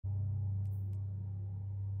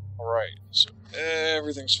Alright, so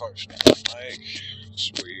everything's functioning. Like,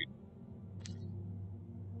 sweet.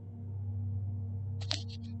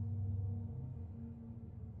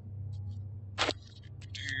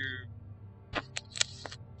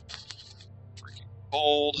 Freaking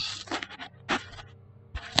cold.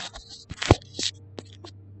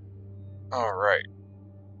 Alright.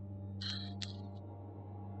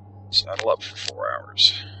 Saddle up for 4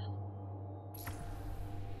 hours.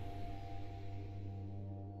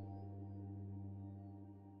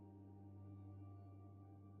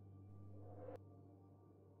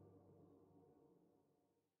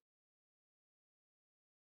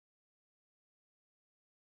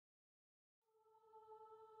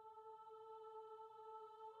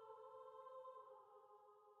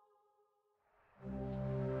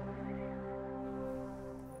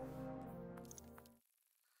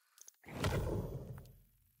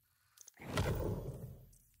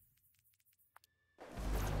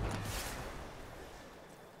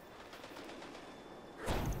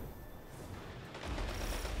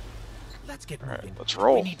 Let's get moving. Alright, let's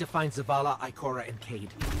roll. We need to find Zavala, Ikora, and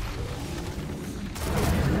Cade.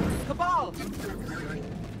 Cabal!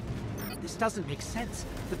 This doesn't make sense.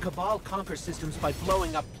 The Cabal conquer systems by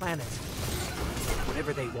blowing up planets.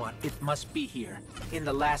 Whatever they want, it must be here, in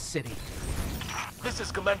the last city. This is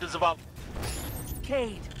Commander Zavala.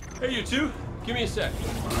 Cade! Hey, you two. Give me a sec.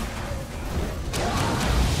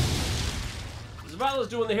 Zavala's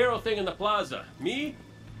doing the hero thing in the plaza. Me?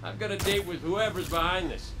 I've got a date with whoever's behind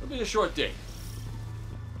this. It'll be a short date.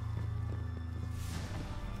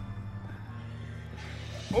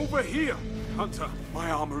 Over here! Hunter, my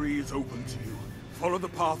armory is open to you. Follow the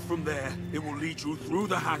path from there. It will lead you through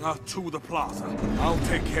the hangar to the plaza. I'll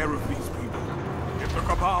take care of these people. If the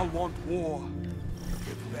Cabal want war,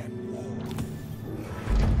 give them war.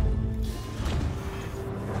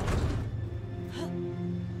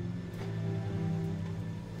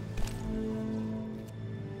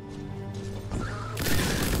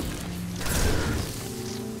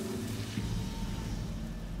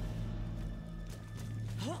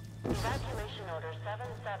 Evacuation order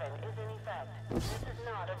 77 is in effect. This is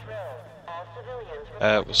not a drill. All civilians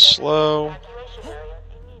That was slow. evacuation area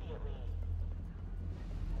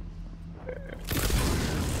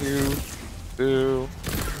immediately. Boo.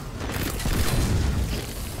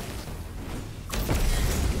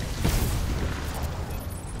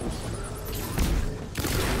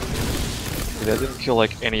 Dude, that didn't kill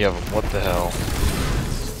like any of them. What the hell?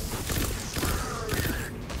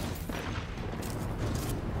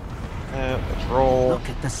 Let's roll. Look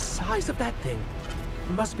at the size of that thing.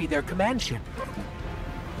 It must be their command ship.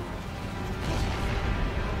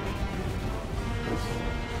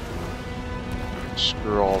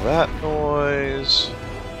 Screw all that noise.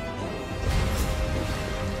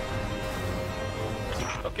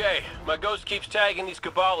 Okay, my ghost keeps tagging these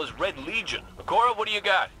Cabal as Red Legion. Ikora, what do you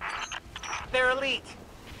got? They're elite,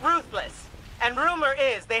 ruthless, and rumor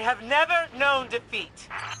is they have never known defeat.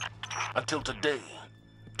 Until today.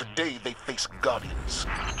 Today they face Guardians.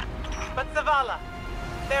 But Zavala,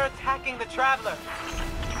 they're attacking the Traveler.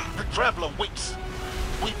 The Traveler waits.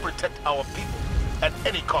 We protect our people at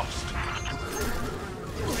any cost.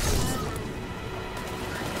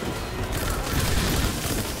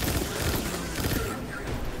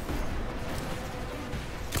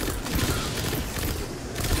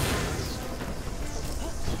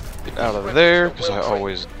 Get out of there, because I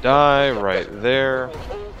always die right there.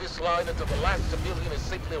 Hold this line until the last civilian is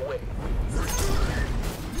safely away.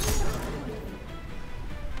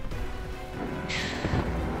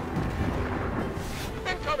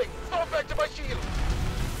 Incoming! Fall back to my shield!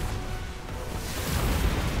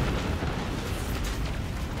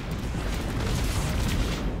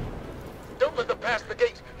 Don't let them pass the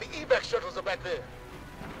gate. The evac shuttles are back there.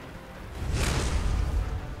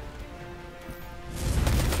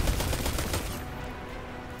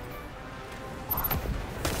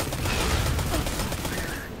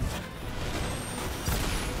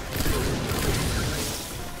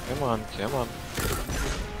 Come on, come on.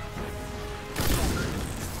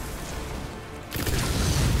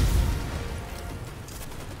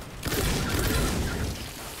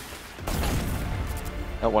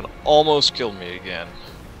 That one almost killed me again.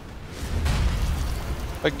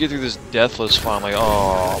 If I can get through this deathless finally.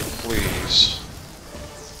 Oh, please.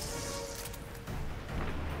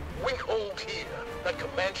 We hold here. That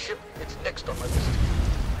command ship, it's next on my list.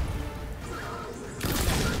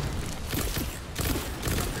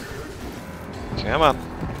 Come on.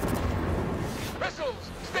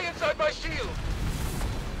 Missiles! Stay inside my shield!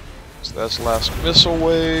 So that's the last missile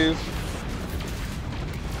wave.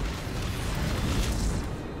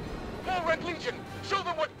 More Call Red Legion! Show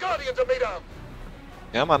them what Guardians are made of!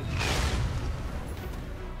 Yeah, man.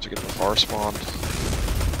 To get the far spawned.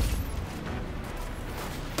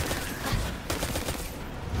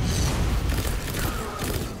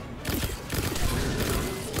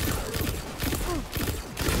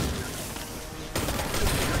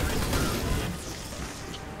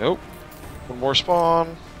 Nope. One more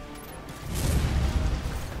spawn.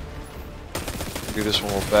 Do this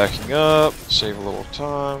one while backing up. Save a little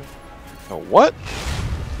time. Oh, what?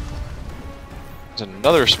 There's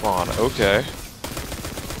another spawn. Okay.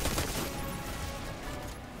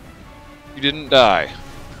 You didn't die.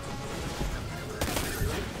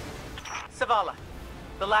 Zavala,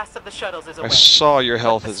 the last of the shuttles is away. I saw your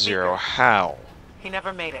health at 0. How? He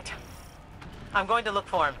never made it. I'm going to look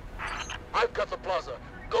for him. I've got the plaza.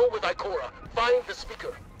 Go with Ikora. Find the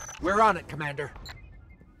speaker. We're on it, Commander.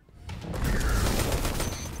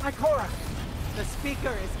 Ikora! The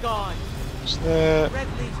speaker is gone. What's that? Red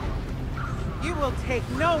Legion, you will take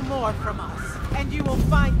no more from us, and you will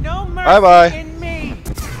find no mercy Bye-bye. in me.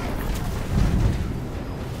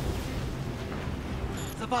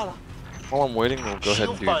 Zavala, While I'm waiting, we'll go ahead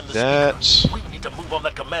and do She'll find the that. speaker. We need to move on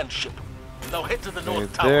that command ship. Now head to the Okay,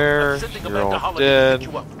 North Tower. there. I'm sending a You're man to all Holiday dead. to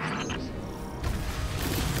pick you up.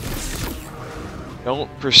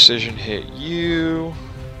 Don't precision hit you.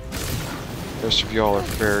 The rest of y'all are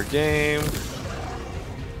fair game.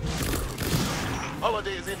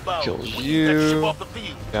 Holiday is inbound. Kills We need that you. ship off the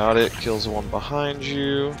field. Got it. Kills the one behind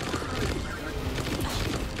you.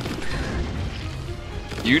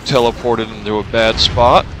 You teleported into a bad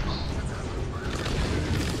spot.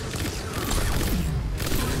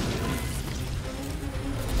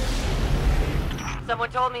 Someone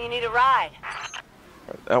told me you need a ride.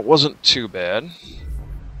 That wasn't too bad.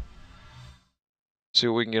 See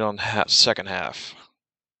what we can get on second half.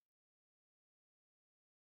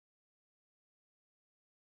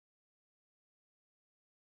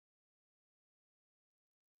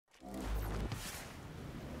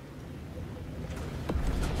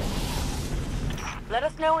 Let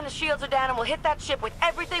us know when the shields are down and we'll hit that ship with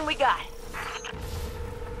everything we got.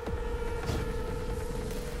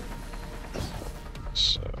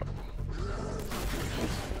 So.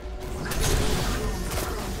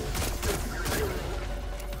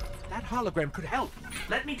 that hologram could help.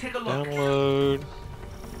 Let me take a look. Download.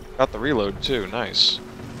 Got the reload too, nice.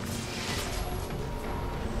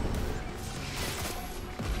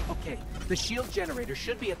 Okay, the shield generator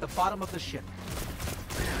should be at the bottom of the ship.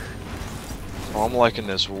 Oh, I'm liking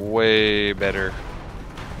this way better.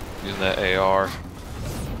 Using that AR.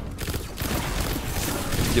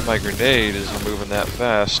 Get my grenade as I'm moving that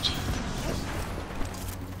fast.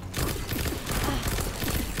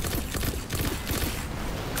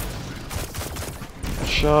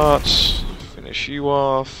 Shots. Finish you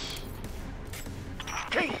off.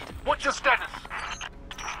 Cade, what's your status?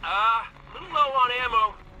 Little low on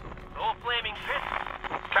ammo. Old flaming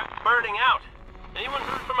fist. Kept burning out. Anyone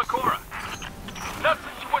heard from Ikora? Not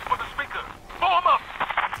since you went for the speaker. Form up!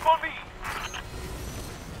 For me!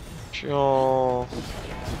 Y'all.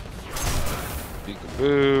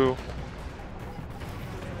 Peekaboo.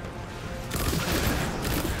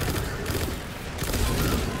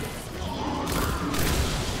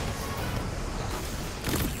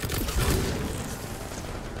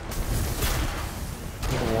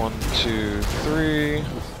 One, two, three.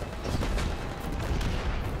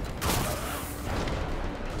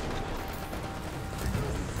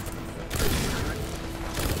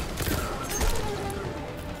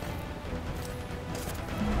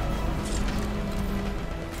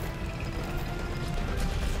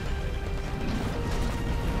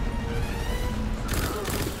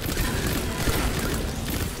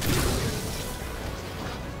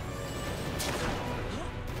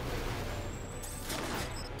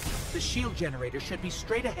 The shield generator should be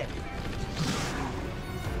straight ahead.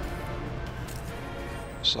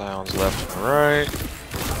 Scions left and right.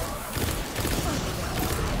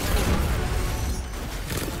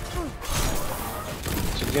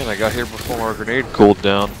 So again, I got here before our grenade cooled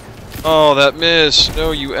down. Oh, that missed!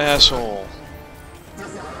 No, you asshole!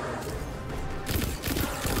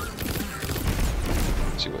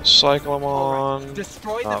 Let's see what cycle I'm on.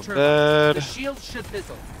 Destroy the Not turbo. bad. The shield should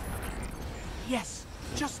fizzle. Yes,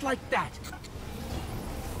 just like that.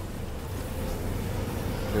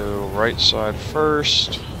 Go right side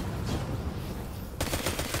first.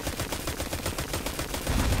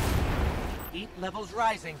 Heat levels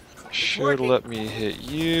rising. It's Should working. let me hit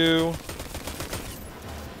you.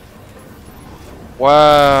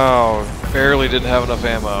 Wow, barely didn't have enough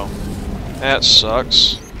ammo. That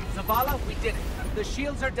sucks. Zavala, we did it. The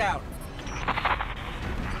shields are down.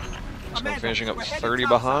 I'm finishing up 30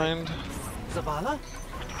 behind. Zavala?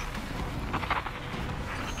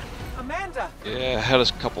 Amanda! Yeah, had a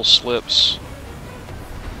couple slips.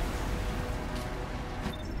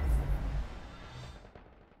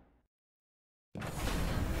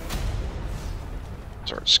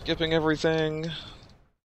 Start skipping everything.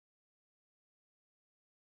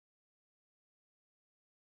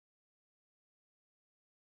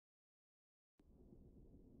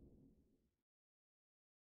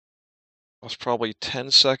 Was probably 10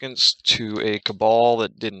 seconds to a Cabal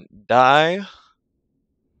that didn't die.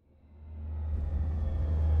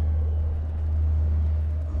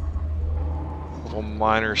 Little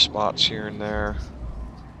minor spots here and there.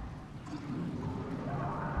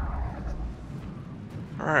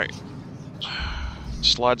 Alright.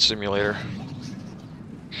 Slide simulator.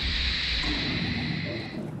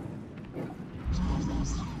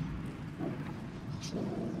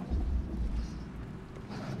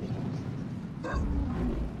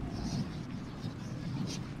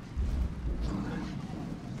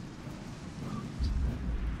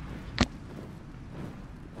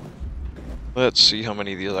 Let's see how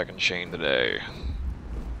many of these I can chain today.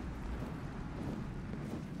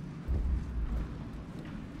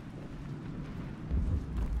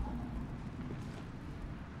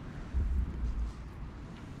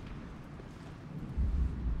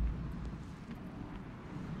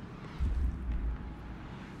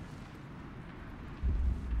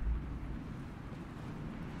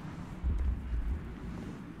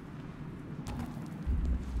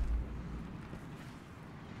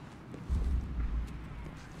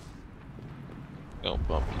 Don't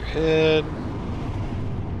bump your head.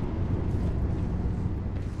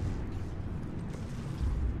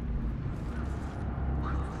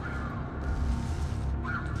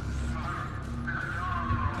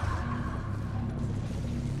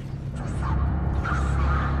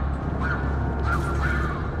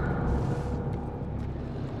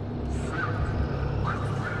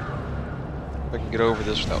 If I can get over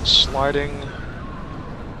this without sliding.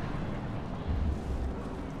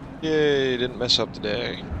 Yay, didn't mess up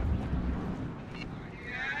today.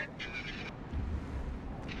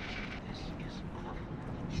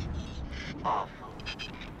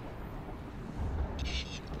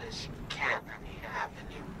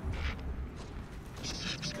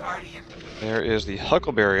 Guardian, There is the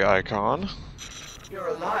Huckleberry icon. you're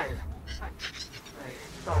alive. I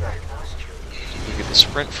thought I lost you. You get the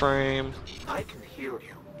sprint frame. I can heal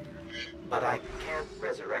you, but I can't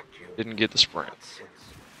resurrect you. Didn't get the sprint. Not since.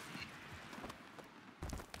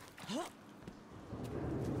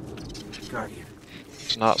 Guardian.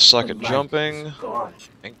 It's not suck at the light jumping. is gone.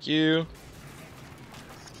 Thank you.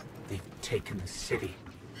 They've taken the city.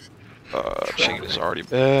 Chain is already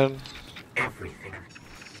bad. Everything.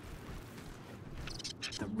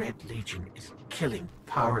 The Red Legion is killing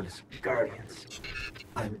powerless Guardians.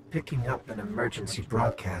 I'm picking up an emergency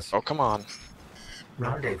broadcast. Oh, come on.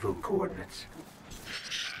 Rendezvous coordinates.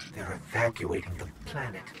 They're evacuating the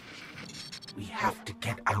planet. We have to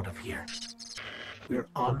get out of here. We're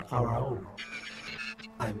on our own.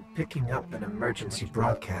 I'm picking up an emergency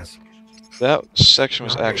broadcast. That section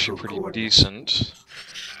was actually pretty decent.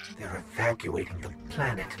 They're evacuating the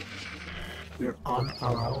planet. We're on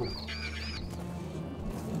our own.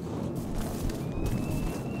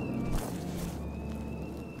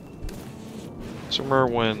 So remember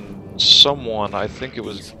when someone, I think it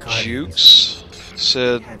was Jukes,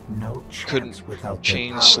 said Had no chance couldn't without their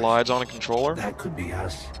chain powers. slides on a controller? That could be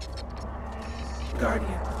us.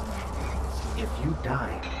 Guardian, if you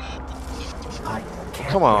die, I can't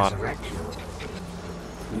Come on. resurrect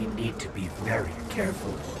you. We need to be very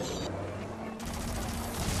careful.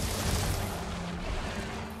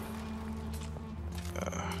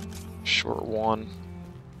 Short one.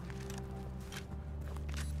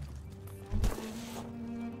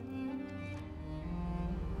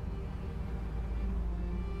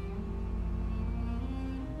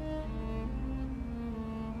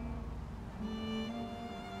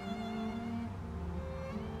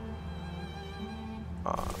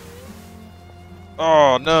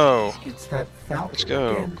 Oh no! It's that Falcon Let's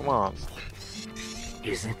go, again. come on.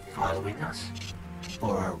 Is it following us?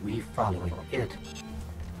 Or are we following it?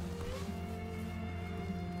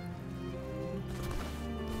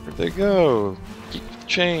 Where'd they go? Keep the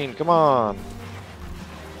chain, come on.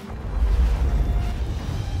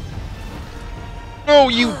 No,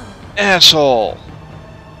 you asshole!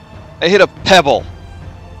 I hit a pebble.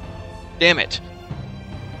 Damn it.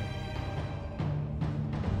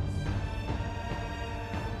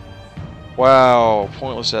 Wow,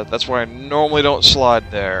 pointless that. That's why I normally don't slide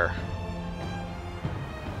there.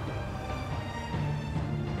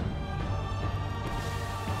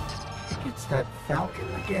 It's that falcon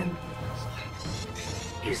again.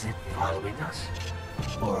 Is it following us?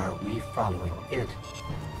 Or are we following it?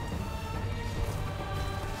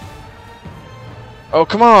 Oh,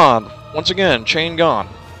 come on! Once again, chain gone.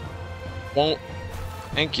 Won't.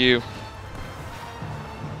 Thank you.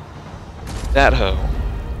 That hoe.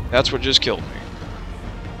 That's what just killed me.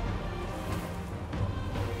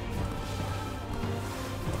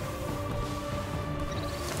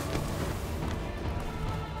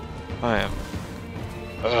 I am.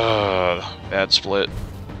 Bad split.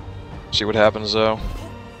 See what happens though.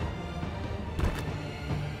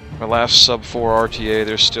 My last sub 4 RTA,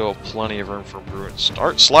 there's still plenty of room for improvement.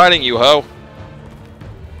 Start sliding, you hoe!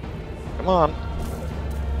 Come on.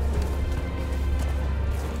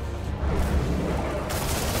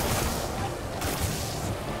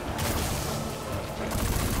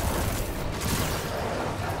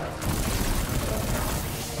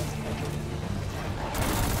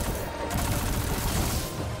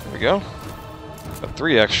 There we go. Got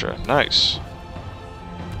 3 extra. Nice.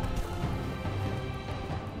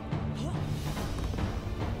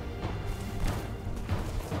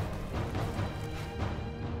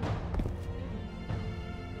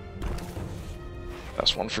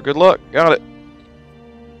 That's one for good luck. Got it.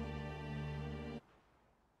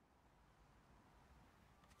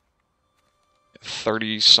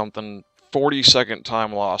 $30-something, 40-second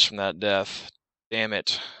time loss from that death. Damn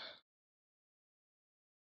it.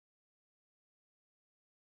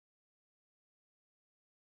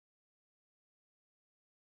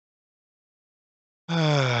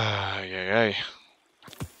 Yay.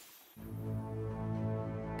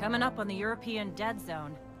 Coming up on the European Dead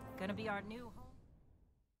Zone. Gonna be our new home.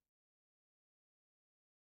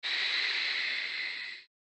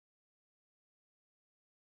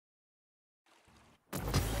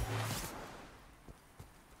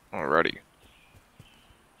 Alrighty.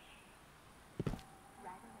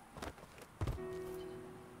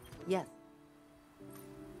 Yes.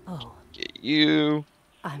 Oh, Get you.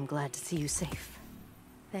 I'm glad to see you safe.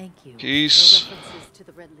 Thank you. Peace. No references to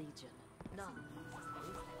the Red Legion. None.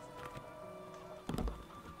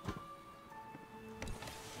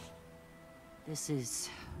 This is...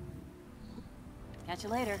 Catch you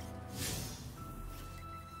later.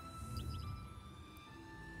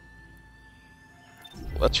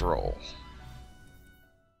 Let's roll.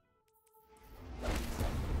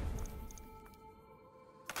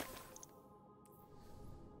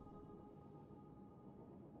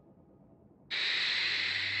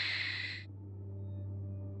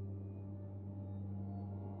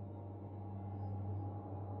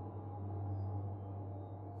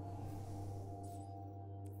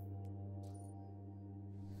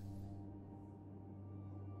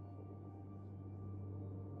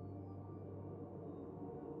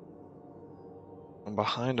 I'm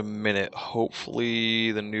behind a minute.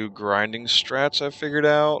 Hopefully the new grinding strats I figured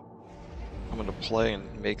out, I'm going to play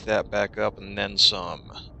and make that back up and then some.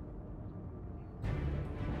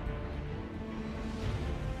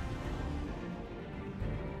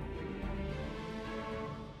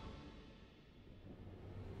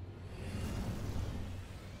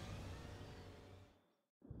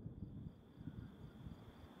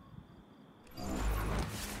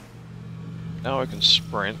 Now I can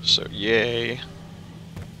sprint, so yay.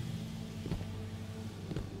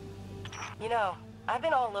 You know, I've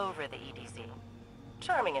been all over the EDZ.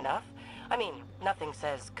 Charming enough. I mean, nothing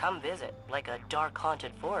says come visit like a dark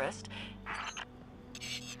haunted forest.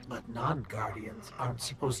 But non-Guardians aren't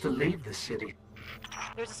supposed to leave the city.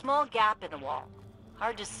 There's a small gap in the wall.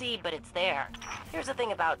 Hard to see, but it's there. Here's the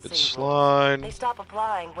thing about Good city rules. slide. They stop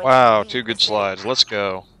applying when Wow, you leave 2 good the city. slides. Let's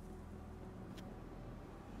go.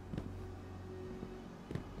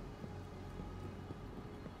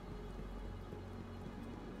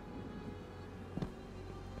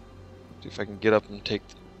 See if I can get up and take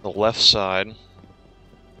the left side. Or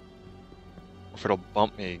if it'll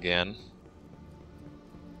bump me again.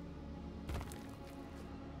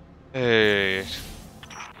 Hey.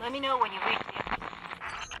 Let me know when you reach the exit.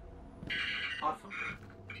 Hawthorne?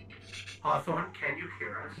 Hawthorne, can you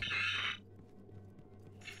hear us?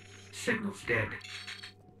 Signal's dead.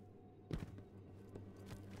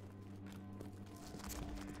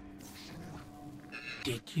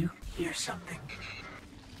 Did you hear something?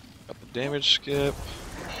 Got the damage skip.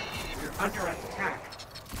 We're under attack.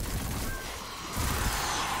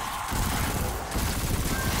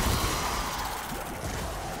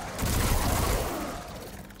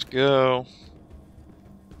 Let's go.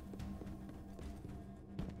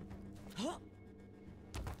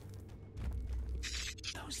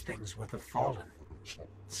 Those things were the Fallen.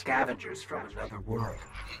 Scavengers from another world.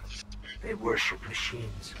 They worship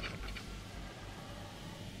machines.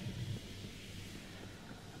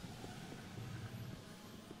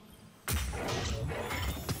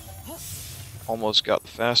 Almost got the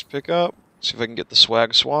fast pickup. See if I can get the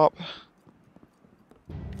swag swap.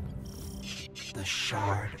 The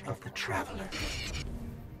shard of the traveler.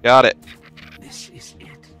 Got it. This is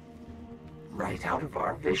it. Right out of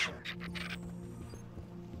our vision.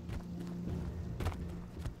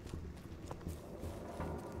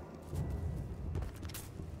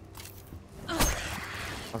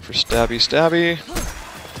 Time for stabby stabby.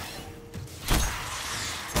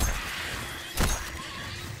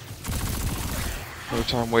 No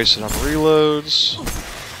time wasted on reloads.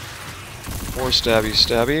 More stabby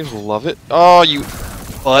stabby. Love it. Oh, you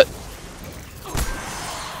butt.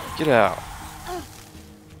 Get out.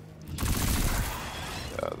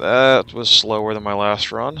 Yeah, that was slower than my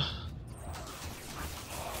last run.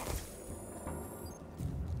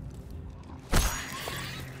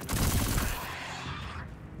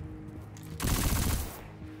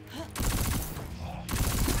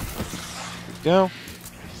 Go.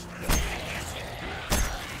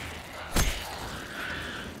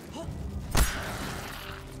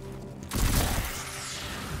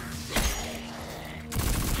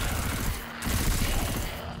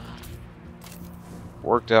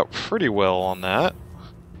 Worked out pretty well on that.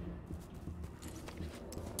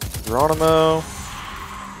 Geronimo.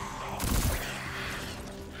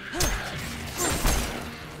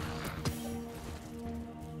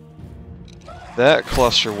 That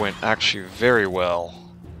cluster went actually very well.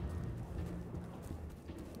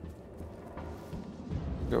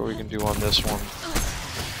 See what we can do on this one.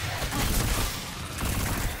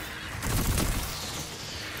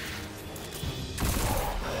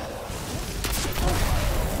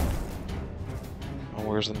 And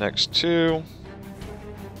where's the next two?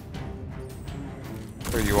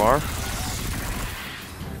 There you are.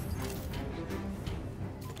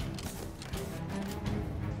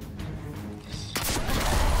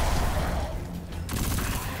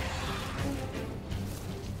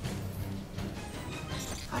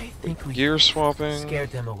 Gear swapping.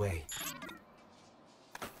 Scared them away.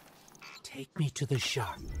 Take me to the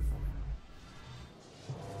shop.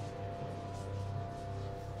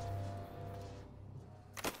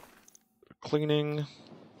 Cleaning.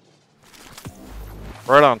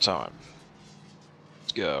 Right on time.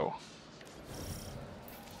 Let's go.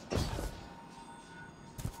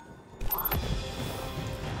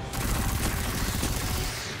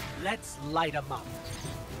 Let's light them up.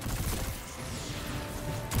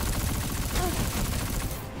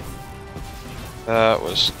 That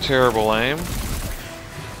was terrible aim.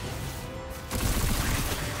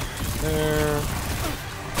 There.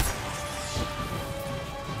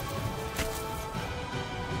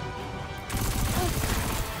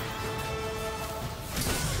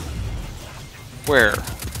 Where?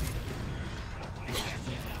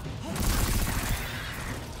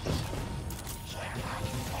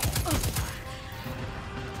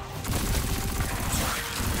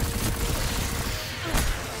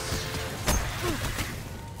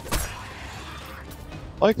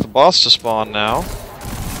 I'd like the boss to spawn now.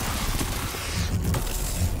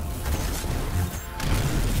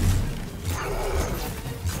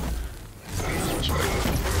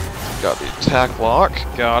 Got the attack lock,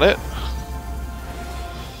 got it.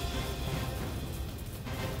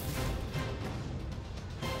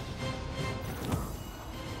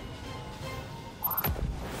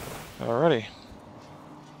 Alrighty.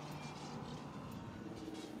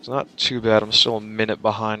 It's not too bad, I'm still a minute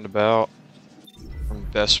behind about from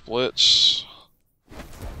best splits.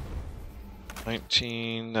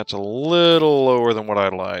 19, that's a little lower than what I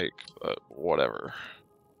like, but whatever.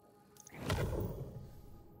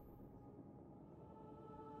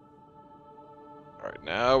 Alright,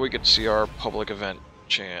 now we get to see our public event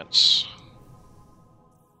chance.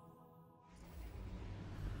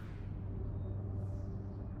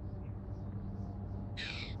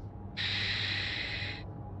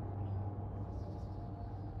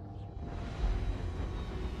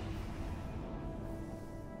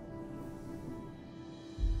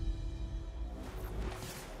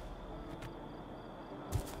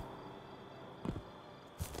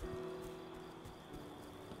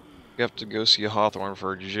 We have to go see Hawthorne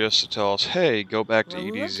for just to tell us, hey, go back to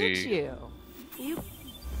EDZ. Look at you.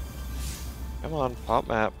 Come on, pop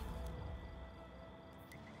map.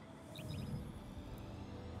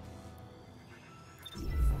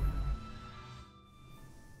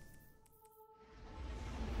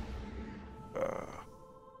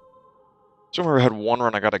 So I remember I had one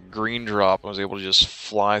run I got a green drop and was able to just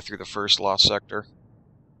fly through the first lost sector.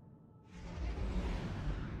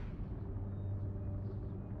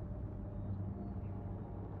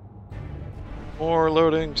 More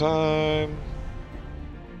loading time.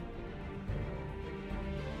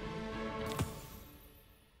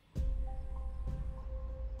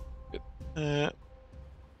 Eh.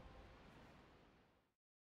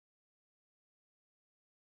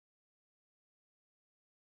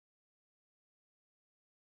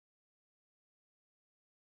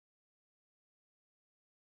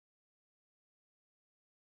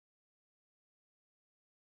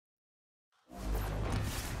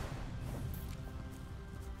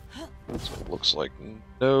 So it looks like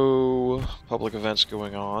no public events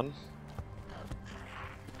going on.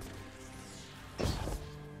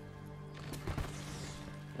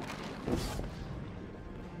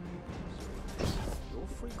 Your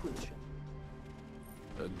frequent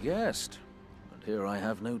a guest, and here I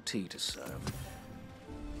have no tea to serve.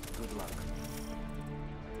 Good luck.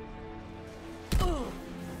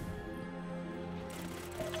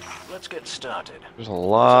 Let's get started. There's a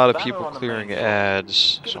lot of people clearing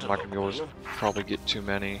ads, so I'm not going to be able to probably get too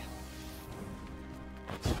many.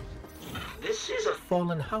 This is a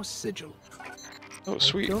fallen house sigil. Oh,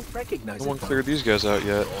 sweet. I don't recognize No one it, cleared these guys out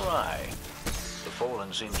yet. Alright. The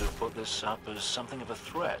Fallen seem to have put this up as something of a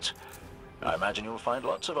threat. I imagine you'll find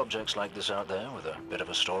lots of objects like this out there with a bit of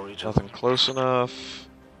a story to Nothing close enough.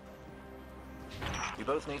 You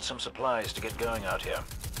both need some supplies to get going out here.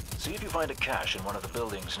 See if you find a cache in one of the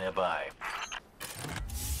buildings nearby.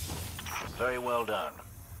 Very well done.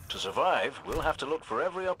 To survive, we'll have to look for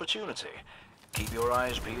every opportunity. Keep your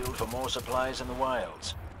eyes peeled for more supplies in the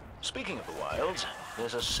wilds. Speaking of the wilds,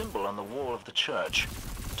 there's a symbol on the wall of the church.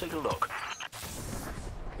 Take a look.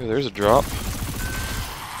 Hey, there's a drop.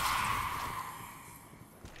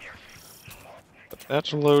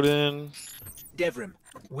 That's a load in. Devrim,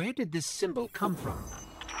 where did this symbol come from?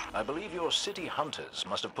 I believe your city hunters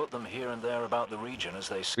must have put them here and there about the region as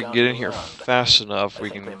they We scouted can get in here around. fast enough, I we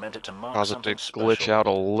think can they meant it to mark cause it to something glitch special out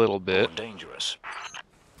a little bit. or dangerous.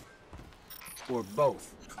 Or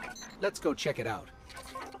both. Let's go check it out.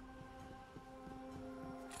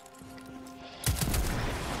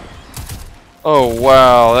 Oh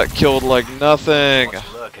wow, that killed like nothing.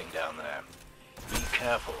 What's lurking down there? Be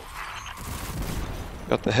careful.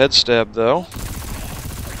 Got the head stab though.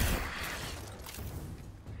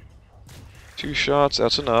 2 shots,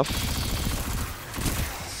 that's enough.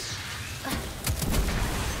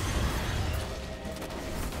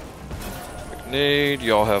 Grenade,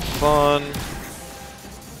 y'all have fun.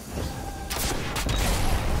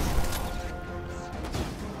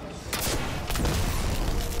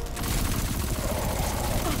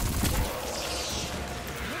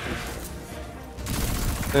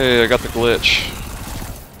 Hey, I got the glitch.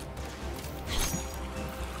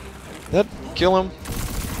 Did that kill him?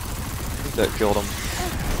 I think that killed him.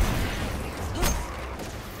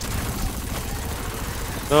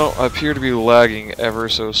 No, I appear to be lagging ever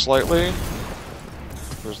so slightly.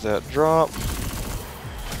 There's that drop.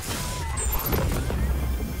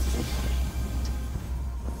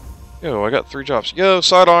 Yo, I got 3 drops. Yo,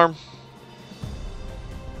 sidearm!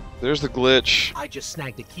 There's the glitch. I just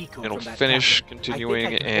snagged a key code It'll from that finish captain. continuing I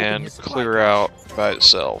think I can open and his supply clear cache. out by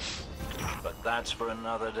itself. But that's for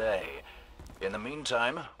another day. In the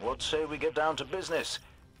meantime, what say we get down to business?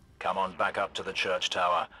 Come on back up to the church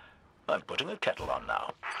tower. I'm putting a kettle on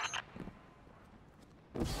now.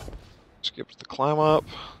 Skipped the climb up.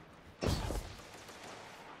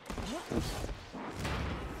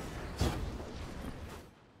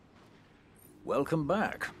 Welcome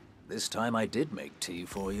back. This time I did make tea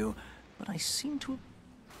for you, but I seem to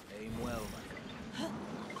aim well, my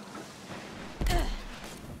friend.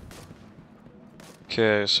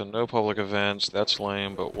 Okay, so no public events. That's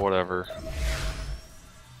lame, but whatever.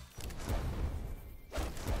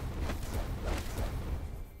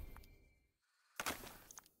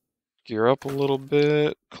 Gear up a little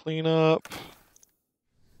bit. Clean up.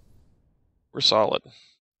 We're solid.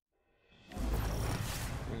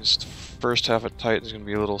 This first half of Titan's gonna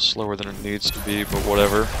be a little slower than it needs to be, but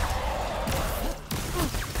whatever.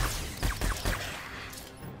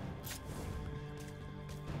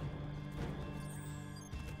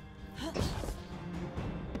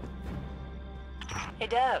 Hey,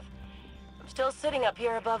 Dev. I'm still sitting up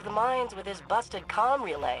here above the mines with this busted comm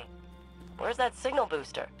relay. Where's that signal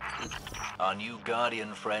booster? Our new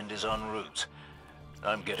Guardian friend is en route.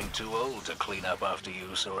 I'm getting too old to clean up after you,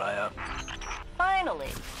 Soraya. Finally,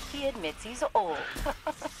 he admits he's old.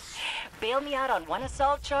 Bailed me out on one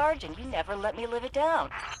assault charge, and you never let me live it down.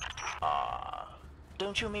 Ah,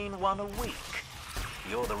 don't you mean one a week?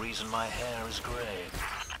 You're the reason my hair is gray.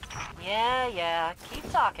 Yeah, keep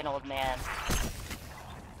talking, old man.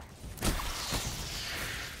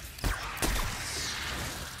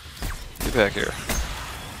 Get back here.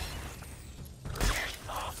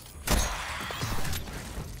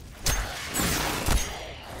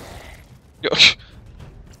 Gosh.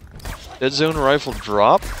 Dead zone rifle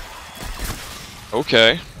drop?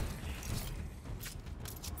 Okay.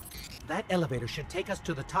 That elevator should take us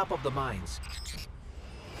to the top of the mines.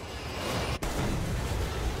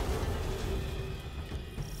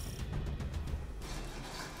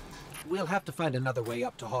 We'll have to find another way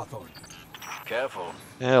up to Hawthorne. Careful.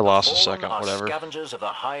 Yeah, lost a The Fallen second, are whatever. scavengers of the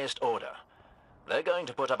highest order. They're going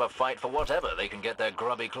to put up a fight for whatever they can get their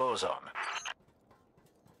grubby claws on.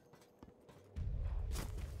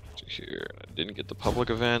 Here, I didn't get the public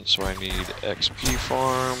event, so I need XP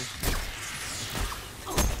farm.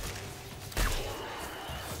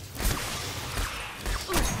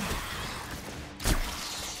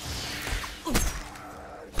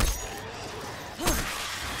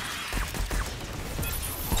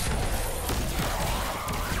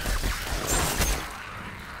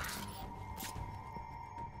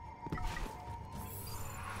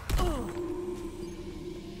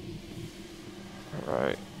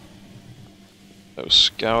 Alright. No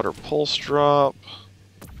scout or pulse drop.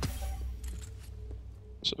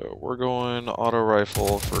 So we're going auto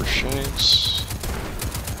rifle for Shanks.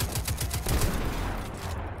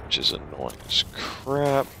 Which is annoying as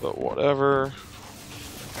crap, but whatever.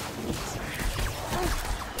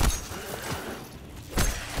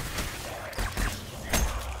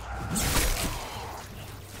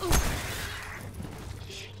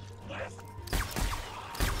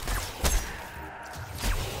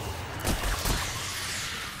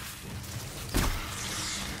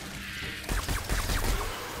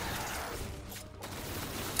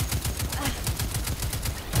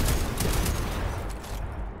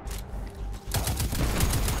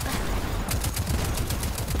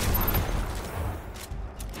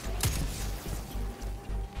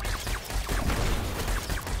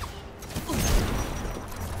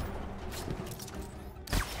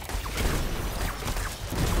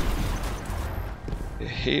 I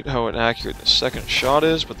hate how inaccurate the second shot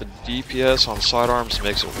is, but the DPS on sidearms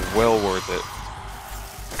makes it well worth it.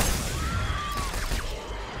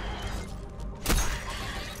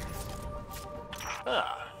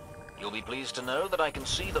 Ah, you'll be pleased to know that I can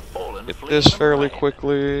see the Fallen Get fleeing this the fairly mine.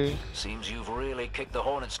 quickly. Seems you've really kicked the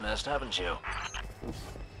hornet's nest, haven't you?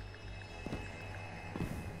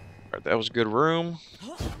 Alright, that was a good room.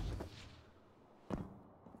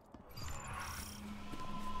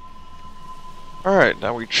 Alright,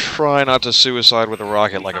 now we try not to suicide with a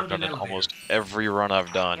rocket like I've done in almost every run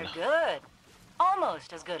I've done. You're good.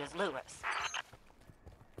 Almost as good as Lewis.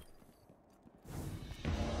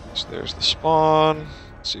 So there's the spawn.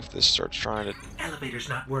 Let's see if this starts trying to Elevator's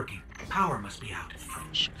not working. Power must be out.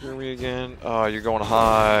 screw me again. Oh, you're going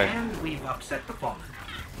high. And we've upset the Fallen.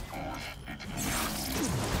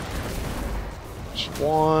 There's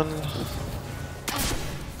one.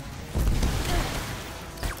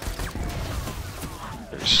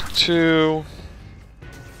 There's two.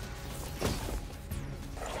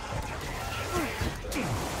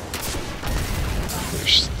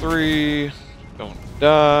 There's three. Don't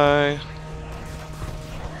die.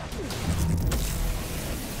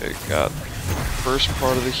 Okay, got first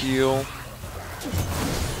part of the heal.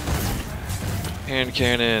 Hand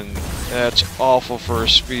cannon. That's awful for a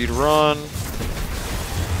speed run.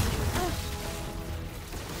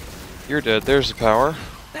 You're dead. There's the power.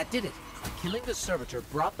 That did it. Killing the servitor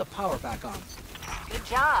brought the power back on. Good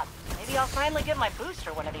job. Maybe I'll finally get my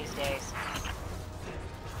booster one of these days.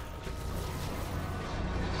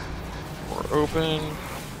 Door open.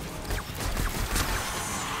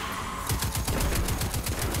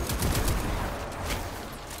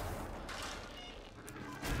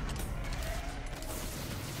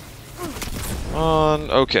 On.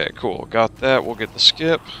 Okay, cool. Got that. We'll get the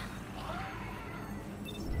skip.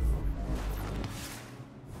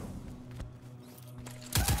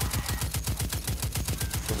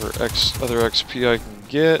 Other XP I can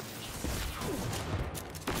get.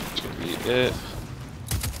 That's gonna be it.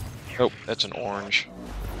 Oh, that's an orange.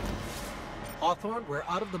 Hawthorne, we're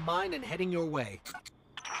out of the mine and heading your way.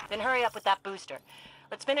 Then hurry up with that booster.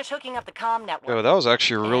 Let's finish hooking up the comm network. Oh, that was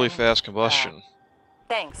actually a really And, fast combustion.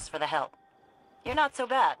 Thanks for the help. You're not so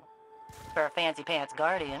bad. For a fancy pants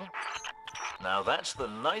guardian. Now that's the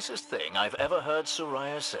nicest thing I've ever heard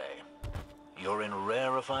Soraya say. You're in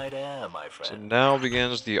rarefied air, my So friend. now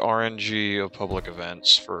begins the RNG of public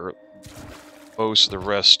events for most of the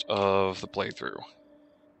rest of the playthrough.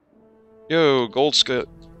 Yo, gold split.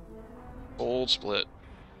 Gold split.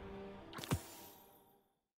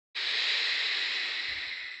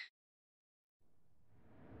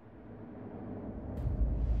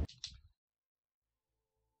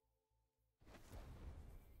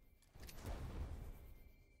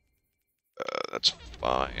 That's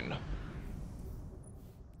fine.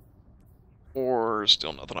 Or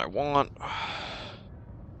still nothing I want.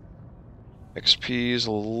 XP is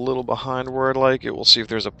a little behind where I'd like it. We'll see if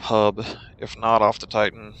there's a pub. If not, off to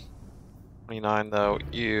Titan. 29 though.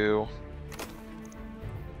 Ew.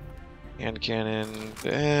 Hand cannon.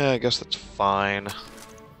 I guess that's fine.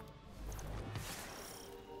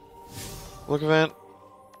 Look event.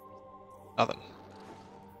 Nothing.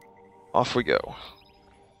 Off we go.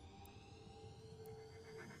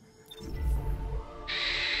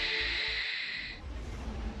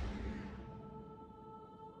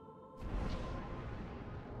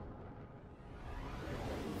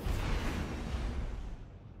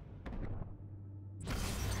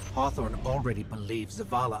 Hawthorne already believes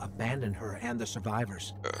Zavala abandoned her and the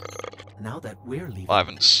survivors. Now that we're leaving... 5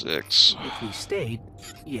 and 6. If we stayed,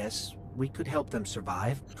 yes, we could help them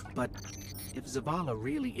survive, but if Zavala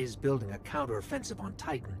really is building a counteroffensive on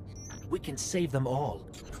Titan, we can save them all,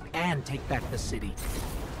 and take back the city.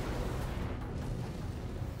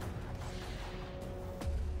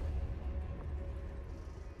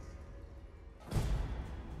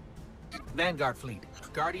 Vanguard Fleet,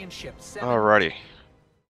 Guardian Ship 7... Alrighty.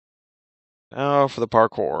 Now for the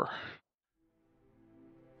parkour.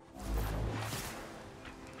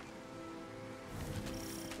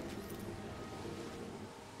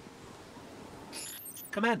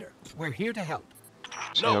 Commander, we're here to help.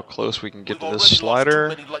 See how close we can get to We've this already slider.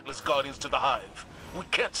 lost too many lightless guardians to the hive. We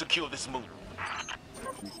can't secure this move.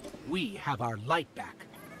 We have our light back.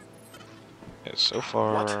 Okay, so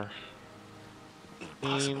far...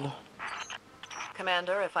 Impossible.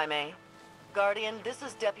 Commander, if I may. Guardian, this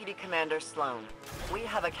is Deputy Commander Sloan. We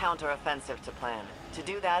have a counter-offensive to plan. To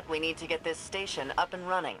do that, we need to get this station up and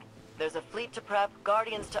running. There's a fleet to prep,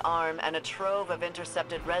 Guardians to arm, and a trove of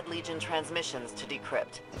intercepted Red Legion transmissions to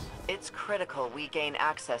decrypt. It's critical we gain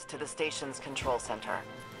access to the station's control center.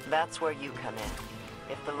 That's where you come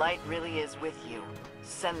in. If the light really is with you,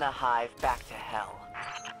 send the hive back to hell.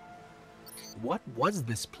 What was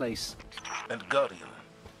this place? And Guardian,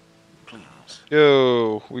 please.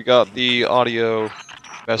 Yo, we got the audio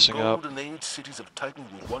messing The up. Golden Age cities of Titan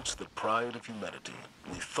were once the pride of humanity.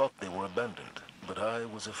 We thought they were abandoned, but I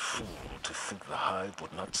was a fool to think the hive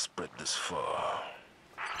would not spread this far.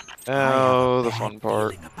 Now, the fun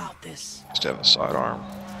part. About this. Just have a sidearm.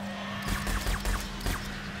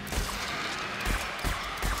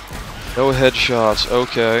 No headshots,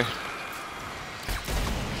 okay.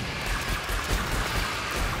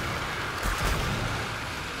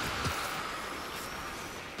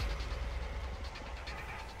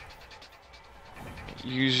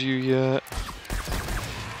 Use you yet?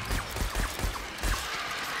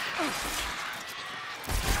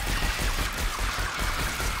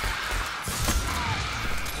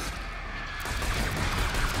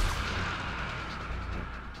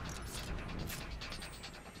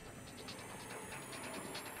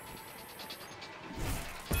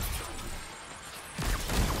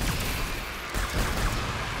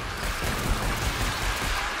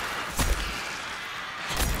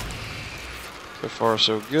 So far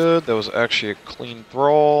so good. That was actually a clean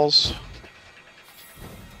thralls.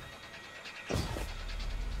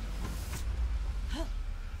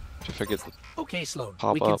 If I get the Okay, Sloan.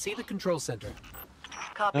 pop We can up. see the control center.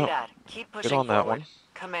 Copy No. that. Keep pushing Get on that forward. one.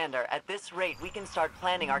 Commander, at this rate, we can start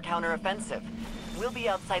planning our counteroffensive. We'll be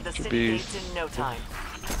outside the Should city be- gates in no time.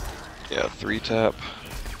 Yeah, 3 tap.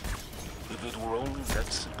 If it were only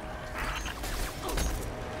that simple.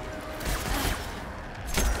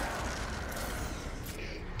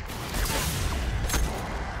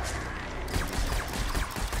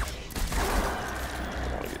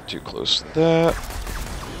 Don't want to get too close to that.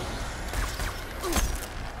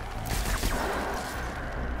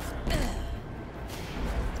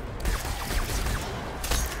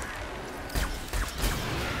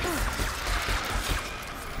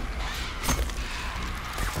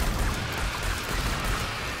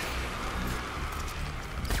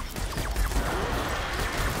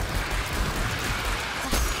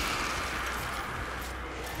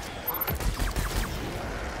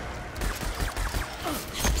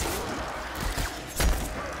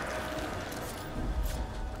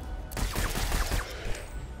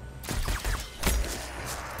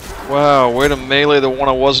 Wow, way to melee the one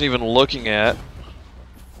I wasn't even looking at.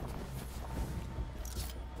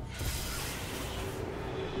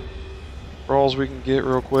 Brawls we can get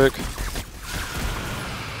real quick.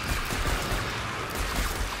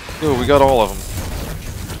 Ooh, we got all of them.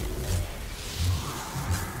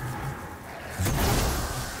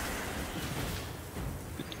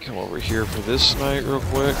 Come over here for this night real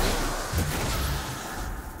quick.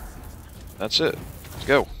 That's it. Let's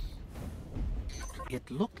go. It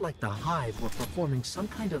looked like the Hive were performing some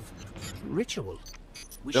kind of ritual.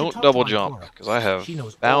 We should Don't talk double to jump, Ikora. because I have She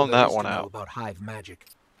knows all found there that is one to know out. about Hive magic.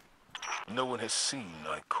 No one has seen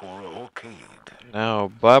Ikora or Cade Now,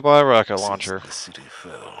 bye-bye rocket since launcher. the city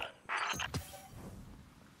fell.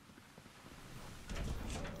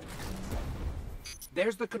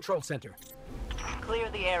 There's the control center. Clear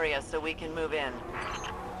the area so we can move in.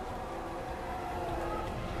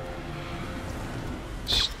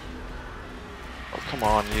 Oh, come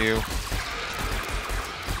on, you.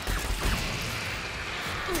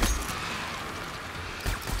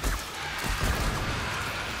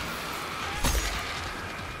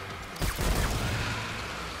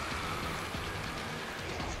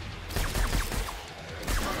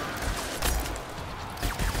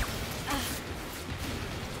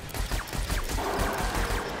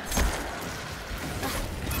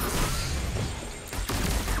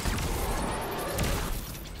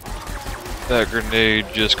 That grenade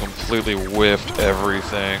just completely whiffed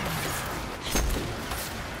everything.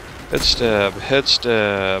 Head stab, head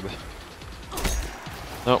stab.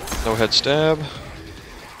 Nope, no head stab.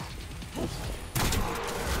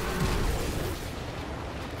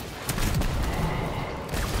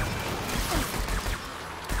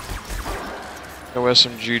 No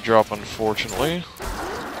SMG drop, unfortunately.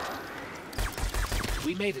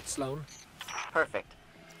 We made it, Sloan. Perfect.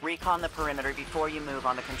 Recon the perimeter before you move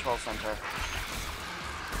on the control center.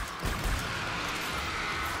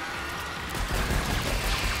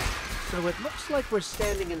 So it looks like we're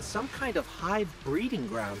standing in some kind of Hive breeding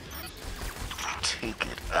ground. Take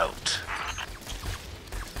it out.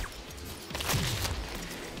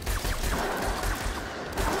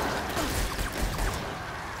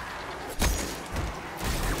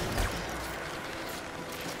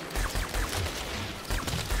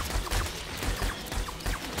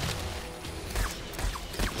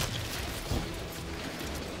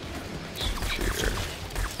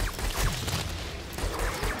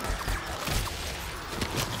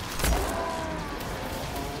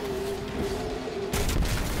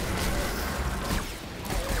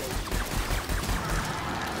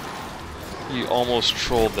 He almost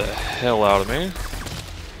trolled the hell out of me.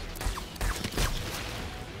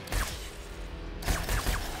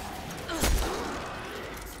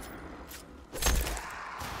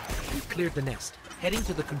 We cleared the nest. Heading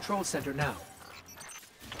to the control center now.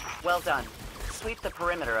 Well done. Sweep the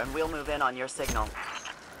perimeter and we'll move in on your signal.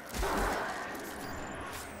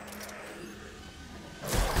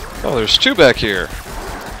 Oh, there's two back here.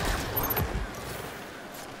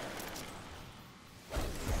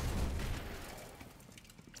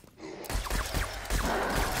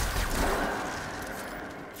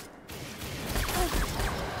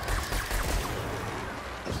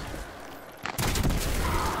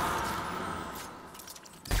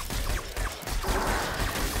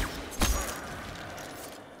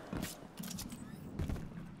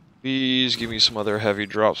 Please give me some other heavy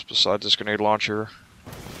drops besides this grenade launcher.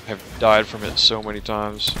 I've died from it so many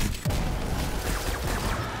times.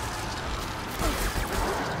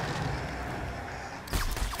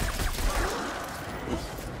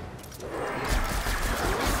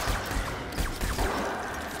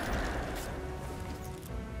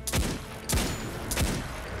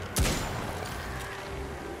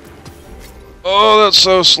 Oh, that's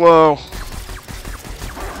so slow.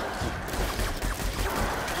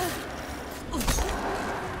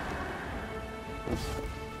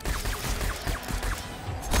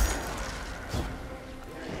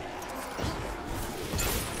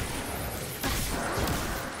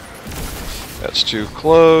 That's too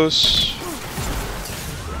close.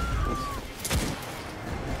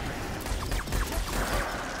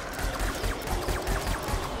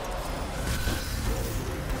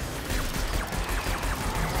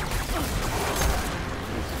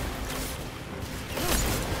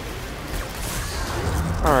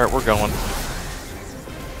 Alright, we're going.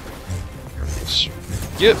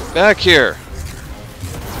 Get back here!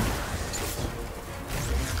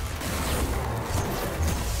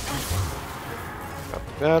 Got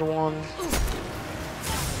the bad one.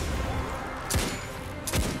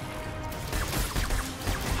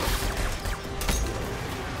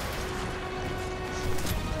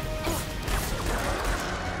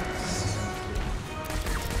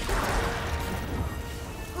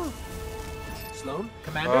 Sloan,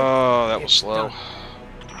 Commander? Oh, that was It's slow. done.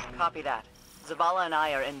 Copy that. Zavala and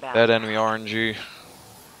I are inbound. Bad enemy RNG.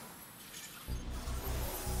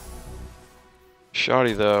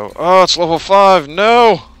 Shoddy though. Oh, it's level 5.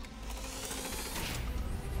 No!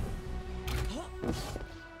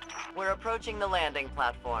 We're approaching the landing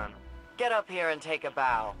platform. Get up here and take a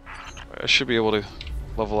bow. I should be able to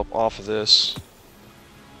level up off of this.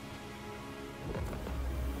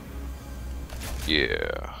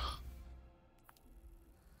 Yeah.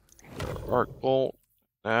 Arc bolt.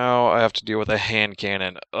 Now I have to deal with a hand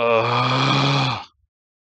cannon. Ugh.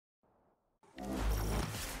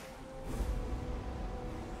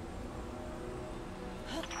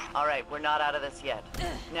 Alright, we're not out of this yet.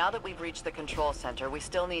 Now that we've reached the control center, we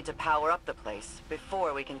still need to power up the place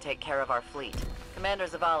before we can take care of our fleet. Commander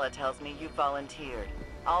Zavala tells me you've volunteered.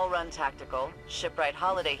 I'll run tactical. Shipwright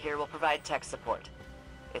Holiday here will provide tech support.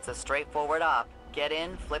 It's a straightforward op. Get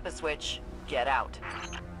in, flip a switch, get out.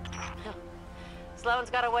 Sloane's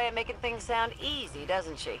got a way of making things sound easy,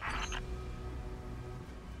 doesn't she?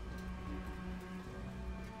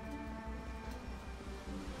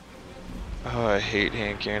 Oh, I hate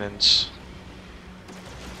hand cannons.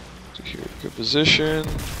 Secure good position.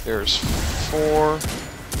 There's 4.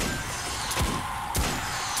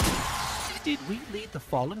 Did we lead the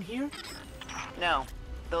Fallen here? No.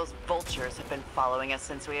 Those vultures have been following us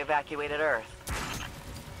since we evacuated Earth.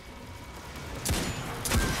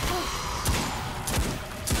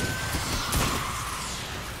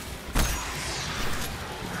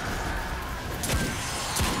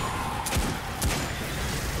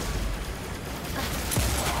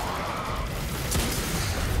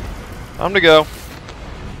 Time to go.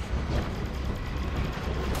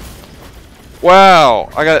 Wow,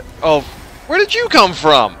 I got... Oh, where did you come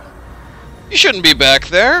from? You shouldn't be back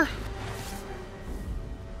there.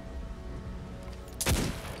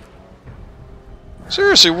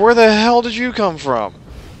 Seriously, where the hell did you come from?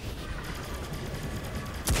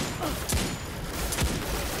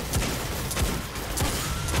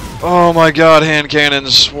 Oh my god, hand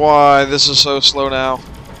cannons. Why? This is so slow now.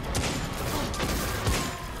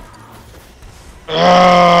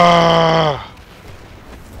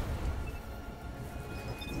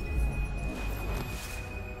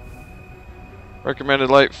 Recommended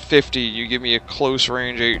light 50. You give me a close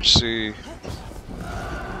range HC.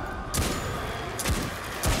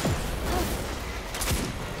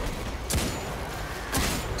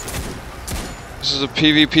 This is a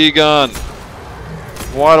PvP gun.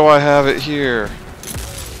 Why do I have it here?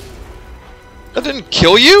 That didn't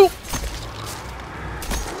kill you?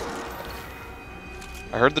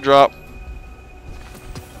 I heard the drop.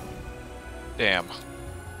 Damn.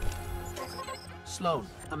 Sloane,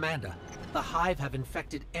 Amanda, the Hive have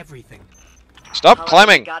infected everything. Stop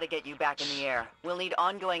climbing! We gotta get you back in the air. We'll need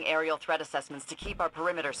ongoing aerial threat assessments to keep our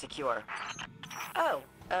perimeter secure. Oh,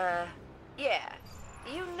 yeah.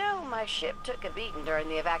 You know my ship took a beating during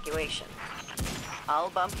the evacuation. I'll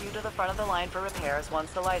bump you to the front of the line for repairs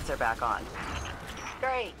once the lights are back on.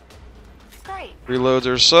 Great. Great. Reloads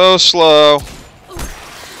are so slow.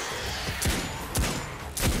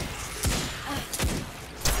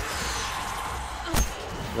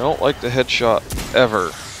 I don't like the headshot ever.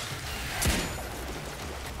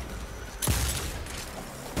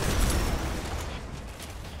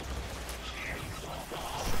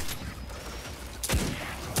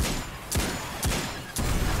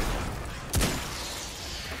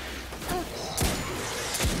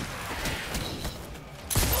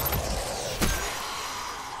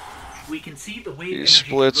 We can see the wave These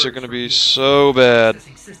splits are going to be so bad.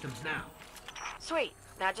 Sweet.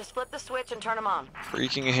 Now just flip the switch and turn them on.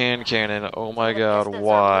 Freaking hand cannon. Oh my The god, pistons are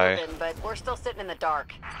why? moving, but we're still sitting in the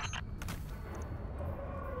dark.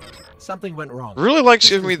 Something went wrong. Really likes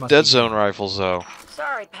giving me the dead zone rifles though.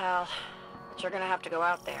 Sorry, pal. But you're gonna have to go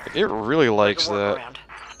out there. It really likes Make a that. workaround.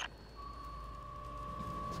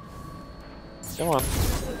 Come on.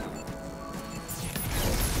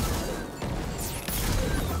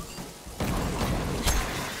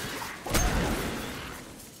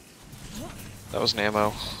 That was an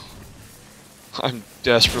ammo. I'm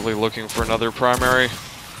desperately looking for another primary.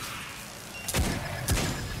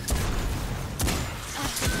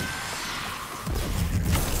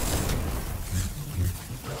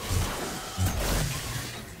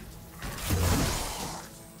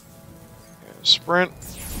 And sprint.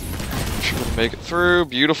 Should make it through.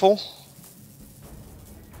 Beautiful.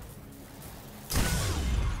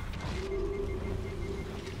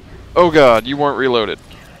 Oh god, you weren't reloaded.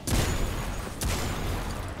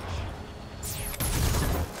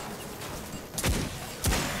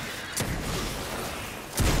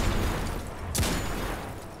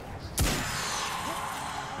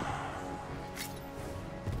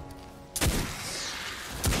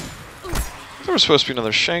 There was supposed to be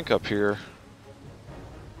another shank up here.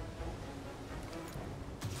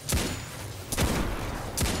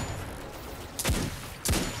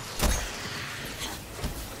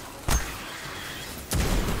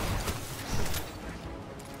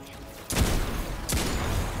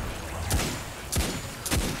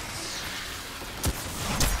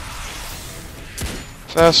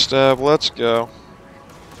 Fast stab, let's go.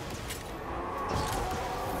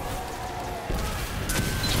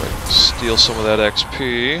 So I can steal some of that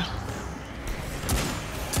XP.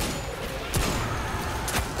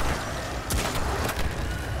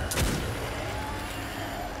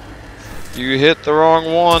 You hit the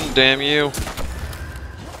wrong one, damn you.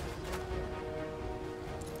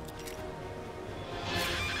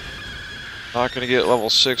 Not gonna get level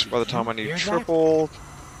 6 by the time I need triple.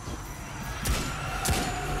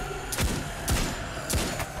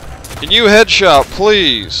 Can you headshot,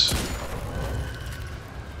 please?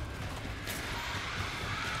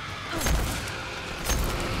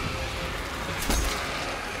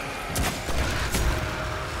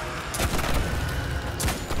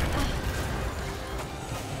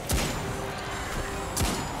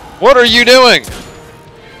 What are you doing?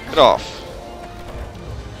 Get off.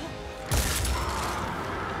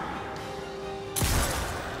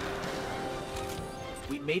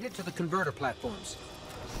 We made it to the converter platforms.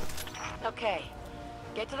 Okay.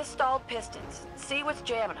 Get to the stalled pistons. See what's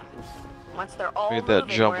jamming them. Once they're all Made that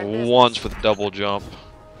moving, jump we're in business. once with double jump.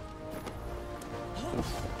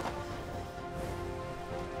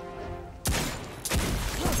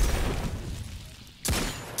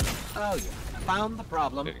 Oh yeah, I found the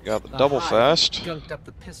problem. Okay, got the double fast. Junked up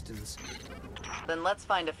the pistons. Then let's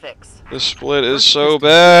find a fix. This split is so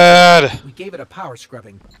bad. We gave it a power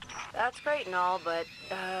scrubbing. That's great and all, but,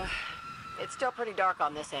 It's still pretty dark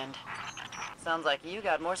on this end. Sounds like you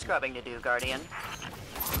got more scrubbing to do, Guardian.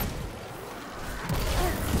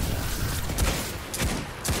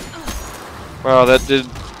 Wow, that did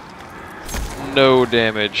no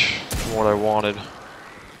damage from what I wanted.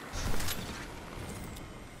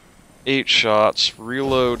 8 shots,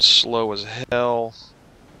 reload slow as hell.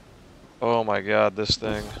 Oh my god, this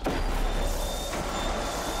thing.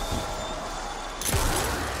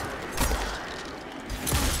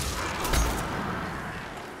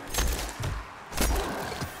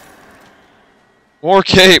 More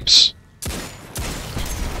capes!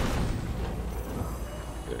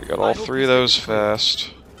 Okay, got all 3 of those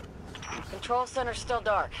fast. control center's still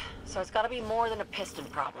dark, so it's gotta be more than a piston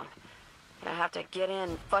problem. Gonna have to get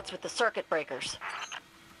in futz with the circuit breakers.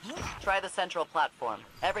 Try the central platform.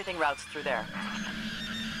 Everything routes through there.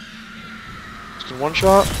 Just in one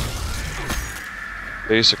shot?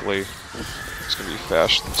 Basically, it's gonna be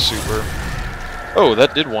faster than super. Oh,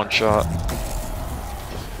 that did one shot.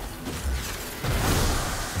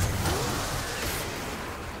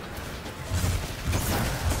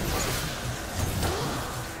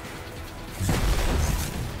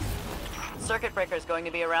 Circuit breaker is going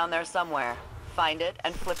to be around there somewhere. Find it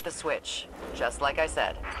and flip the switch. Just like I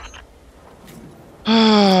said.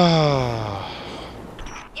 Yeah!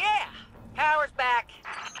 Power's back!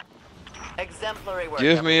 Exemplary work.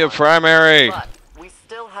 Give me a everyone. primary! But we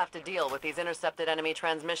still have to deal with these intercepted enemy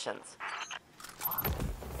transmissions.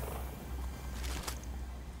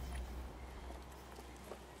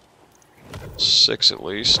 6 at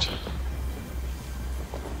least.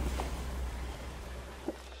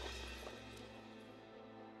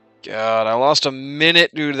 God, I lost a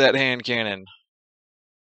minute due to that hand cannon.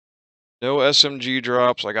 No SMG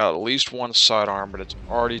drops. I got at least 1 sidearm, but it's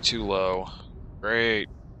already too low. Great.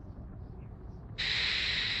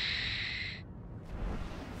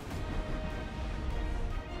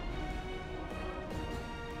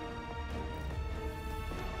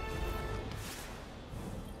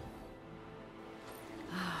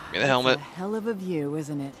 Give me the helmet. It's a hell of a view,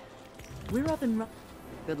 isn't it? We're up and running.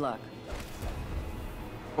 Good luck.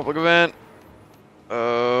 Public event.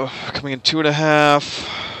 Coming in 2.5.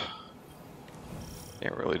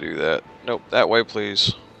 Can't really do that. Nope, that way,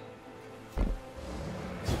 please.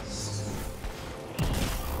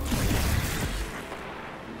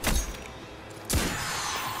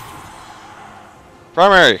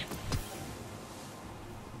 Primary.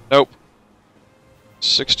 Nope.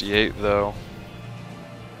 68 though.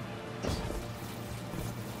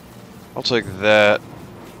 I'll take that.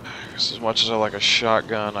 As much as I like a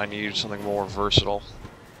shotgun, I need something more versatile.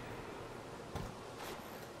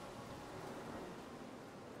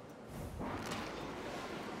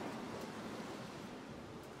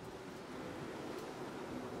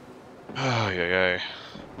 Ay, ay, ay.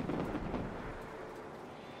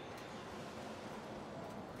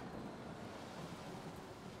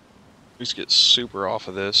 At least get super off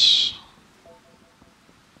of this.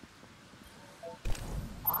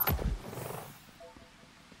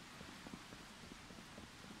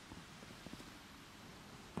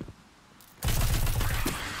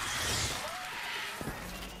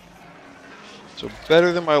 So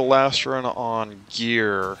better than my last run on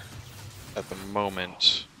gear at the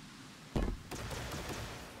moment.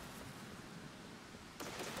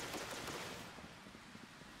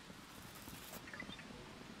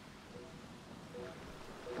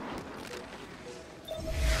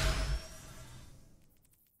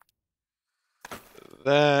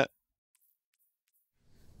 that.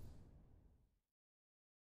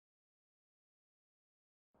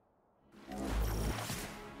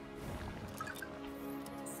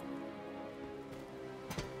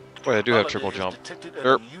 Wait, I do have triple jump. Detected an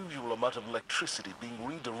Erp. unusual amount of electricity being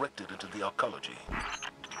redirected into the arcology.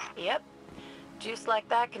 Yep. Juice like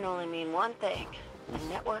that can only mean one thing. A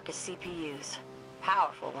network of CPUs.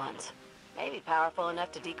 Powerful ones. Maybe powerful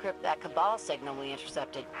enough to decrypt that Cabal signal we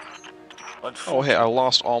intercepted. Oh hey, I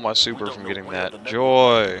lost all my super from getting that.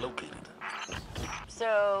 Joy!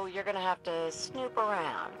 So, you're gonna have to snoop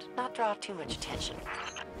around, not draw too much attention.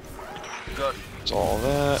 Guardian, It's all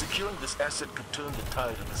that. securing this asset could turn the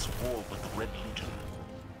tide of this war with the Red Legion.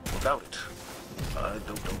 Without it, I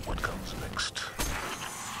don't know what comes next.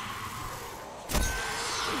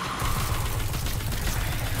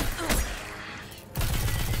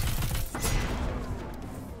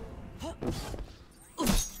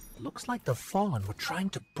 Looks like the Fallen were trying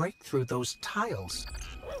to break through those tiles.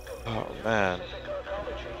 Oh man.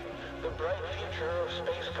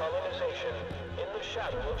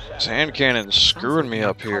 Sand cannon's screwing me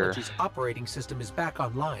up here. Arcology's operating system is back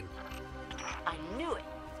online. I knew it.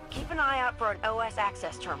 Keep an eye out for an OS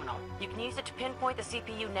access terminal. You can use it to pinpoint the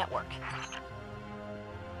CPU network.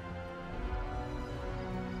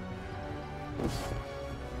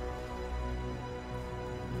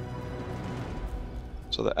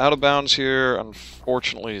 So the out of bounds here,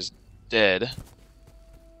 unfortunately, is dead.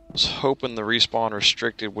 I was hoping the respawn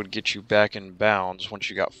restricted would get you back in bounds once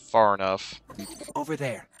you got far enough. Over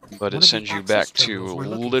there. But it sends you back to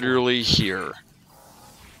literally here.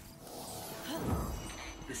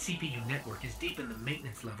 The CPU network is deep in the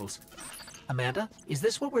maintenance levels. Amanda, is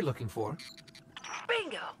this what we're looking for?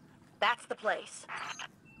 Bingo! That's the place.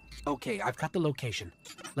 Okay, I've got the location.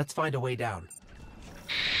 Let's find a way down.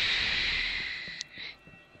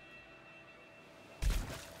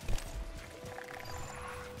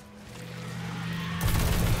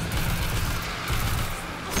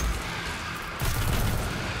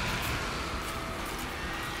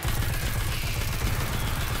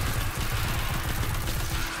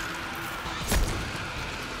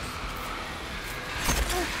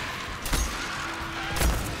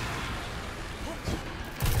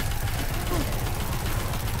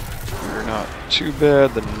 Not too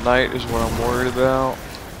bad. The night is what I'm worried about.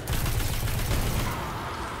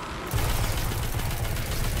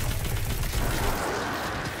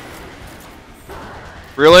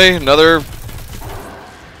 Really? Another?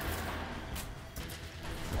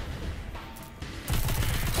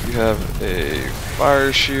 You have a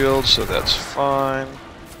fire shield, so that's fine.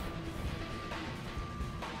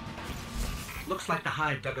 Looks like the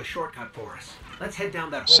Hive dug a shortcut for us. Let's head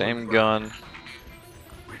down that hole. Same gun.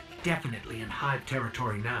 Definitely in Hive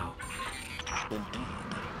territory now. Indeed.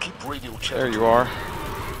 Keep radio checking. There you are.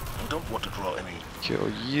 You don't want to draw any Kill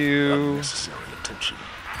you. unnecessary attention.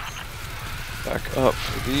 Back up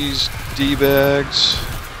for these D-bags.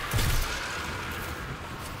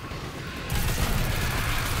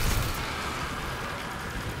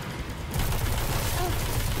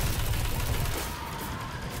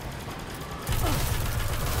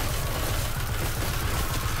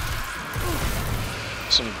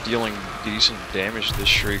 I'm dealing decent damage to this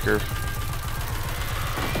Shrieker.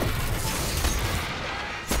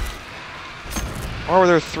 Why were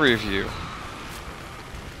there 3 of you?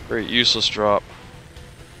 Very useless drop.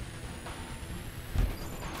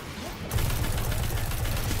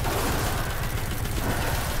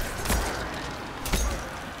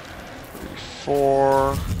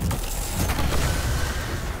 Four.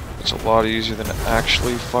 It's a lot easier than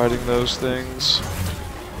actually fighting those things.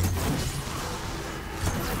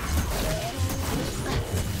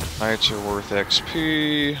 Knights are worth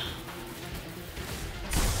XP.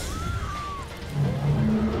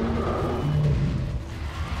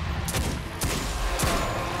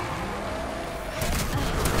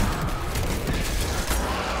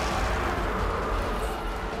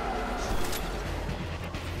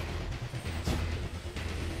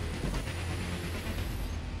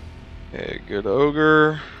 Okay, good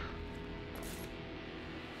ogre.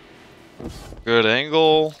 Good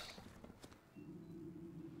angle.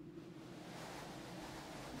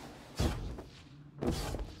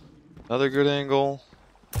 Another good angle.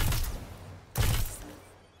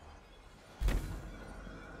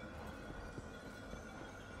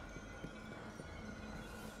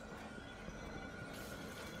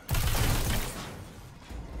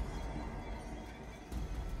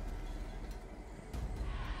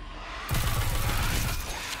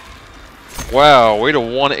 Wow, way to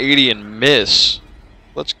 180 and miss.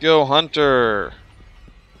 Let's go, Hunter.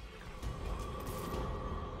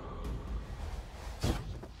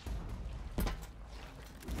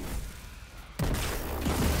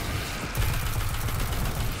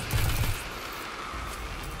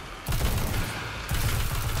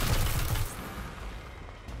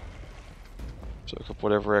 up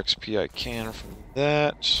whatever XP I can from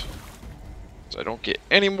that, so I don't get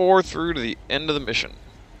any more through to the end of the mission.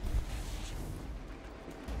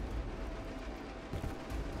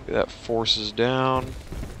 That forces down.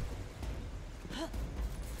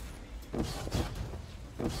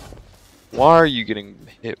 Why are you getting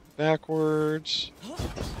hit backwards?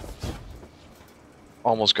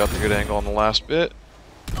 Almost got the good angle on the last bit.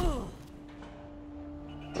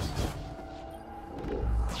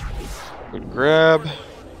 Good grab.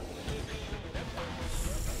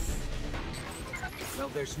 Well,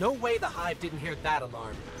 there's no way the Hive didn't hear that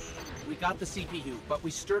alarm. We got the CPU, but we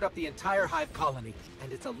stirred up the entire Hive colony,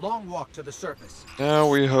 and it's a long walk to the surface. Now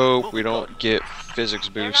we hope we don't get physics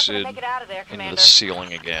boosted make it out of there, into the Commander.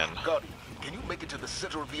 ceiling again. Guardian, can you make it to the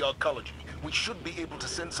center of the arcology? We should be able to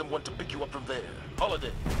send someone to pick you up from there.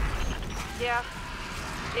 Holiday. Yeah,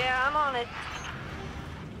 I'm on it.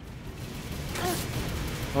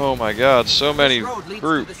 Oh my god, so many This road leads to the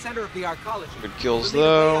groups. center of the arcology. Good kills We'll lead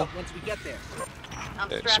a way though. out once we get there. I'm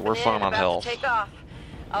Okay, so strapping we're in fine and on about health. to take off.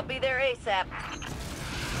 I'll be there ASAP.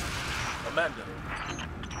 Amanda,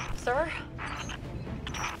 Sir?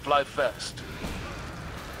 fly fast.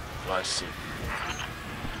 Fly safe.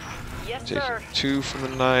 Yes, Taking sir. 2 from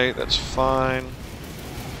the night, that's fine.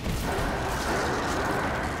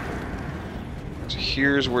 So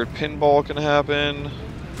here's where pinball can happen.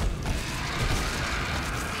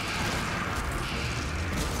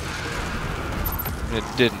 And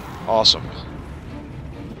it didn't. Awesome.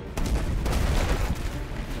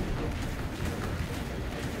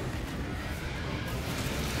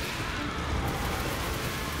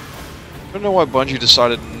 I don't know why Bungie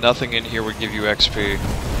decided nothing in here would give you XP.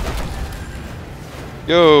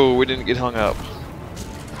 Yo, we didn't get hung up.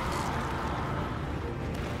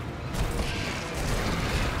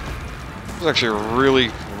 This is actually a really,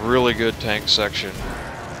 really good tank section.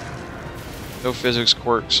 No physics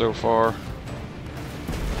quirks so far.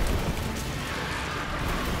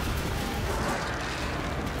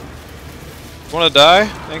 Wanna die?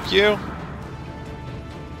 Thank you.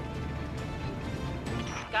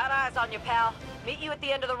 Got eyes on you, pal. Meet you at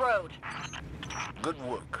the end of the road. Good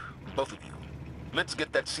work, both of you. Let's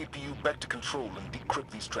get that CPU back to control and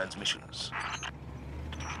decrypt these transmissions.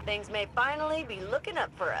 Things may finally be looking up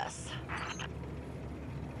for us.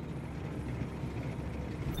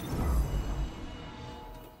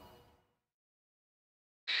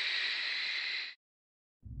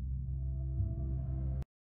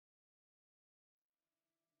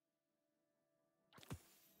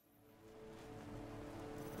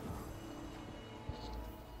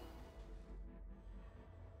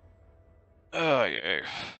 Oh, yay.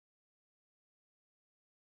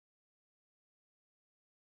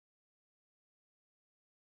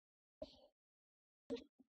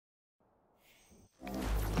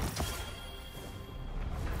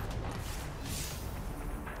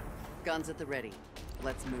 Guns at the ready.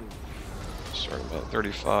 Let's move. Start about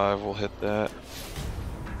 35, we'll hit that.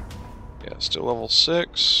 Yeah, still level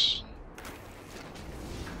 6.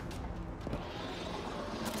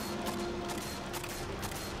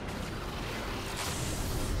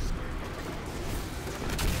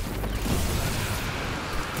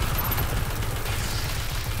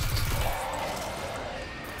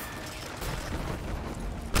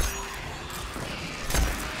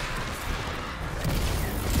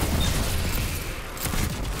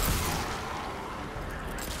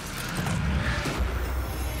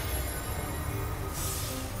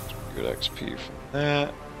 Good XP from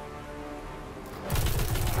that.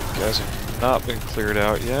 You guys have not been cleared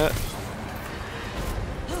out yet.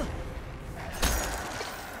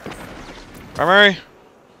 Primary?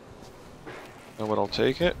 Know what, I'll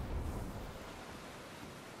take it.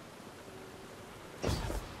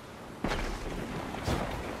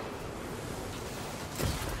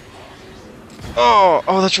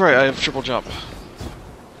 Oh, that's right, I have triple jump.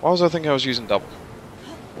 Why was I thinking I was using double?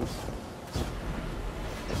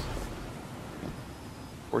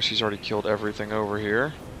 Of course, he's already killed everything over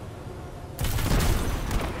here.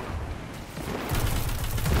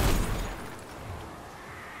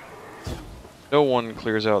 No one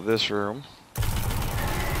clears out this room.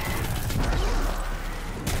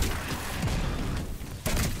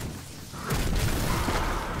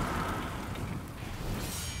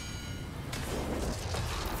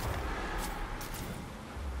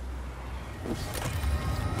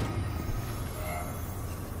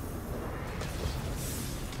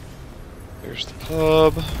 There's the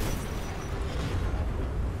pub.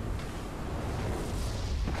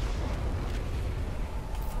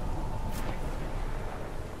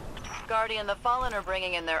 Guardian, the Fallen are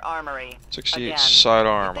bringing in their armory. 68 Again.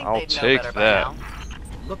 sidearm. You'd think I'll they'd know take better by that. now.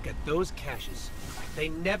 Look at those caches. They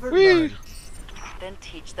never Whee! learn. Then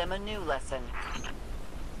teach them a new lesson.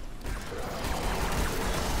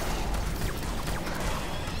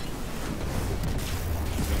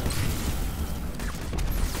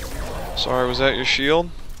 Sorry, was that your shield?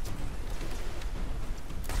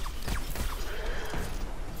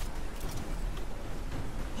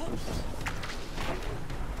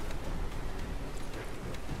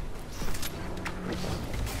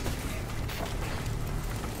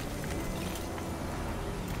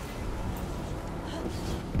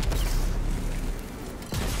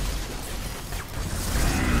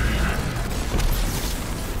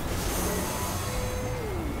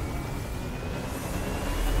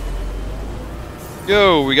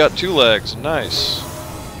 Yo, we got 2 legs. Nice.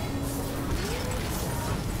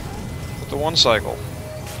 With the 1 cycle.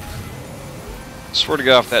 Swear to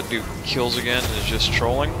God, if that dude kills again and is just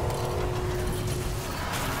trolling.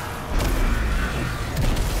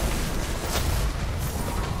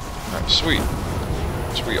 Alright, sweet.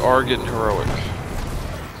 So we are getting heroic.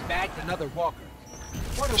 Bagged another walker.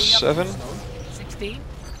 What are we 7? up to, Sloan? 16?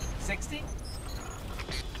 60?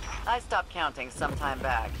 I stopped counting some time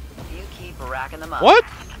back. You keep racking them up. What?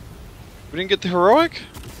 We didn't get the heroic?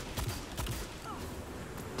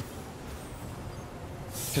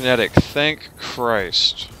 Kinetic, thank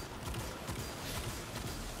Christ.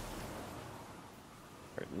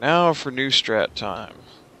 Right, now for new strat time.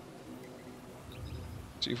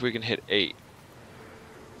 See if we can hit 8.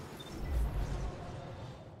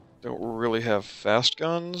 Don't really have fast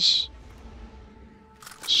guns.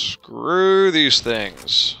 Screw these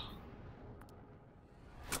things.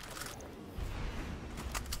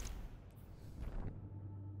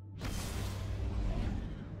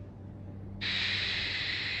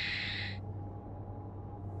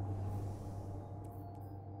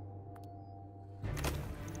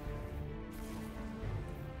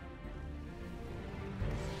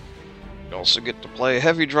 You also get to play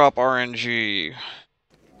heavy drop RNG.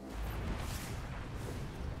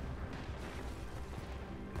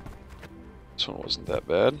 This one wasn't that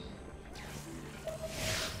bad.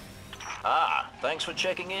 Ah, thanks for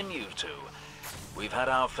checking in, you two. We've had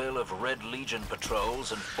our fill of Red Legion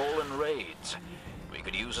patrols and Fallen raids. We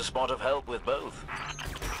could use a spot of help with both.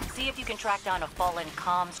 See if you can track down a fallen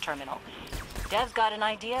comms terminal. Dev's got an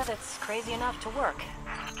idea that's crazy enough to work.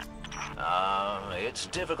 It's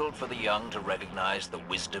difficult for the young to recognize the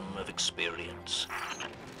wisdom of experience.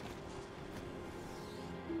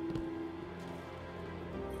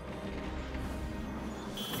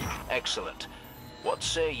 Excellent. What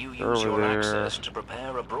say you use your access to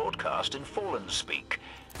prepare a broadcast in Fallen speak?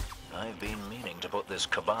 I've been meaning to put this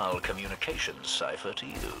Cabal communications cipher to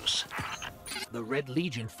use. The Red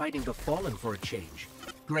Legion fighting the Fallen for a change.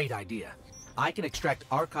 Great idea. I can extract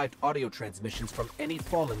archived audio transmissions from any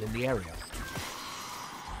Fallen in the area.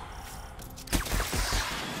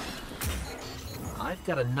 I've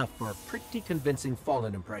got enough for a pretty convincing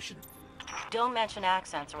Fallen impression. Don't mention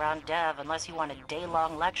accents around Dev unless you want a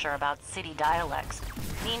day-long lecture about city dialects.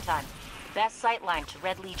 Meantime, best sightline to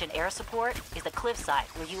Red Legion air support is the cliffside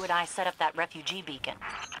where you and I set up that refugee beacon.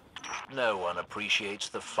 No one appreciates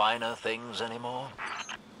the finer things anymore.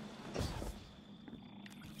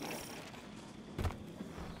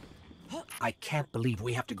 I can't believe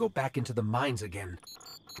we have to go back into the mines again.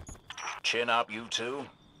 Chin up, you two.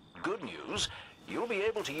 Good news, you'll be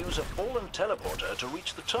able to use a Fallen teleporter to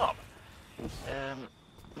reach the top.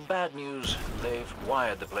 Bad news, they've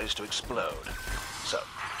wired the place to explode. So,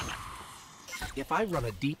 if I run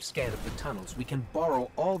a deep scan of the tunnels, we can borrow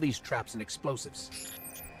all these traps and explosives.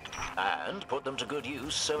 and put them to good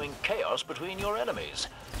use sowing chaos between your enemies.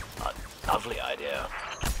 A lovely idea.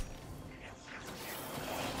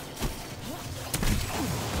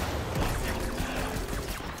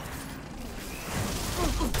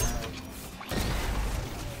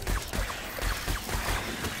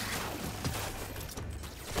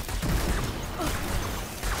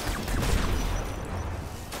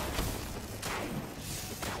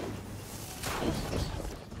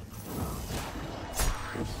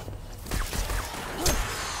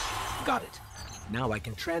 Got it. Now I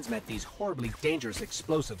can transmit these horribly dangerous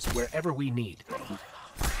explosives wherever we need.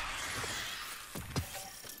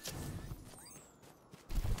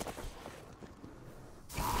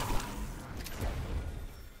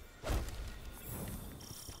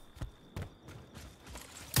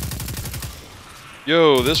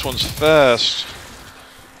 Yo, this one's fast.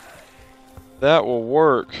 That will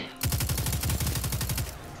work.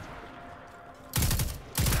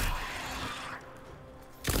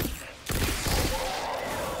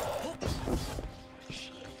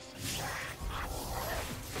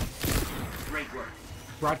 Great work.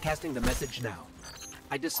 Broadcasting the message now.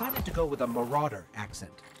 I decided to go with a marauder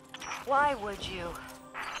accent. Why would you?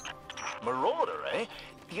 Marauder, eh?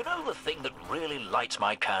 You know the thing that really lights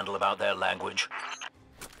my candle about their language?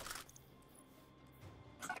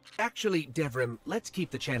 Actually, Devrim, let's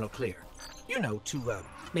keep the channel clear. You know, to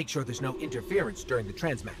make sure there's no interference during the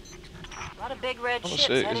transmat. A lot of big red I'm gonna ships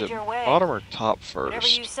say, is headed it your way. bottom or top Whatever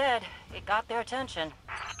you first? said, it got their attention.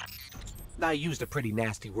 I used a pretty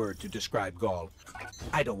nasty word to describe Gaul.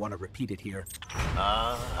 I don't want to repeat it here.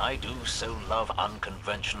 I do so love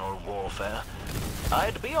unconventional warfare.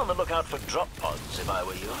 I'd be on the lookout for drop pods if I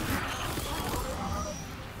were you.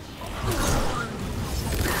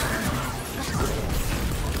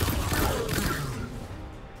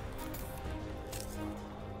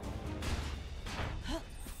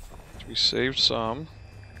 We saved some.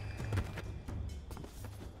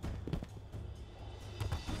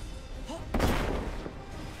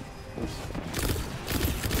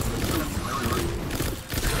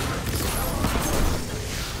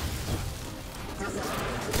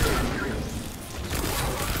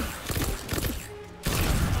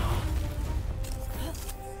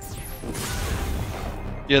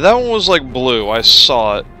 Yeah, that one was like blue. I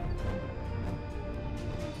saw it.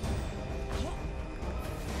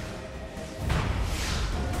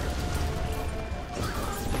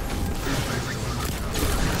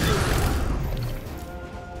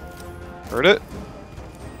 Heard it?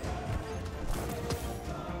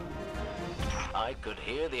 I could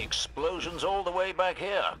hear the explosions all the way back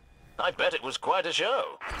here. I bet it was quite a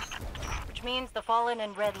show. Which means the Fallen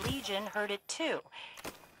and Red Legion heard it too.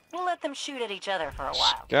 We'll let them shoot at each other for a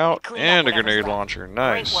while. Scout clean and up a whatever's grenade left. launcher. Great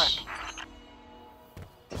Nice. work.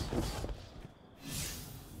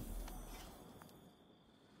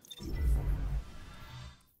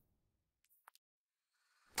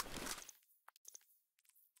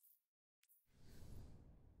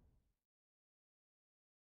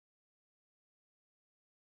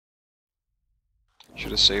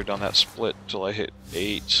 Should have saved on that split till I hit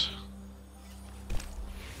 8.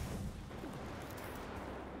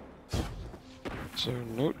 So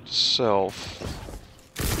note to self.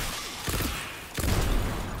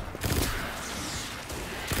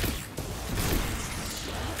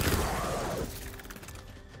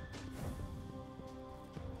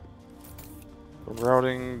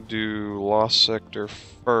 Routing, do Lost Sector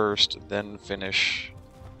first, then finish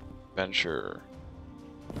Venture.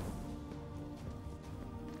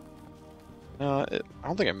 No, I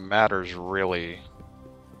don't think it matters really.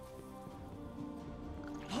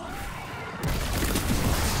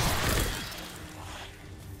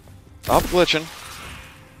 Stop glitching.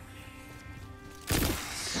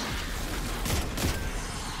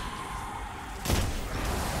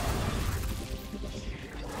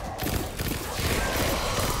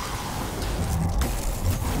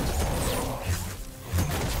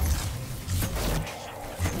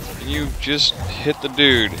 Can you just hit the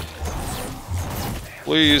dude?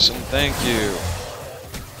 Please and thank you.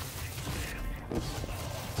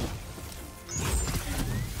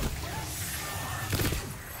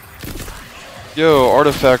 Yo,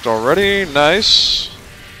 artifact already? Nice.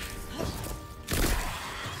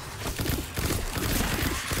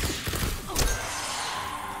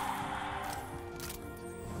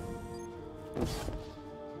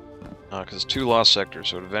 Because 2 lost sectors,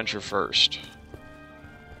 so adventure first.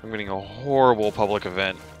 I'm getting a horrible public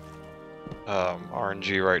event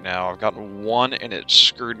RNG right now. I've gotten 1 and it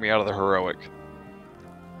screwed me out of the heroic.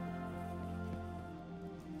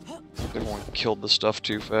 Everyone killed the stuff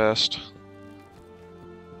too fast.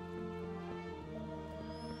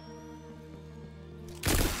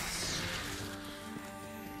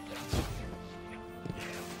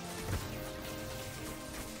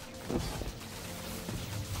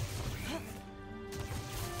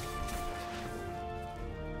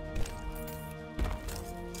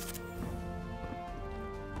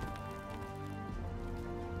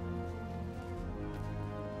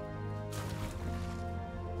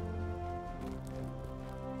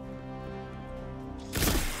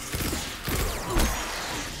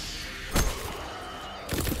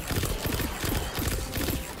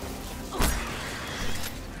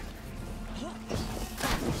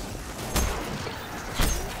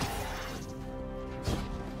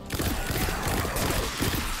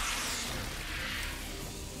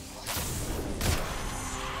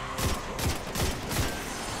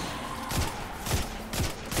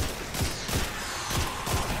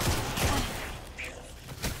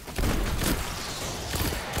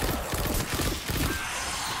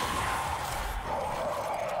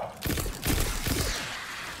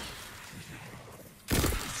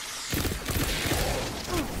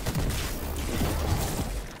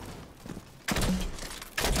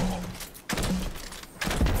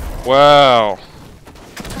 Wow.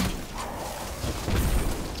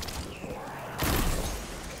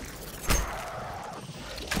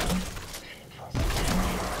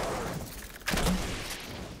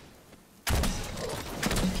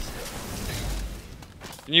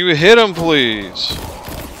 Can you hit him, please?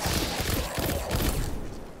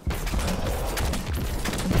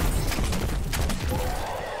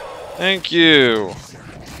 Thank you.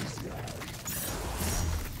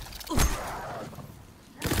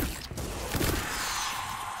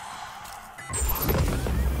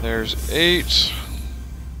 There's 8.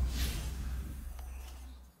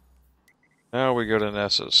 Now we go to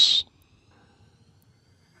Nessus.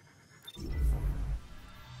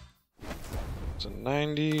 It's a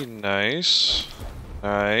 90, nice.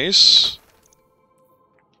 Nice.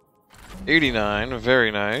 89,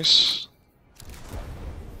 very nice.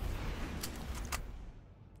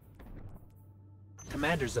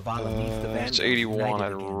 Commander Zavala needs the Vanguard It's 81, united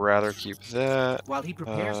I'd again. rather keep that. While he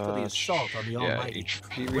prepares for the assault on the Almighty,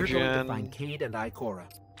 HP we're going to regen. find Cade and Ikora.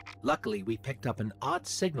 Luckily, we picked up an odd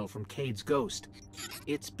signal from Cade's ghost.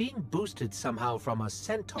 It's being boosted somehow from a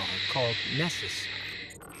centaur called Nessus,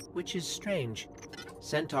 which is strange.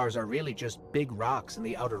 Centaurs are really just big rocks in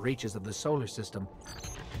the outer reaches of the solar system.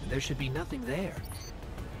 There should be nothing there.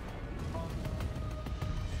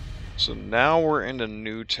 So now we're into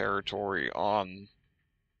new territory on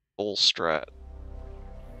full strat.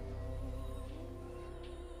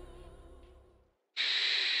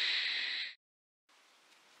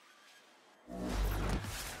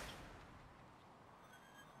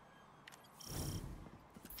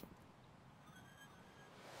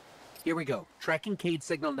 Here we go. Tracking Cade's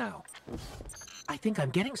signal now. I think I'm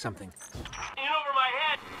getting something. In over my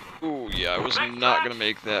head. Ooh, yeah, I was not gonna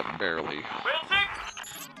make that barely. Real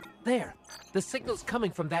sick? There. The signal's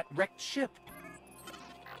coming from that wrecked ship.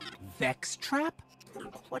 Vex trap?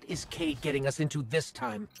 What is Cade getting us into this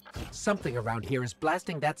time? Something around here is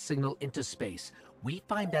blasting that signal into space. We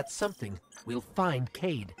find that something, we'll find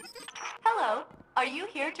Cade. Hello. Are you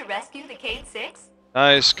here to rescue the Cade 6?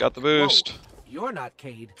 Nice, got the boost. Whoa, you're not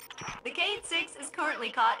Cade. The Cade 6 is currently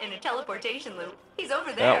caught in a teleportation loop. He's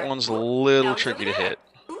over there. That one's a little No, he's tricky to over there. hit.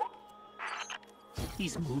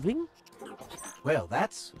 He's moving? Well,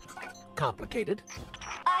 that's complicated.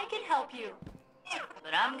 I can help you.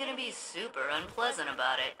 But I'm gonna be super unpleasant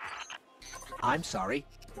about it. I'm sorry.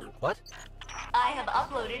 What? I have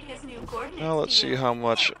uploaded his new coordinates. Now let's to see you. how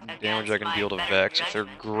much damage I can Against deal to my Vex. better If they're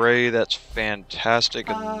judgment. gray, that's fantastic,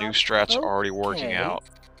 and the new strat's already working okay. out.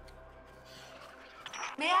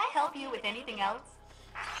 May I help you with anything else?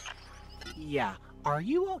 Yeah. Are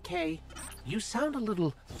you okay? You sound a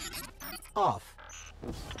little off.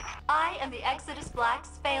 I am the Exodus Black's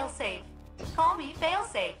failsafe. Call me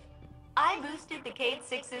failsafe. I boosted the Cade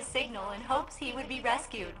 6's signal in hopes he would be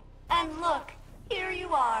rescued. And look, here you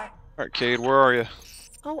are. Alright, Cade, where are you?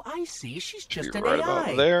 Oh, I see. She's just You're an right AI.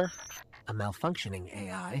 about there. A malfunctioning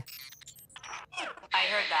AI. I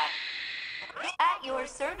heard that. At your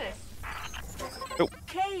service.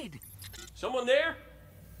 Cade! Someone there?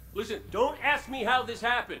 Listen, don't ask me how this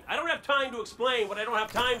happened. I don't have time to explain what I don't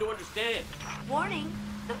have time to understand. Warning,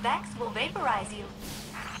 the Vex will vaporize you.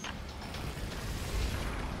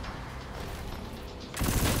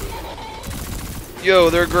 Yo,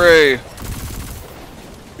 they're gray.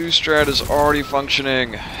 New strat is already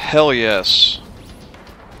functioning. Hell yes.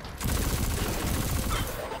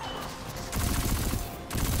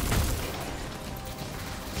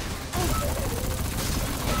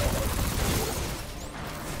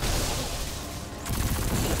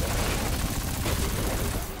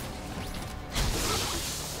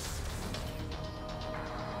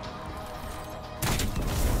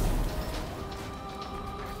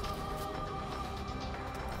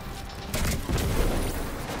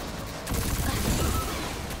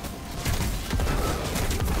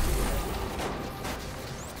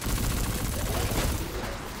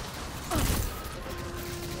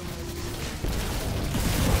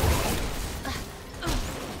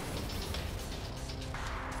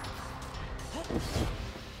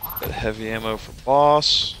 Got heavy ammo for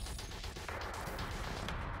boss.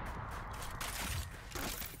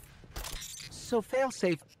 So,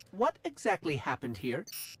 failsafe, what exactly happened here?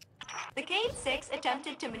 The Cade 6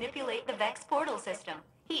 attempted to manipulate the Vex portal system.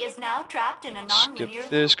 He is now trapped in a Skip non-linear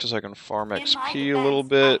this loop. because I can farm In my XP a little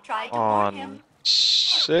defense, bit I tried to warn him. on His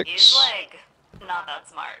 6. leg. Not that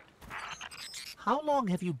smart. How long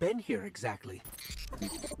have you been here exactly?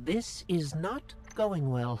 This is not going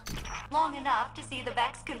well. Long enough to see the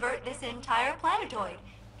Vex convert this entire planetoid,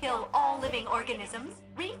 kill all living organisms,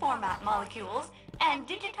 reformat molecules, and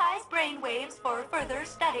digitize brainwaves for further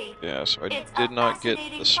study. Yeah, so I It's did a not get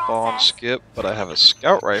fascinating the spawn process. skip, but I have a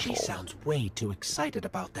scout rifle. She sounds way too excited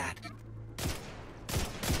about that.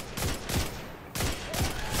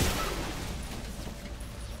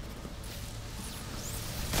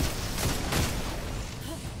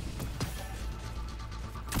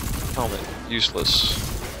 Helmet, useless.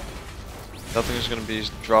 Nothing is going to be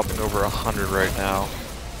dropping over 100 right now.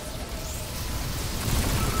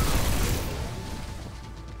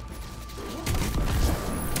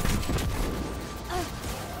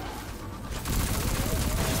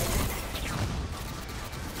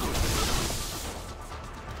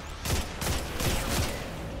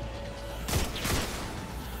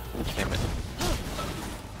 Damn it.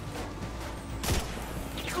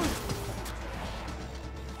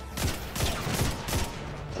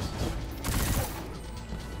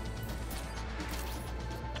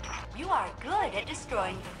 You are good at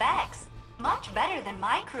destroying the Vex. Much better than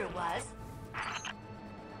my crew was.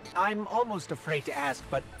 I'm almost afraid to ask,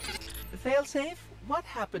 but failsafe, what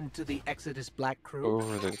happened to the Exodus Black crew?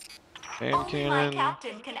 Over the hand Only cannon. my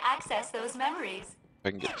captain can access those memories.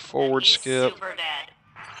 I can get forward He's skip. super dead.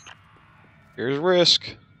 Here's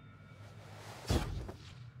risk.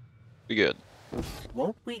 Be good.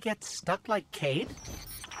 Won't we get stuck like Cade?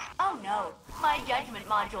 Oh no, my judgment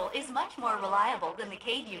module is much more reliable than the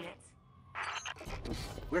Cade units.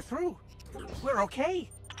 We're through. We're okay.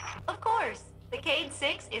 Of course, the Cade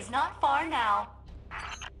 6 is not far now.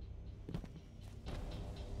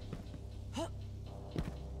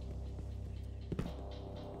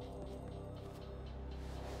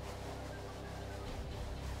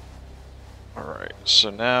 Alright, so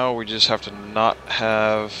now we just have to not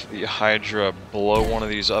have the Hydra blow one of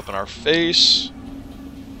these up in our face.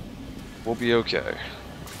 We'll be okay.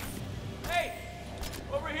 Hey!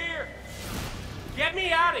 Over here! Get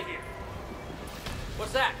me out of here!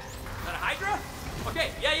 What's that? Is that a Hydra?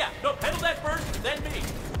 Okay, yeah. No, handle that first, then me.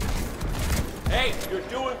 Hey, you're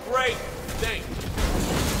doing great. Thanks.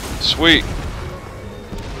 Sweet.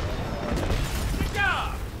 Good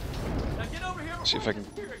job! Now get over here. See if I can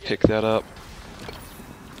pick that up.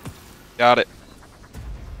 Got it.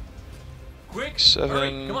 Quick, 7.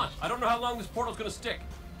 hurry, come on. I don't know how long this portal's gonna stick.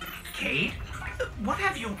 Cade? What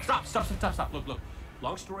have you... Stop. Look.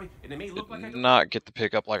 Long story, and it may look like I Did don't... not get the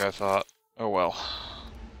pickup like I thought. Oh well.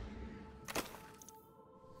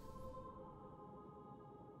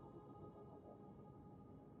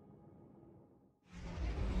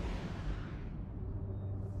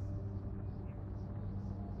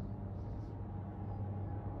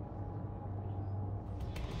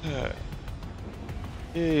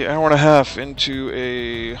 Yay, hour and a half into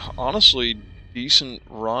a honestly decent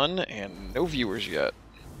run and no viewers yet.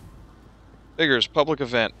 Figures, public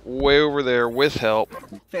event, way over there with help.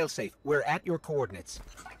 Failsafe, we're at your coordinates.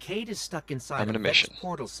 Cade is stuck inside I'm in a Vex mission.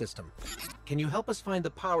 portal system. Can you help us find the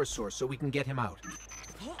power source so we can get him out?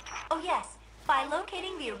 Oh yes, by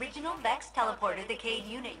locating the original Vex teleporter the Cade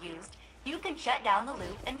unit used, you can shut down the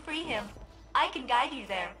loop and free him. I can guide you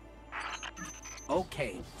there.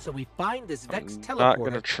 Okay, so we find this Vex teleporter Not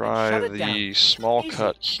gonna and try shut it the down. small Easy.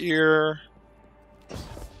 cut here.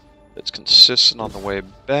 It's consistent on the way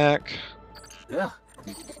back. Ugh,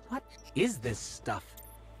 what is this stuff?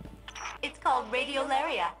 It's called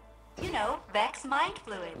radiolaria. You know, Vex mind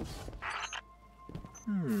fluid.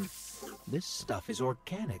 This stuff is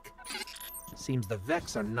organic. Seems the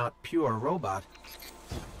Vex are not pure robot.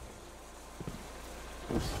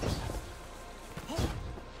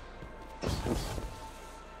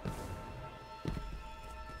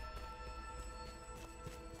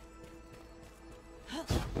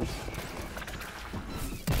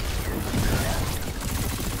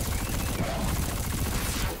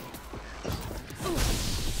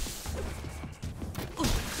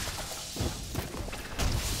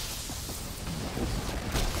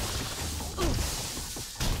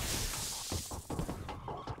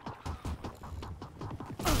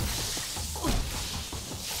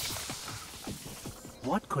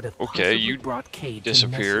 What could have Okay, possibly you brought Cade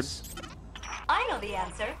disappeared. to Nessus? I know the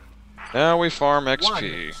answer. Now we farm 1.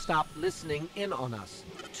 XP. Stop listening in on us.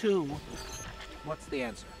 2. What's the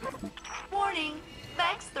answer? Warning,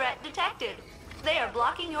 Vex threat detected. They are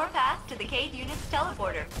blocking your path to the Cade unit's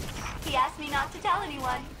teleporter. He asked me not to tell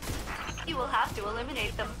anyone. You will have to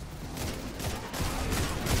eliminate them.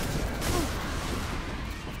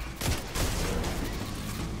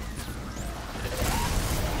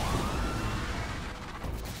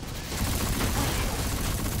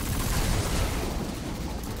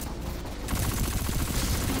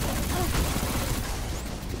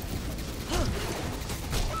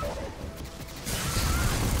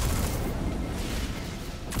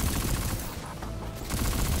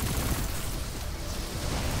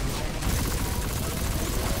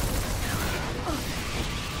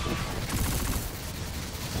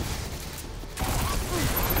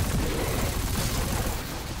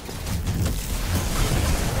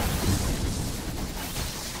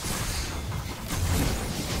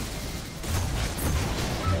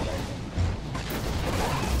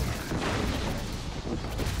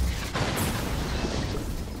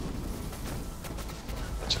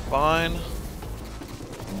 fine.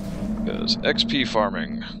 Because XP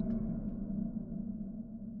farming.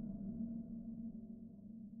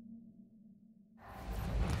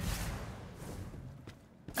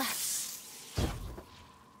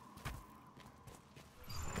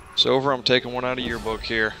 It's over, I'm taking one out of your book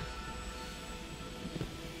here.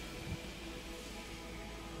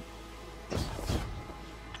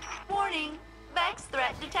 Warning! Vex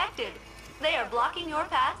threat detected. They are blocking your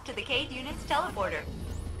path to the Cade unit's teleporter.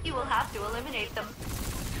 You will have to eliminate them.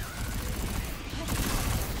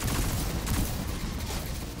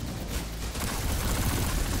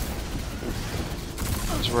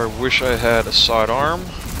 This is where I wish I had a sidearm.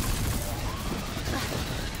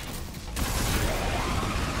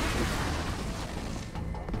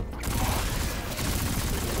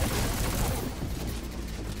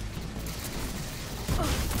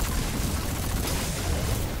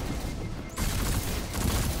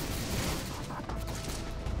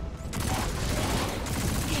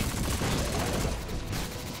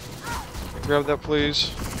 Grab that,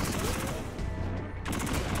 please.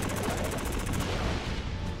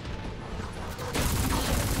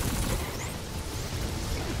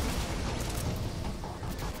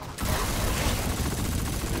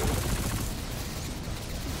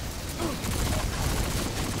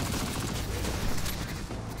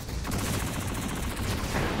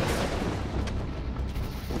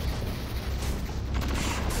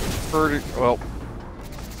 Well,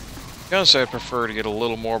 I'm gonna say I prefer to get a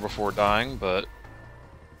little more before dying, but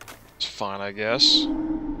it's fine, I guess.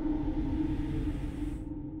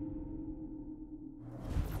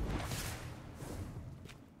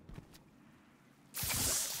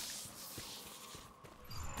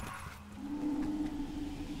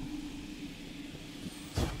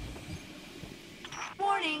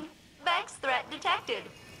 Warning! Vex threat detected.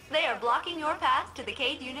 They are blocking your path to the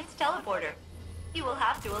Cade unit's teleporter. You will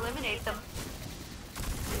have to eliminate them.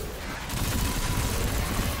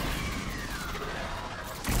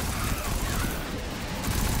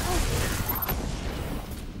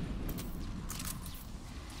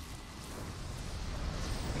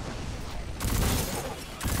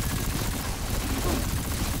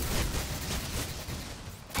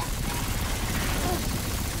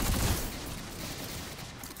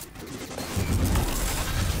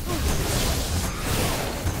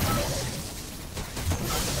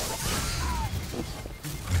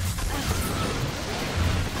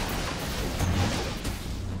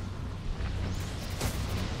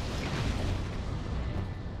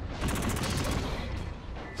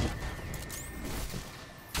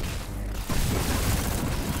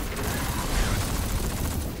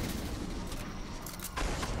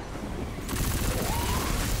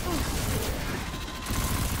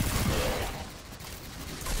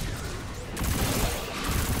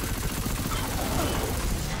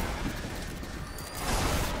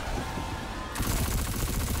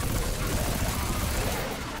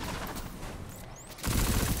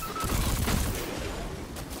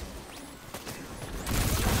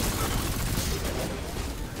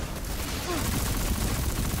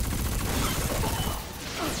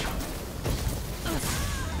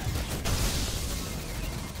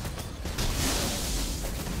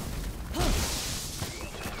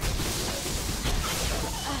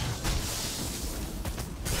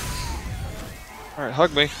 Alright,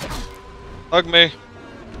 hug me. Hug me.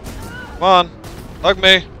 Come on. Hug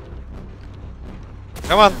me.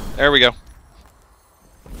 Come on. There we go.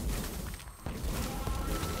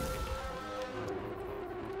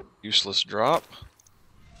 Useless drop.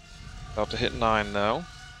 About to hit 9 though.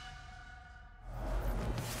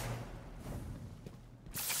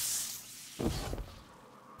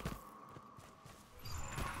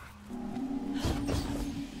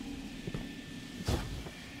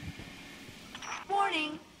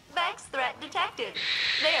 Warning! Vex threat detected.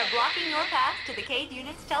 They are blocking your path to the Cade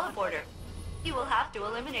unit's teleporter. You will have to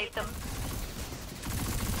eliminate them.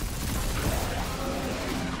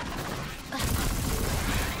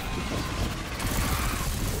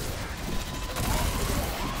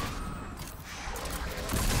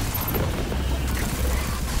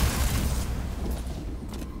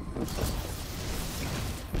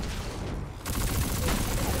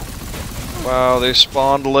 Wow, they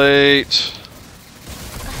spawned late.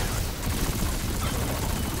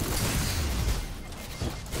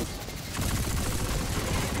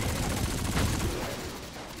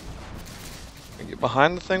 Can I get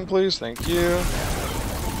behind the thing, please? Thank you.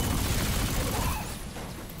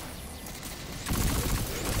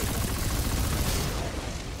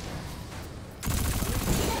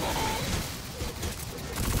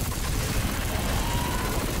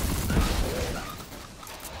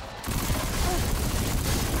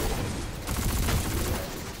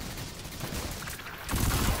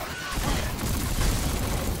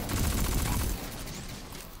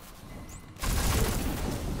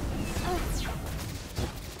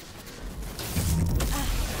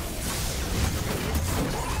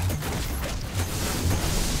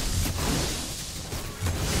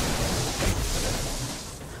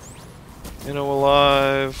 Minnow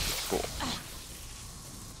alive. Cool.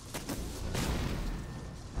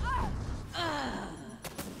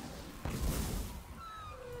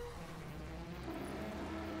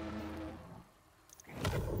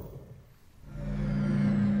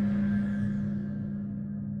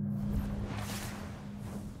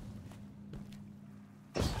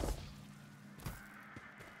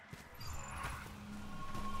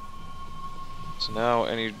 So now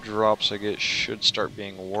any drops I get should start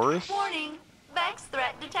being worth. Warning! Vex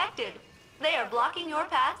threat detected. They are blocking your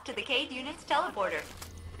path to the Cade unit's teleporter.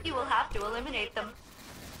 You will have to eliminate them.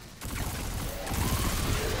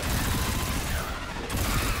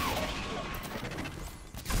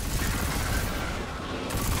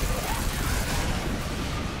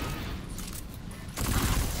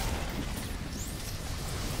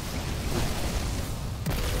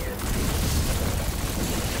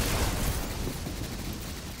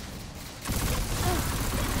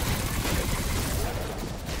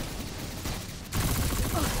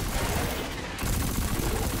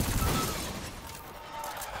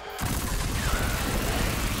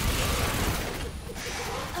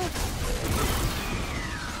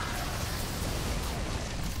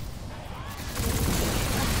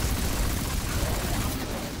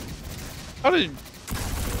 How did...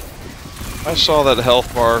 I saw that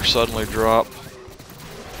health bar suddenly drop.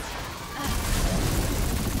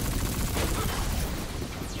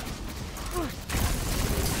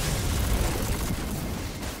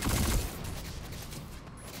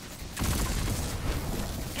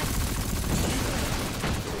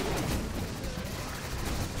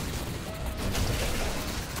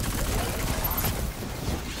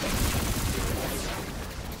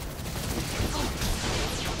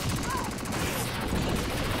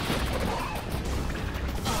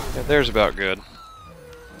 Yeah, there's about good.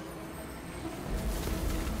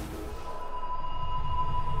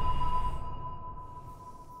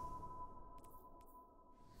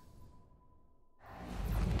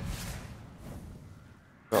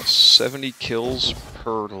 About 70 kills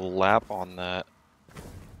per lap on that.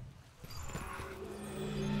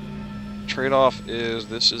 Trade-off is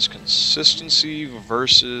this is consistency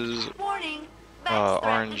versus Warning!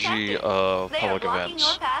 RNG of public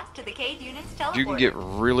events. If you can get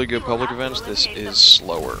really good public events, this is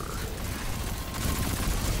slower.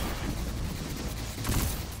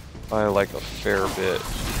 By like a fair bit.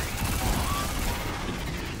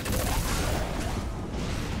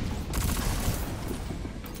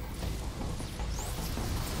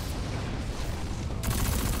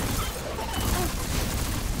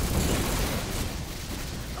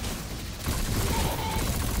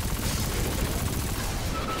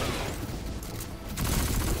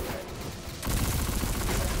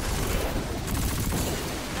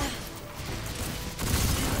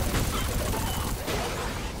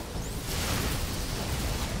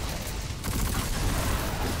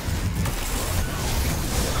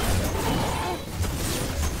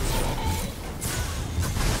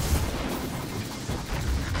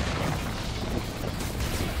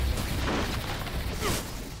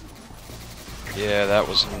 Yeah, that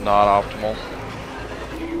was not optimal.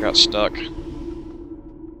 Got stuck.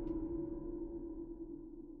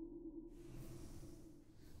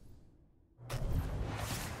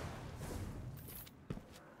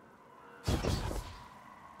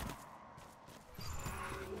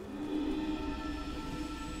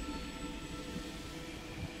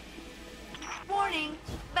 Warning!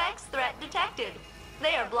 Vex threat detected.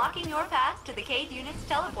 They are blocking your path to the Cade unit's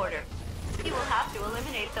teleporter. You will have to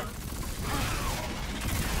eliminate them.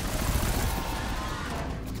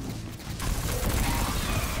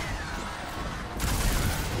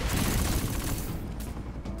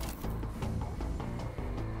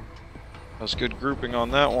 That's good grouping on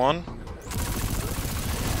that one.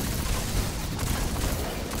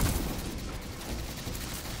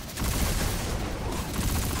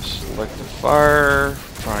 Select the fire.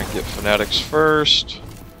 Try and get fanatics first.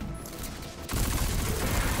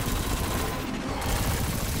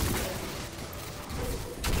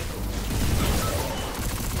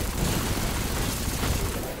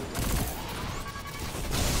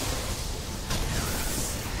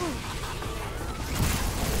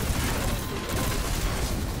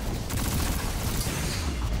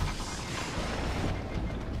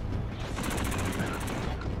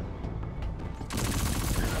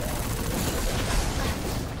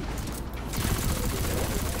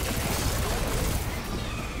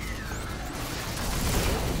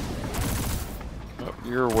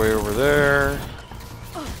 You're way over there.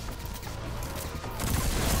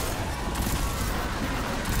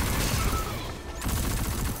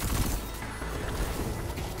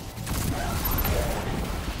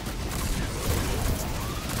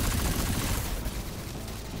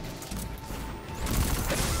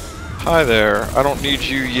 Hi there. I don't need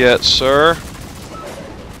you yet, sir.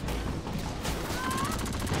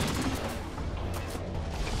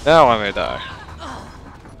 Now I may die.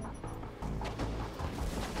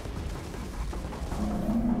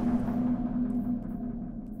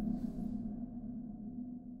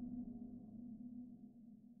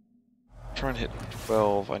 Trying to hit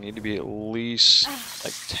 12. I need to be at least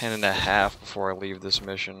like 10.5 before I leave this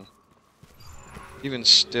mission. Even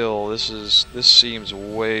still, this seems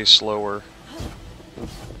way slower.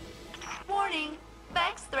 Warning!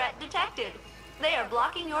 Vex threat detected. They are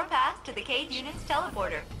blocking your path to the Cade Unit's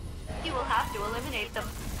teleporter. You will have to eliminate them.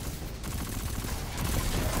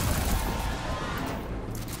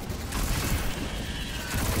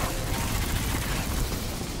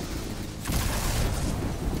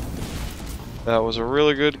 That was a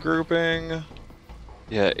really good grouping.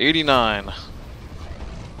 Yeah, 89.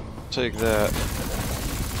 Take that.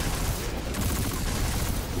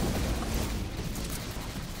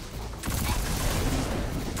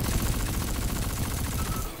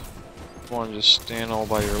 Come on, just stand all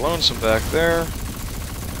by your lonesome back there.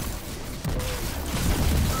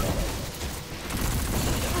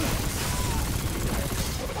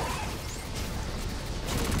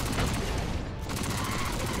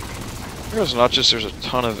 It's not just there's a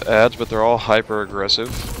ton of ads, but they're all hyper aggressive.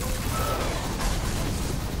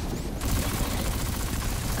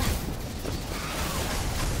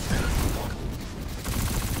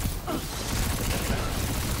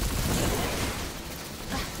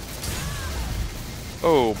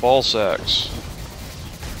 Oh, ball sacks.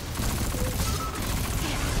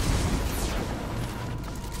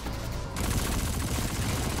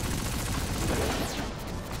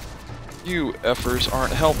 You effers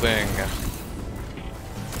aren't helping.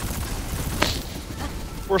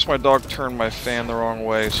 Of course my dog turned my fan the wrong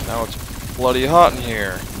way, so now it's bloody hot in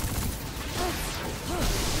here.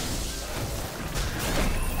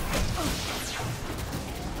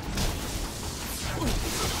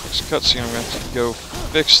 Next cutscene, I'm gonna have to go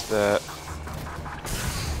fix that.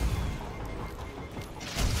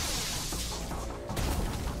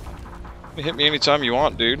 You can hit me anytime you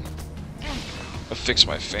want, dude. I'll fix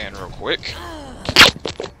my fan real quick.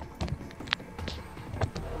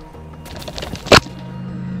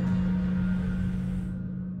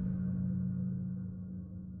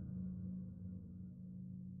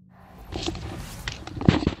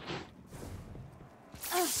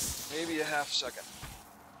 Maybe a half second.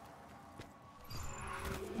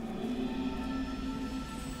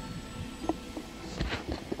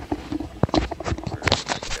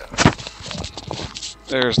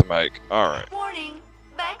 There's the mic. Alright. Warning!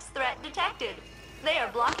 Vex threat detected. They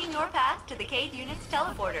are blocking your path to the Cade Unit's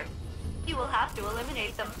teleporter. You will have to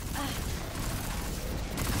eliminate them.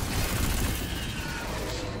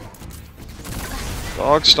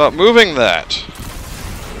 Dog, stop moving that!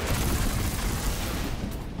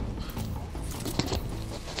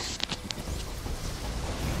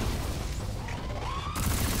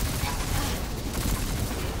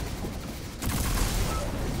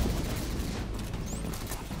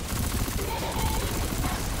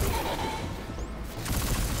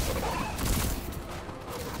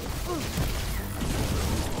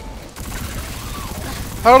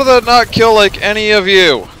 How did that not kill, like, any of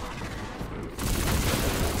you?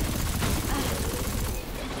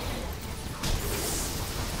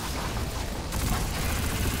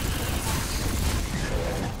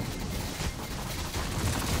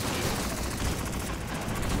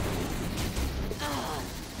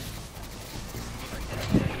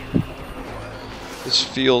 This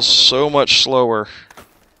feels so much slower.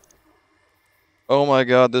 Oh my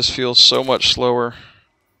god, this feels so much slower.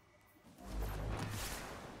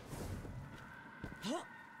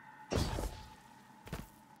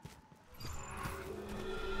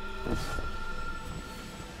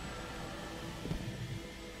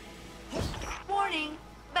 Warning!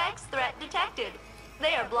 Vex threat detected.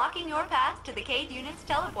 They are blocking your path to the Cade Unit's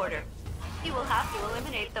teleporter. You will have to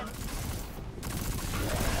eliminate them.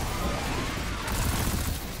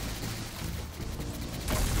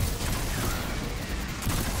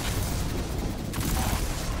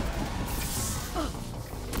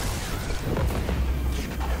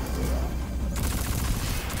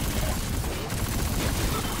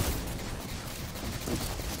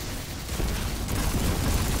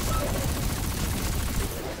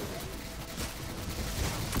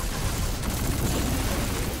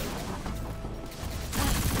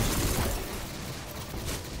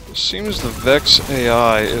 It seems the Vex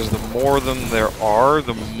AI is the more than there are,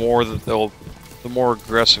 the more that the more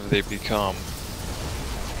aggressive they become.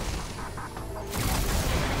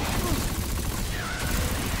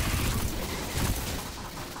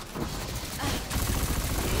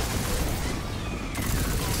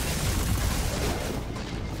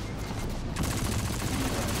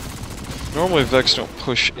 Normally Vex don't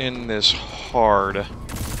push in this hard.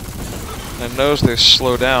 And knows they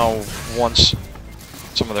slow down once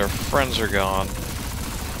some of their friends are gone.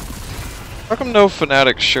 How come no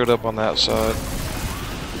fanatics showed up on that side?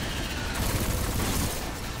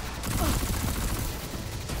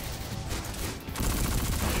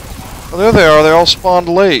 Oh, there they are. They all spawned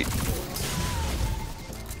late.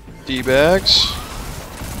 D-bags.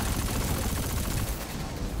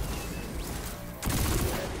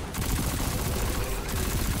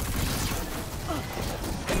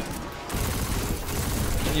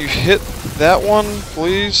 Can you hit that one,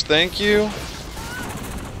 please? Thank you.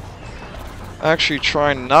 Actually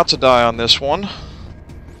trying not to die on this one.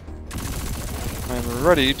 I'm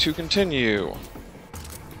ready to continue.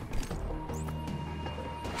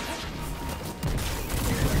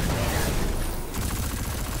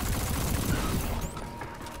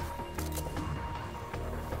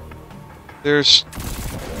 There's...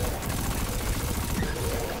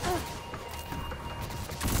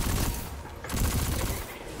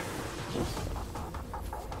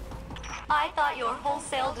 I thought your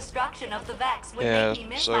wholesale destruction of the Vex would make me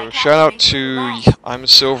miss my so shout out capturing to I'm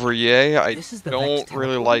Silver Yay. I This is the don't Vex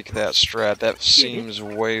really teleport? like that strat. That seems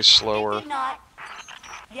way slower. Did you not?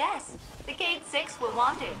 Yes, the Cade 6 will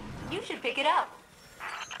want it. You should pick it up.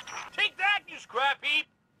 Take that, you scrap heap!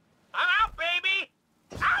 I'm out, baby!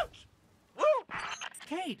 Out! Woo!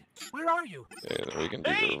 Cade, where are you? Okay, then we can do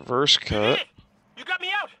the Hey! reverse You did cut. it! You got me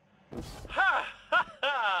out! Ha! Ha!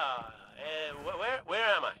 Ha! Where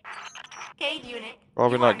am I? Cade unit.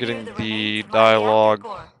 Probably you are not getting near the the remains of my dialogue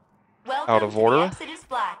reactor core. Welcome out of to the order. Exodus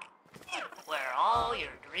Black, where all your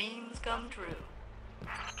dreams come true.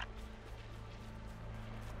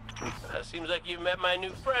 Seems like you've met my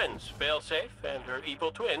new friends, Failsafe, and her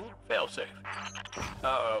evil twin, Failsafe.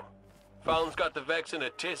 Uh-oh. Fallen's got the Vex in a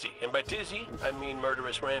tizzy, and by tizzy, I mean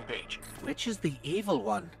murderous rampage. Which is the evil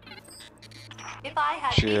one? If I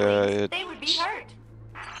had Yeah, feelings, they would be it's- hurt.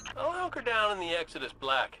 I'll hunker down in the Exodus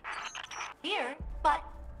Black. Here, but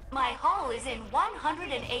my hull is in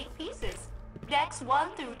 108 pieces. Decks 1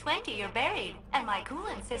 through 20 are buried, and my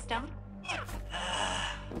coolant system...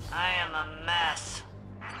 I am a mess.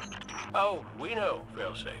 Oh, we know,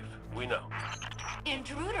 Failsafe. We know.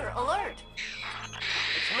 Intruder alert!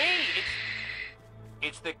 It's me!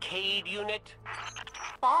 It's the Cade unit.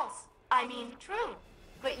 False. I mean true.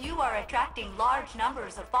 But you are attracting large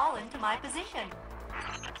numbers of Fallen to my position.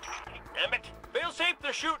 Damn it! Failsafe,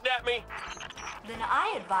 they're shooting at me! Then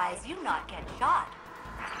I advise you not get shot.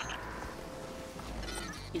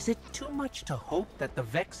 Is it too much to hope that the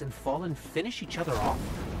Vex and Fallen finish each other off?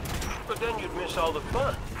 But then you'd miss all the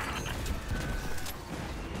fun.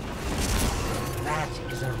 That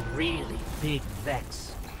is a really big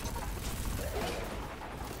Vex.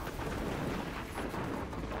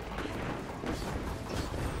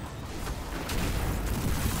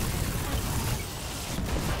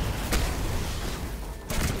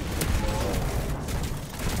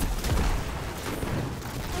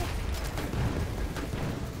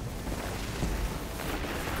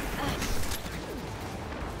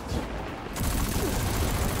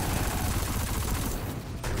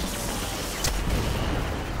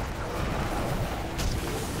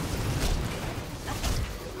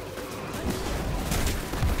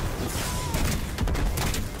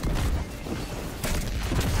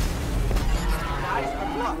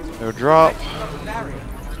 No drop.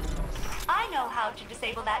 I know how to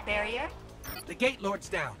disable that barrier. The Gate Lord's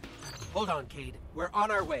down. Hold on, Cade. We're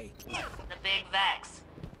on our way. The big Vex.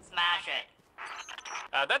 Smash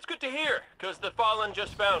it. That's good to hear, because the Fallen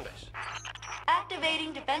just found us.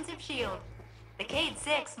 Activating defensive shield. The Cade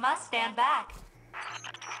 6 must stand back.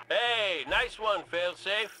 Hey, nice one,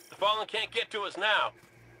 Failsafe. The Fallen can't get to us now.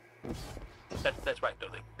 That's right, though.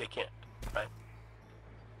 They can't, right?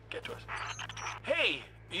 Get to us. Hey,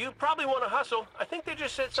 you probably want to hustle. I think they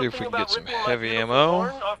just said See if something we can about get some ripping heavy my beautiful ammo.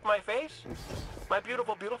 horn off my face. My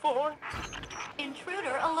beautiful, beautiful horn.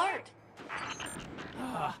 Intruder alert.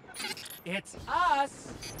 It's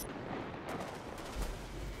us!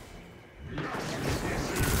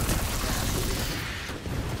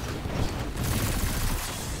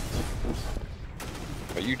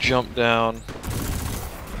 But you jump down.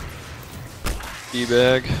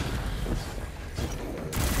 D-bag.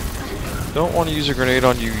 Don't want to use a grenade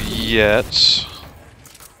on you yet.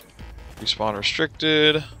 Respawn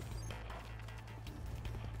restricted.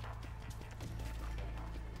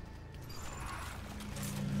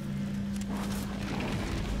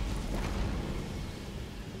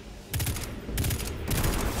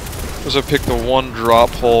 Because I picked the one drop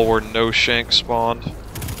hole where no shank spawned.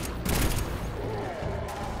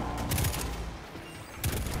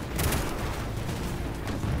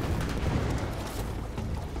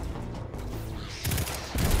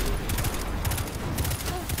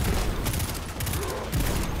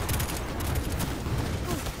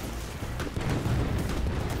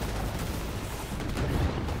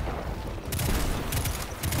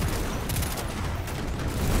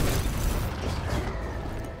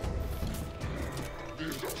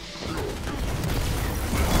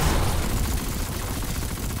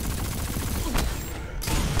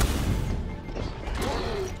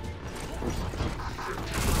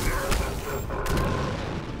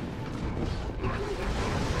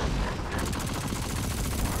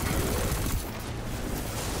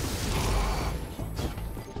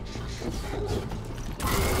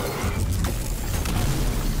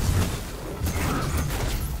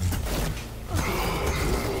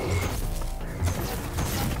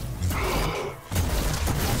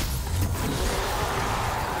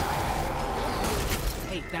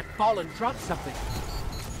 that fallen dropped something.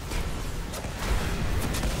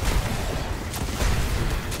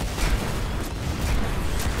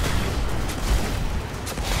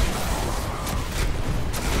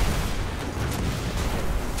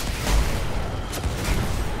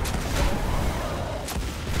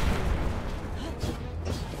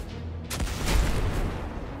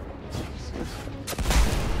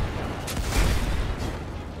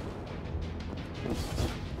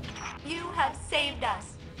 You have saved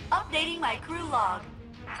us. Updating my crew log.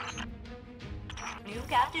 New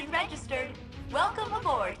captain registered. Welcome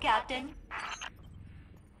aboard, Captain.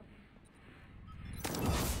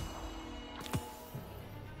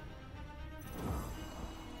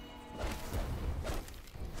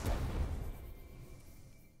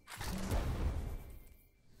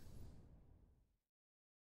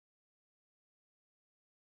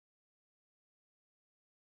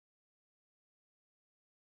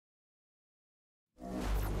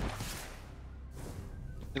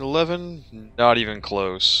 At 11, not even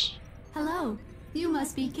close. Hello. You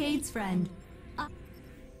must be Cade's friend.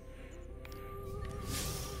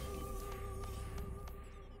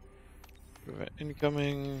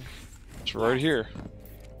 Incoming. It's right here.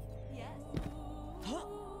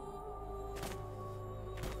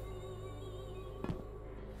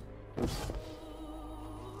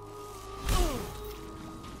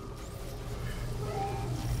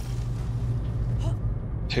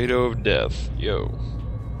 Potato of death, yo.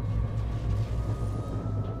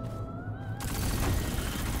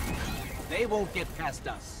 They won't get past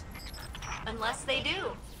us. Unless they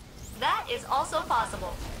do. That is also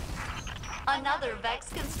possible. Another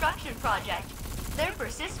Vex construction project. Their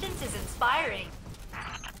persistence is inspiring.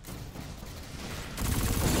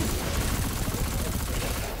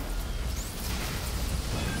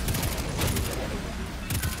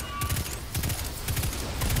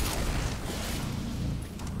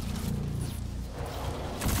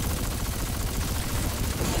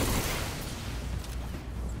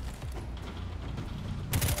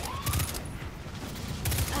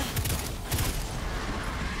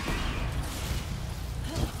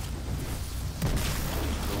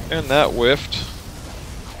 And that whiffed.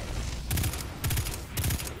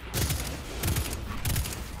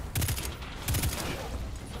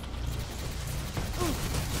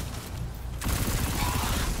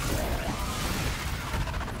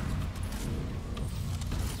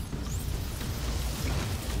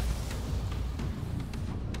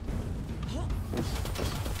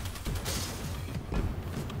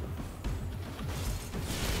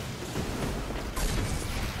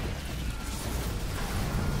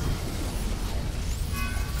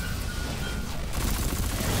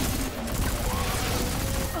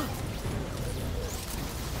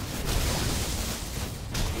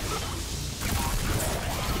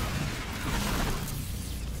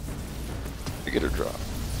 Get her drop.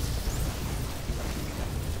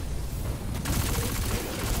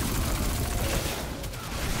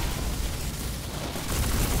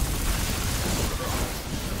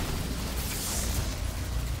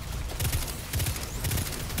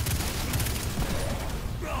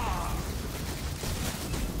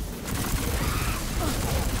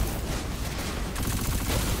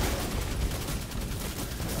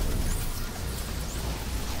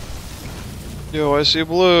 Yo, I see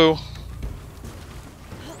blue.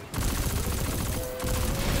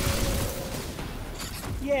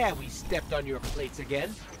 Yeah, we stepped on your plates again.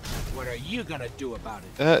 What are you gonna do about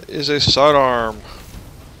it? That is a sidearm.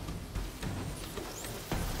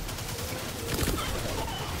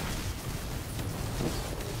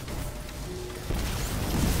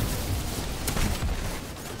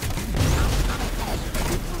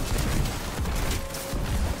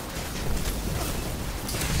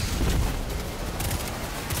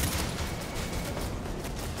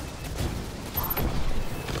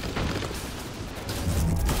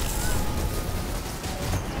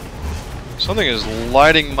 Something is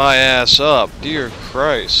lighting my ass up, dear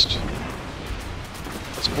Christ.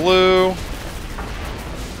 It's blue.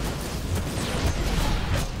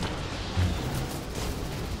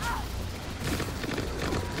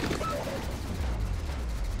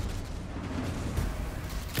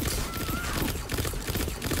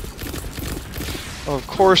 Of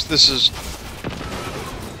course this is...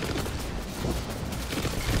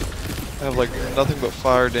 I have like nothing but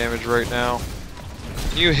fire damage right now.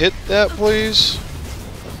 Can you hit that, please?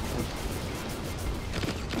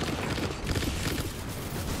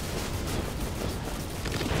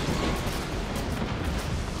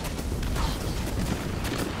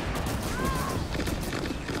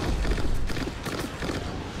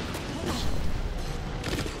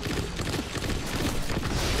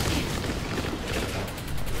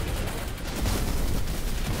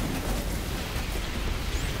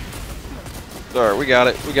 Alright, we got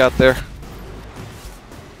it. We got there.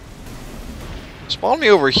 Spawn me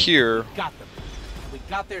over here. We got them. We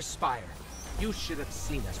got their spire. You should have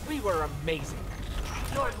seen us. We were amazing.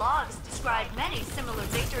 Your logs describe many similar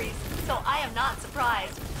victories, so I am not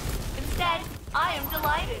surprised. Instead, I am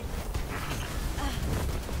delighted.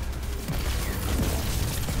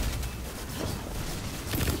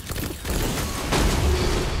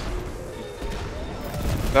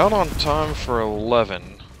 About on time for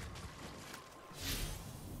 11.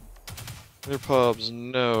 Other pubs,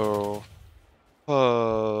 no.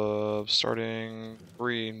 Pub starting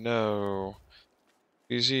 3, no.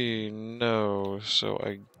 Easy, no. So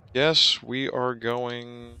I guess we are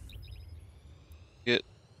going to get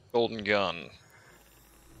golden gun.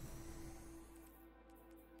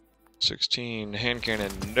 16 hand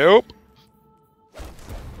cannon, nope.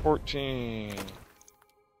 14,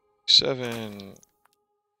 7.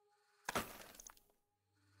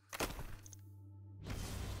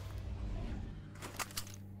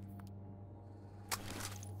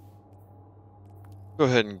 Go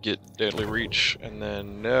ahead and get Deadly Reach, and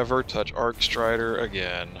then never touch Arc Strider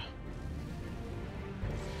again.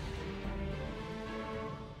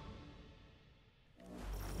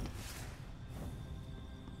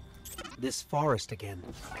 This forest again.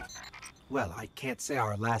 Well, I can't say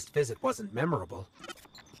our last visit wasn't memorable.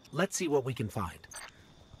 Let's see what we can find.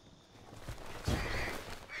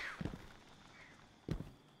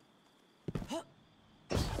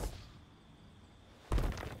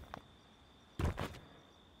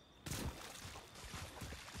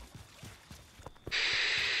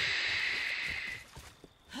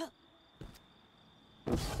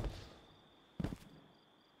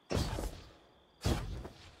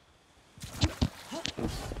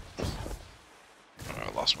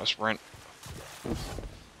 I lost my sprint.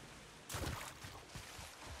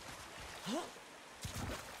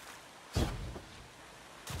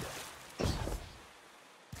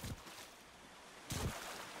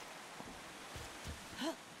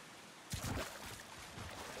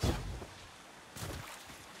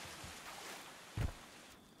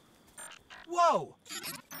 Whoa!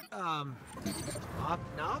 Knock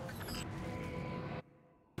knock?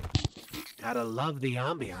 Gotta love the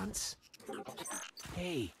ambiance.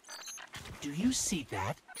 Hey, do you see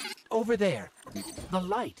that? Over there, the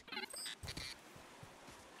light.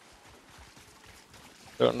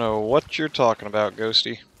 Don't know what you're talking about,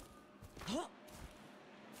 Ghosty.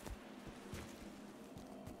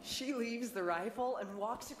 She leaves the rifle and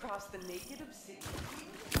walks across the naked obsidian.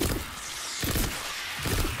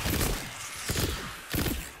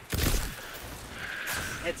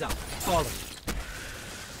 Heads up, follow me.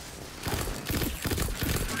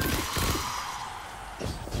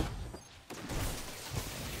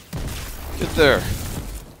 Get there.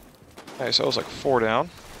 Nice, I was like 4 down.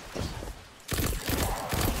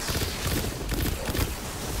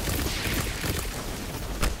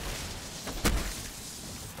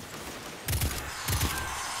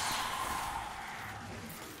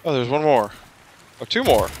 Oh, there's one more. Oh, 2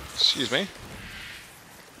 more. Excuse me.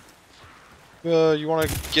 You want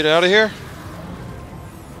to get out of here?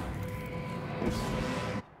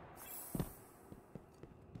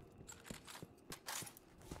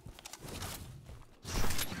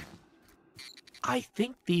 I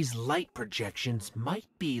think these light projections might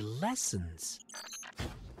be lessons.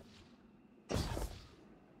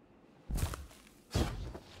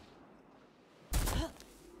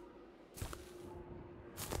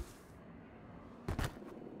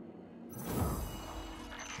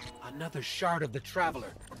 Another shard of the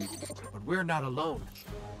Traveler, but we're not alone.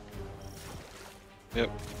 Yep,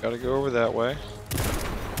 gotta go over that way.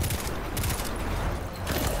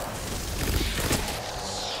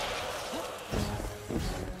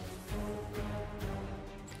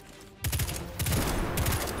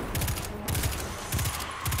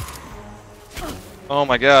 Oh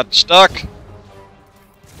my god, stuck!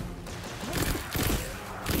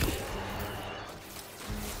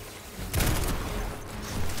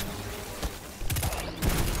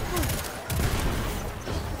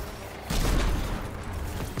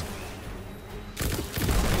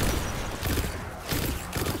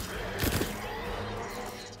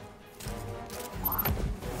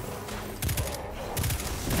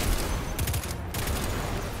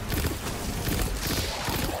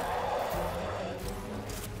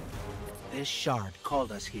 This shard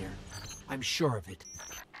called us here. I'm sure of it.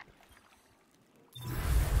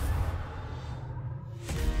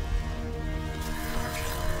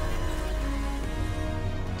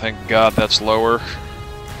 Thank God that's lower.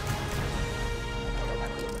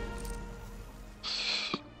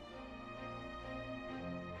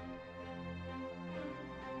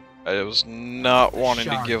 I was not wanting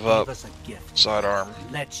to Shard give gave up us a gift. sidearm.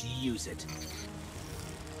 Let's use it.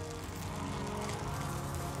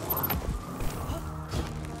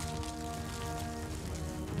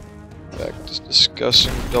 Back to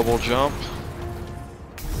discussing double jump.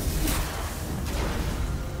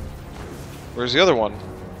 Where's the other one?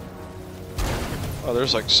 Oh,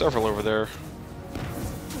 there's like several over there.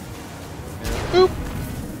 And boop!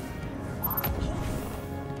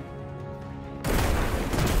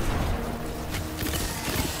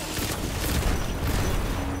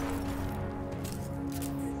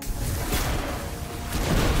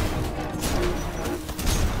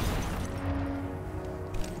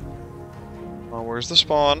 Oh, where's the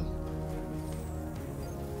spawn?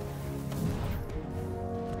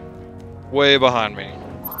 Way behind me.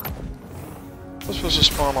 I was supposed to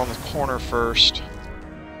spawn on the corner first.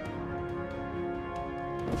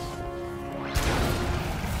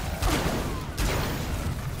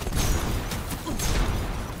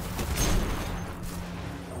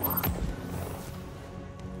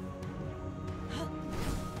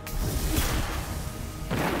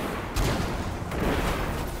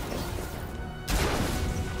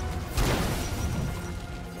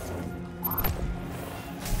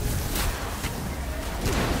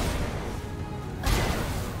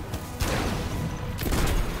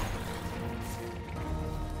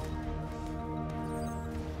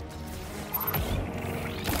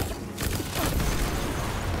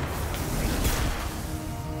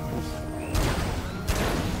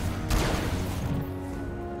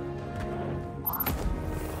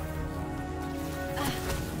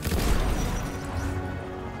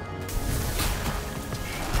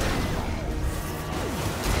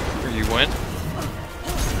 You went?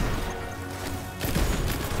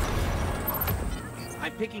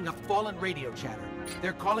 I'm picking up fallen radio chatter.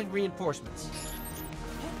 They're calling reinforcements.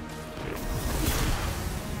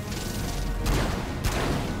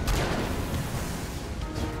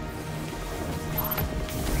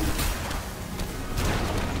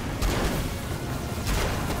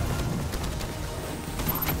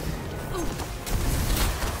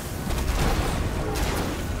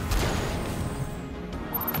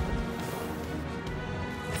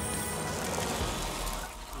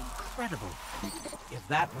 Incredible. If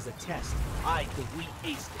that was a test, I think we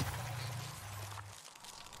aced it.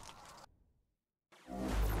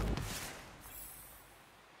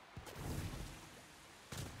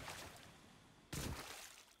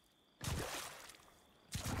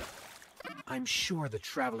 I'm sure the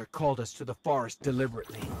Traveler called us to the forest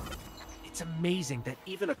deliberately. It's amazing that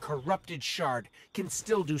even a corrupted shard can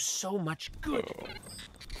still do so much good. Oh.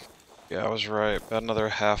 Yeah, I was right. About another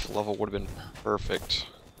half level would have been perfect.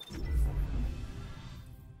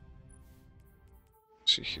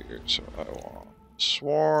 Let's see here. So I want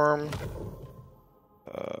swarm,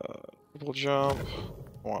 double jump.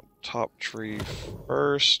 I want top tree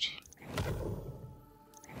first.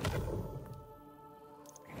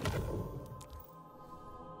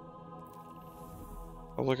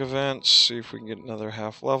 Public events. See if we can get another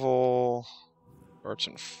half level. Starts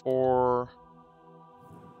in 4.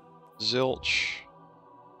 Zilch.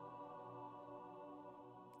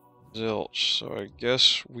 Zilch. So I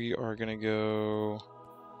guess we are gonna go.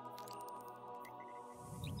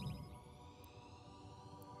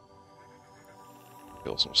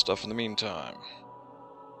 Build some stuff in the meantime.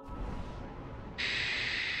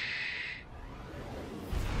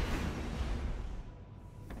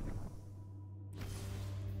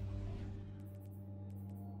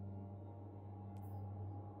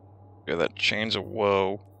 Yeah, that Chains of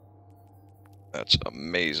Woe. That's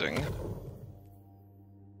amazing.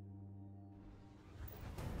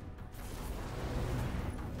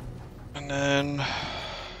 And then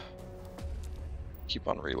keep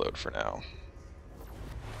on reload for now.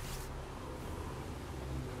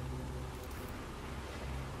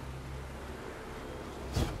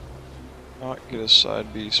 Not get a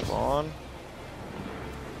side B spawn.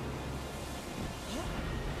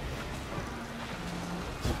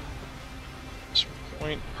 This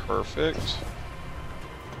point perfect.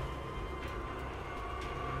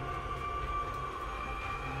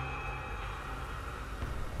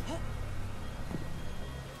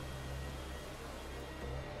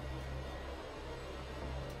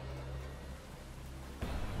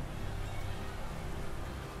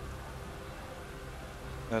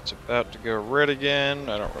 That's about to go red again.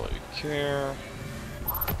 I don't really care.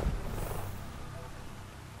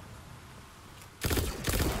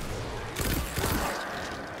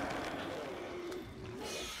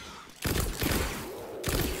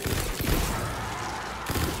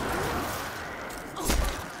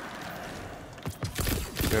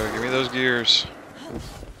 Go, give me those gears.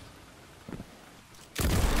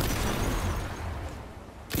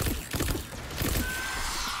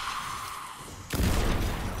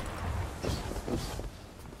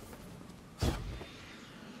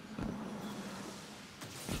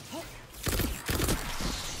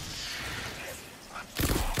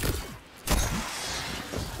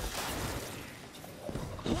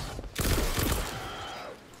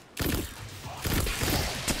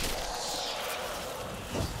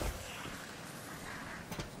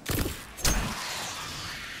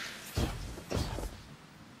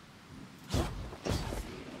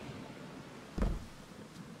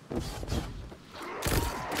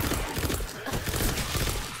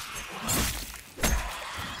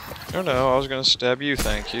 Oh no, I was gonna stab you,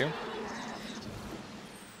 thank you.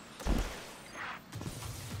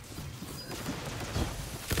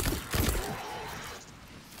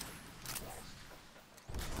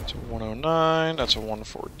 That's a 109, that's a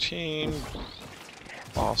 114.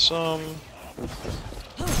 Awesome.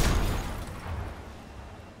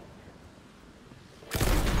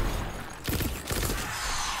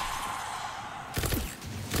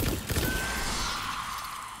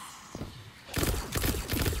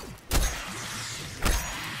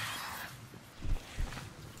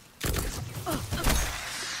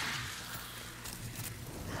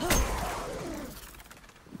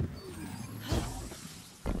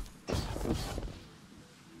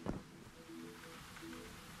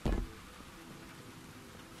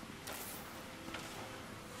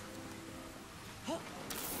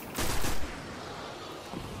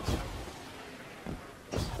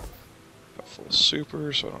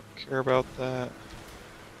 Super, so I don't care about that.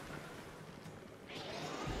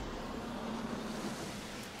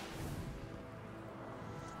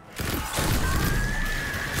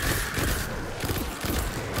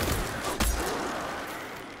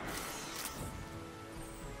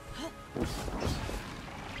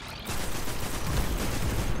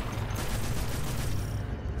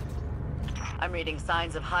 I'm reading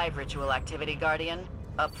signs of hive ritual activity, Guardian.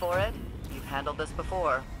 Up for it? You've handled this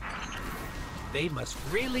before. They must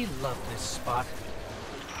really love this spot.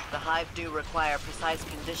 The hive do require precise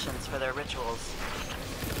conditions for their rituals.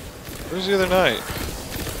 Where's the other night?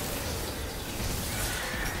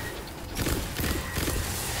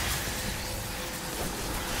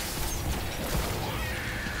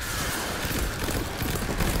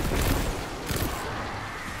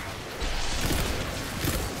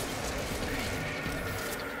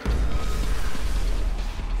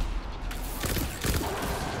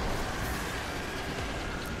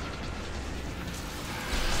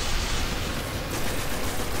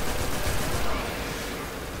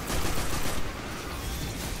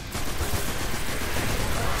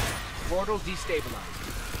 Portal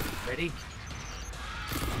destabilized. Ready?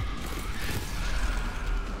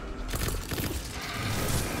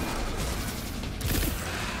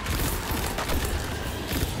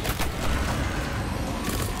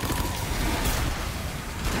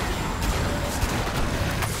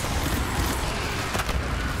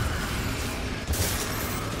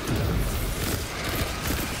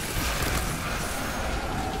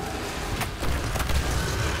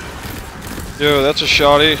 Yo, that's a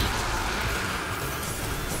shoddy.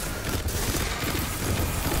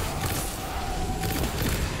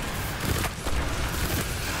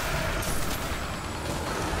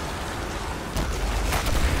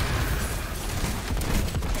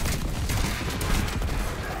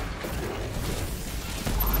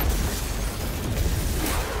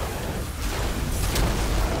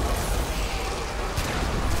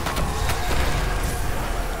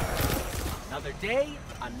 Another day,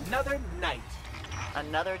 another night.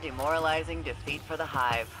 Another demoralizing defeat for the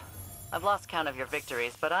hive. I've lost count of your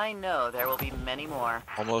victories, but I know there will be many more.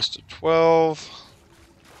 Almost at 12.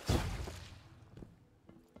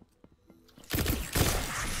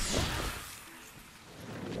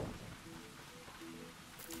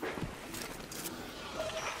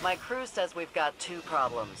 My crew says we've got two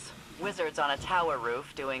problems. Wizards on a tower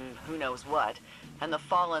roof doing who knows what, and the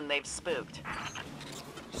Fallen they've spooked.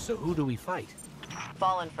 So who do we fight?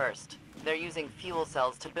 Fallen first. They're using fuel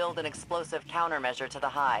cells to build an explosive countermeasure to the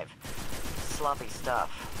hive. Sloppy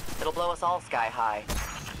stuff. It'll blow us all sky high.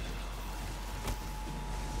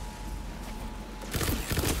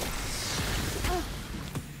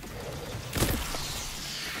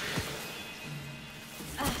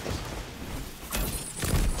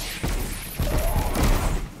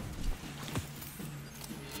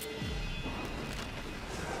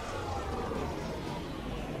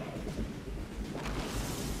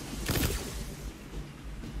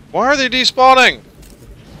 Why are they despawning?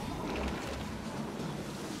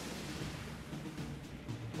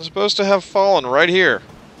 I'm supposed to have Fallen right here.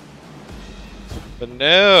 But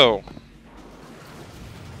no.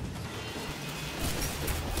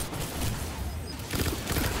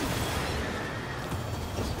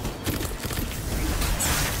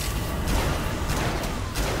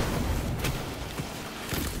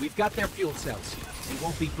 We've got their fuel cells. We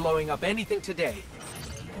won't be blowing up anything today.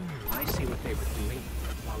 I see what they were doing.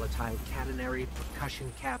 Volatile catenary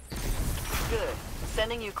percussion cap. Good.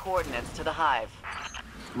 Sending you coordinates to the hive.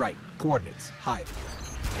 Right, coordinates, hive.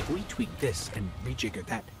 If we tweak this and rejigger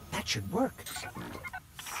that, that should work.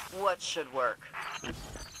 What should work?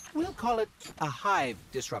 We'll call it a hive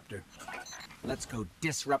disruptor. Let's go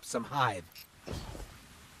disrupt some hive.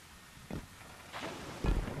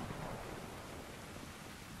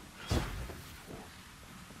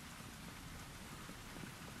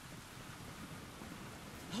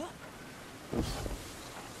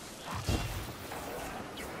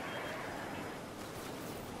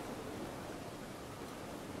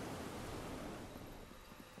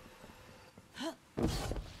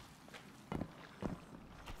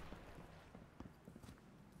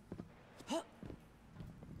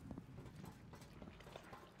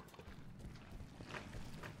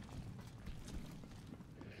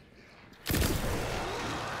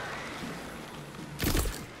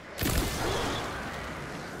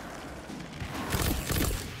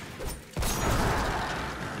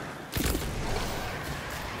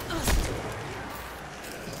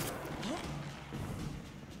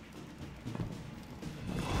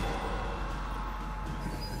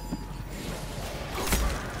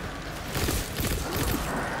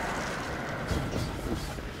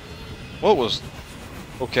 What was...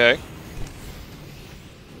 Okay.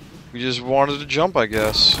 We just wanted to jump, I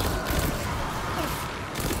guess.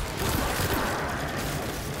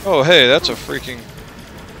 Oh, hey, that's a freaking...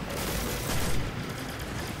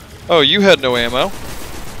 Oh, you had no ammo.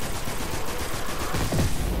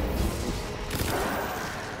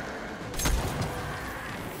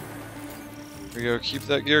 Here we go, keep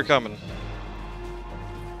that gear coming.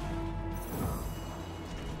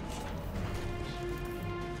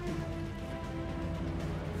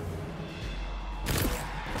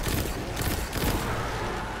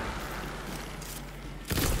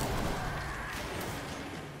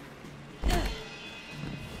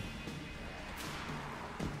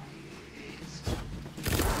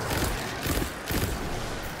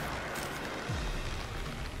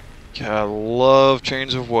 God, I love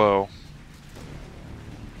Chains of Woe.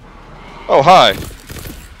 Oh, hi.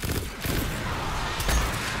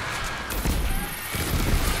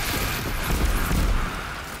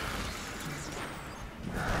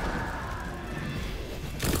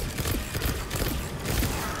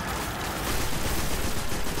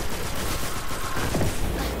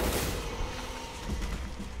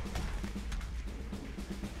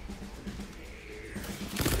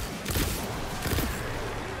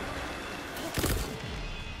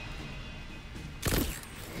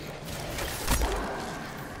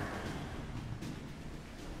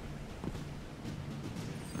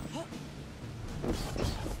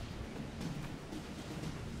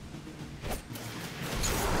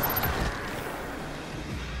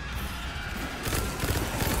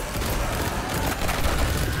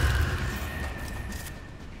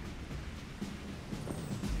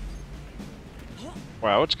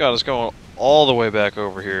 Wow, it's got us going all the way back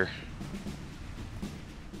over here.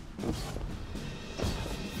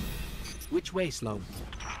 Which way, Sloan?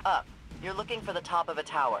 Up. You're looking for the top of a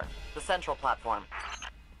tower, the central platform.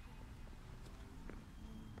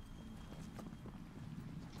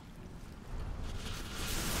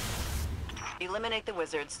 Eliminate the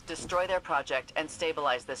wizards, destroy their project, and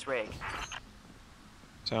stabilize this rig.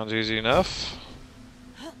 Sounds easy enough.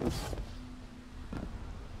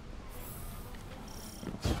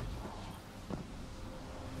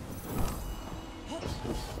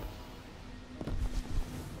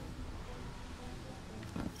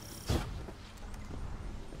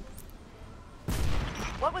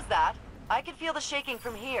 What was that? I could feel the shaking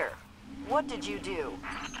from here. What did you do?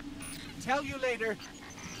 Tell you later.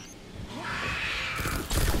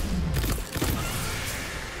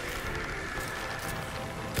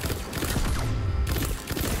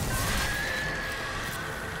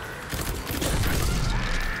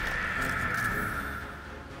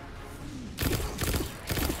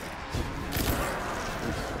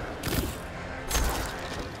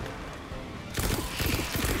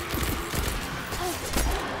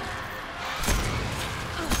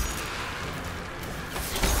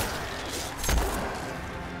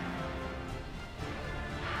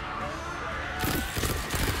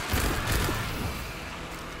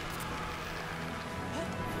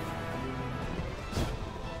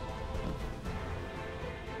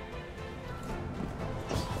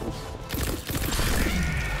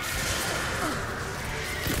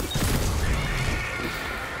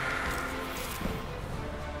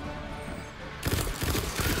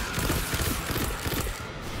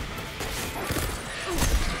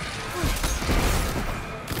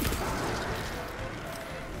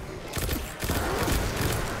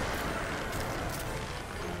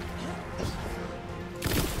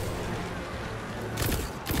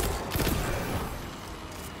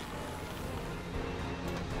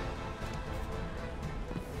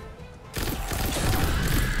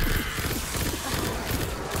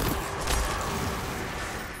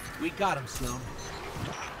 got him, Sloan.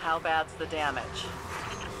 How bad's the damage?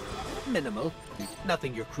 Minimal.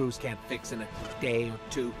 Nothing your crews can't fix in a day or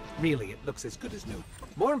two. Really, it looks as good as new.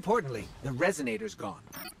 More importantly, the resonator's gone.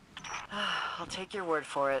 I'll take your word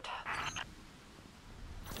for it.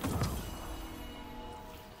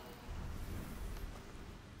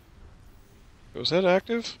 Was that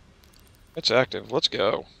active? It's active. Let's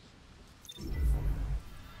go.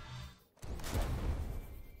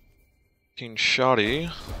 King Shoddy.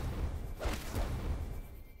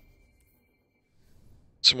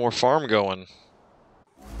 Some more farm going.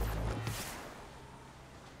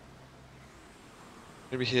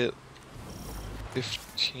 Maybe hit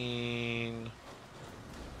 15.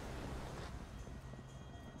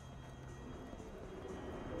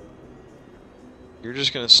 You're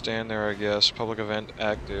just gonna stand there, I guess. Public event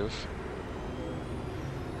active.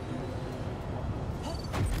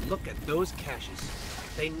 Look at those caches.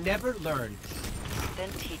 They never learn. Then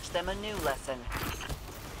teach them a new lesson.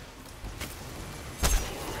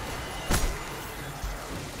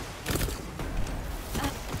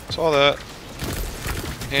 Saw that.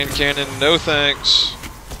 Hand cannon, no thanks.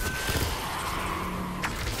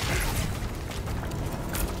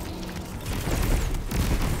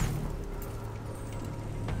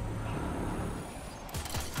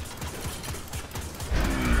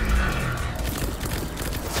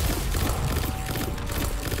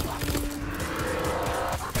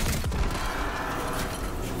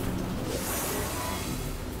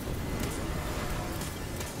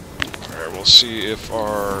 We'll see if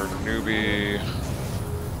our newbie...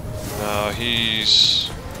 he's...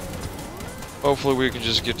 Hopefully we can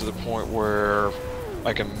just get to the point where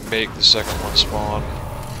I can make the second one spawn.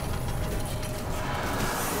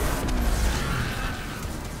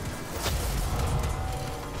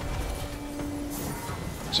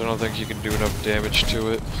 So I don't think he can do enough damage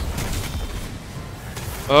to it.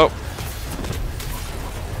 Oh!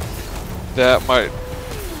 That might...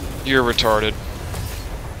 You're retarded.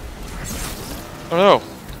 Oh no!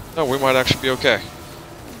 No, we might actually be okay.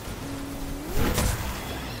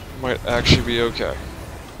 Might actually be okay.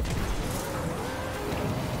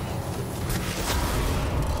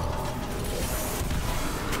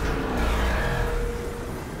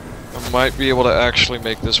 I might be able to actually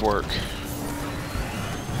make this work.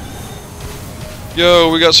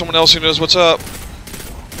 Yo, we got someone else who knows what's up.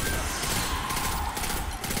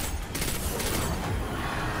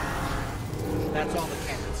 That's all the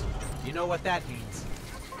cannons. You know what that means.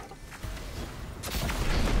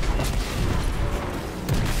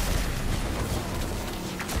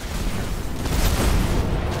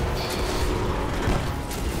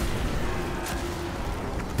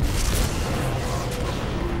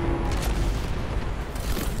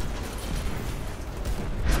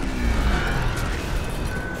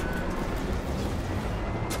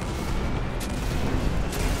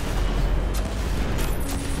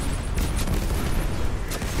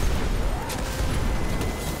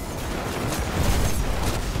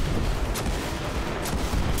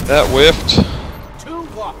 That whiffed. 2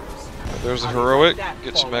 walkers. There's a heroic.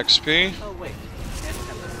 Get some XP. Oh wait,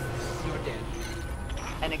 you're dead.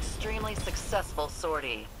 An extremely successful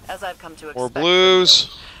sortie, as I've come to expect. More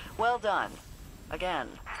blues. Well done. Again.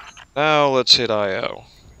 Now let's hit IO.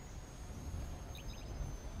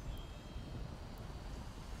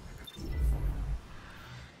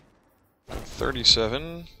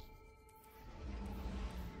 $37.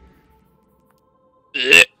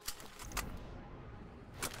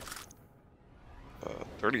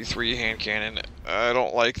 33 hand cannon. I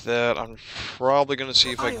don't like that. I'm probably gonna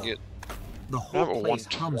see if I can get. The I have a whole place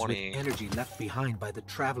hums with 120. energy left behind by the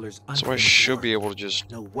travelers. So I should be able to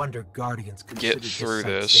just No wonder Guardians get considered through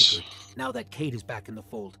site this. sacred. Now that Kate is back in the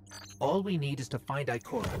fold, all we need is to find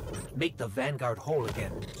Ikora, make the Vanguard whole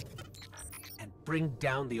again, and bring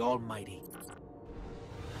down the Almighty.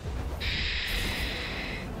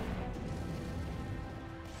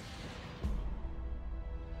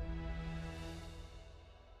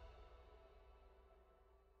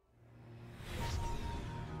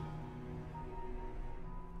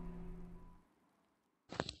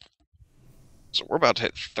 So we're about to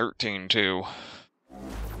hit 13 too.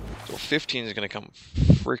 So 15 is gonna come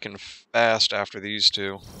freaking fast after these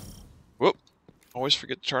two. Whoop! Always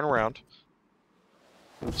forget to turn around.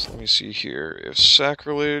 So let me see here. If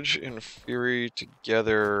Sacrilege and Fury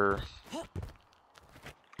together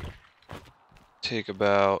take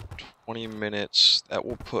about 20 minutes, that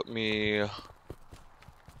will put me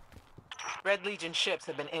Red Legion ships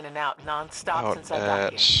have been in and out non-stop out since I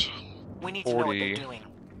got at here. We need to know what 40. they're doing.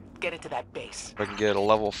 Get into that base. If I can get a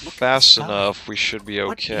level fast enough, we should be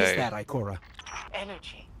What is okay. that, Ikora?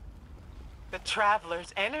 Energy. The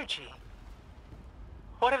Traveler's energy.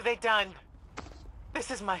 What have they done?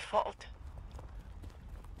 This is my fault.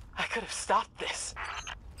 I could have stopped this.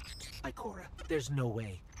 Ikora, there's no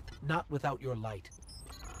way. Not without your light.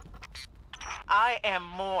 I am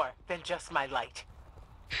more than just my light.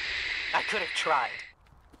 I could have tried.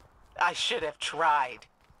 I should have tried.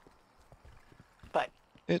 But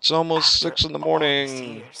it's almost 6 in the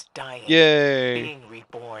morning. Years, dying, yay! Being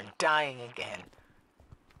reborn, dying again.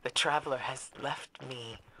 The Traveler has left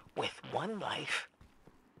me with one life,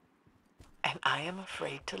 and I am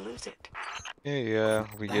afraid to lose it. Yeah,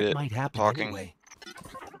 we get it. That might happen Talking. anyway.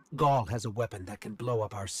 Gaul has a weapon that can blow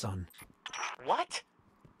up our sun. What?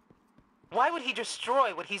 Why would he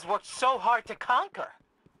destroy what he's worked so hard to conquer?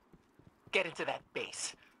 Get into that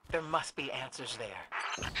base. There must be answers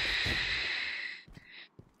there.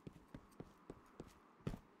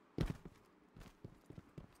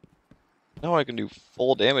 Now I can do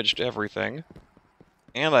full damage to everything.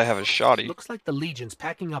 And I have a shoddy. Looks like the Legion's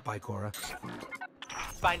packing up, Ikora.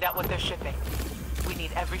 Find out what they're shipping. We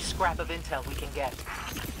need every scrap of intel we can get.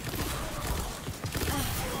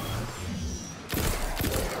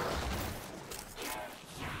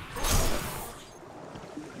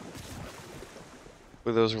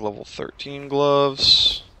 Those are level 13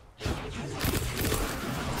 gloves.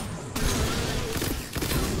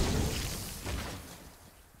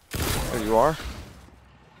 There you are.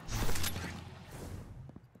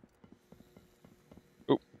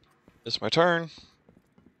 Oop. It's my turn.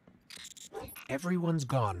 Everyone's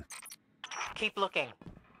gone. Keep looking.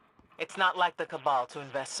 It's not like the Cabal to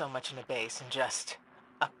invest so much in a base and just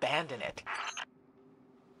abandon it.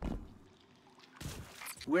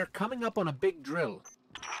 We're coming up on a big drill.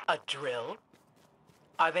 A drill?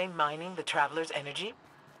 Are they mining the Traveler's energy?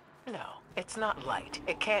 No, it's not light.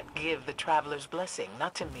 It can't give the Traveler's blessing.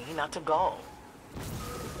 Not to me, not to Gaul.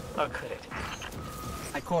 Or could it?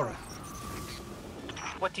 Ikora.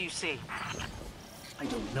 What do you see? I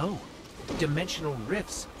don't know. Dimensional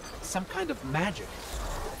rifts. Some kind of magic.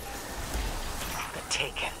 The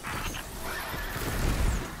Taken.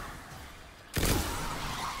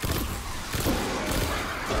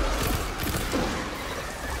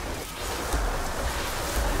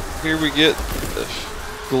 Here we get the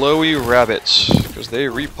glowy rabbits, because they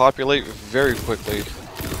repopulate very quickly.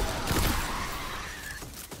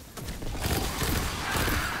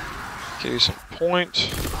 Case in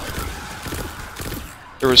point.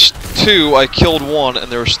 There was 2, I killed 1,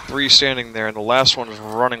 and there was 3 standing there, and the last one was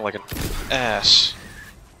running like an ass.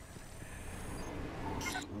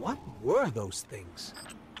 What were those things?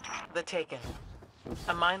 The Taken.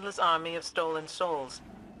 A mindless army of stolen souls.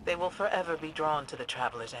 They will forever be drawn to the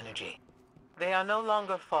Traveler's energy. They are no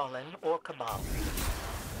longer fallen or Cabal.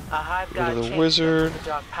 A hive god the changed wizard. the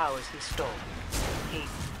dark powers he stole. He...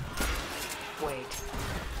 Wait.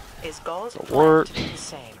 Is Gaul's plan work. to do the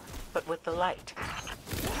same, but with the light?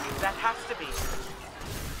 That has to be.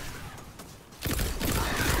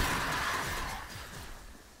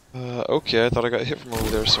 Okay, I thought I got hit from over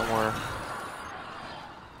there somewhere.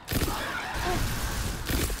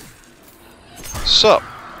 Sup?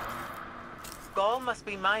 Gaul must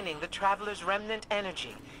be mining the Traveler's remnant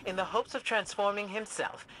energy in the hopes of transforming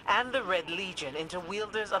himself and the Red Legion into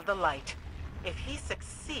wielders of the light. If he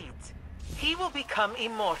succeeds, he will become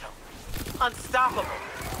immortal. Unstoppable.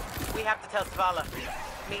 We have to tell Svala.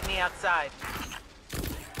 Meet me outside.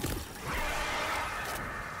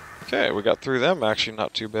 Okay, we got through them, actually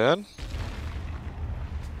not too bad.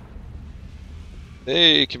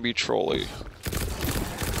 They can be trolly.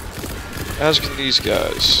 As can these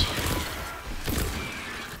guys.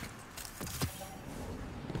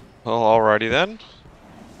 Well, alrighty then.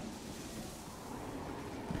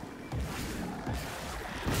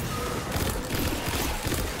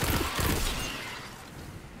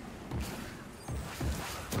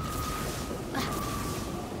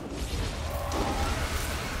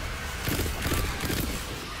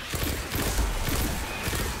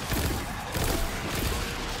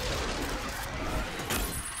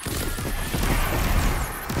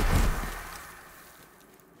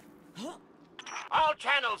 All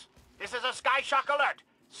channels, this is a Sky Shock alert.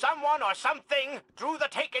 Someone or something drew the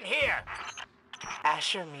Taken here.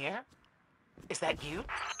 Asher Mir? Is that you?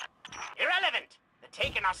 Irrelevant. The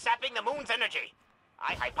Taken are sapping the moon's energy.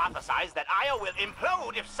 I hypothesize that Io will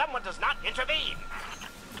implode if someone does not intervene.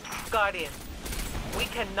 Guardian, we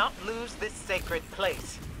cannot lose this sacred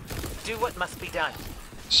place. Do what must be done.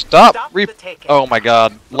 Stop! the Taken. Oh my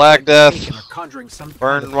god. Lag death. Conjuring some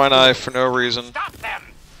Burn my knife for no reason. Stop them!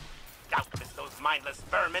 Doubtless those mindless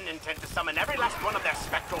vermin intend to summon every last one of their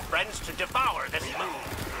spectral friends to devour this moon.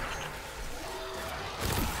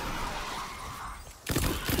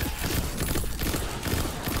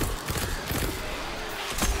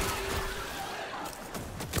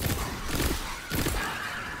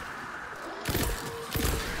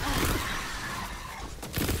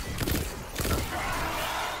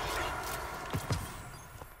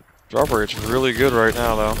 Drop rate's really good right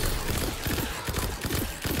now, though.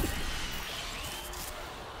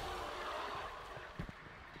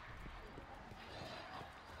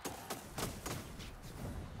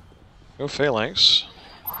 No phalanx.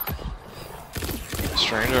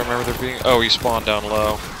 Strange, I remember there being... Oh, he spawned down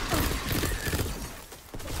low.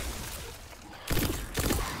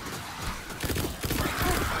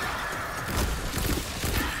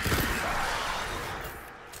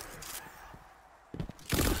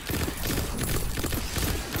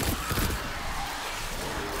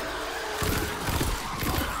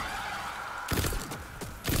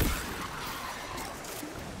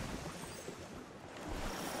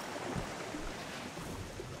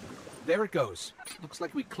 There it goes. Looks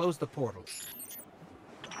like we closed the portal.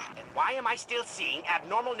 And why am I still seeing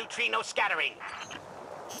abnormal neutrino scattering?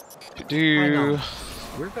 Hang on.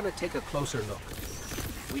 We're gonna take a closer look.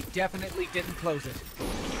 We definitely didn't close it.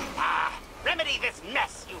 Ah! Remedy this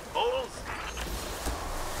mess, you fools!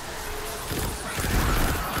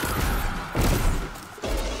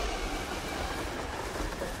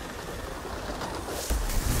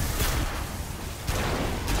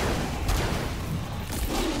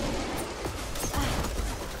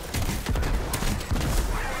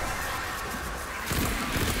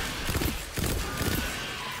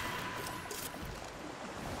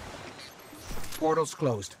 Portal's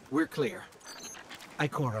closed. We're clear.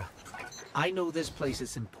 Ikora, I know this place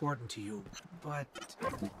is important to you, but...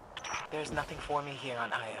 There's nothing for me here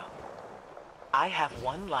on Io. I have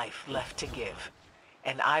one life left to give,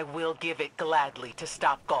 and I will give it gladly to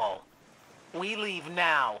stop Gaul. We leave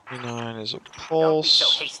now. 29 is a Don't be pulse.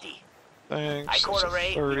 so hasty. Thanks. Ikora That's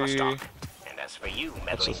Ray, a we must 30. talk. And as for you,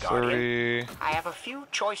 That's a meddling guardian, 30. I have a few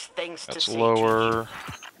choice things to That's say lower.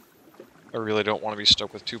 I really don't want to be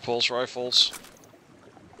stuck with 2 pulse rifles.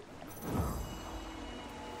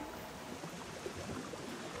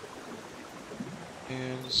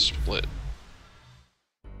 And split.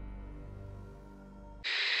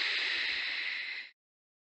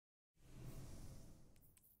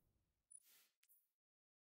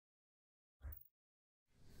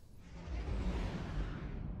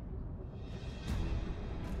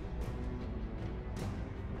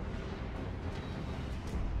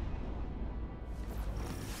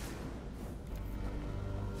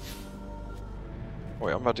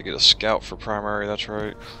 Wait, I'm about to get a scout for primary, that's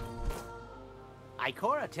right.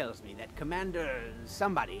 Ikora tells me that Commander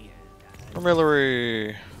somebody...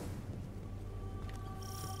 Artillery!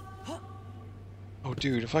 Oh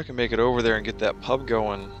dude, if I can make it over there and get that pub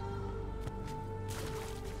going.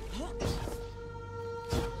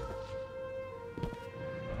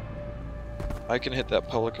 I can hit that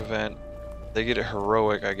public event. They get it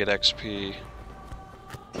heroic, I get XP.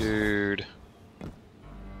 Dude.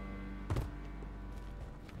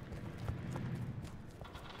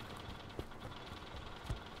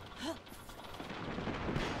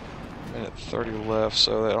 Minute 30 left,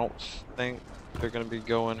 so I don't think they're going to be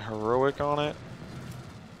going heroic on it.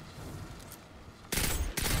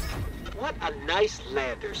 What a nice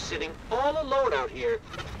lander sitting all alone out here.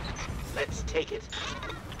 Let's take it.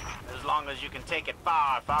 As long as you can take it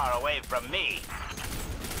far, far away from me.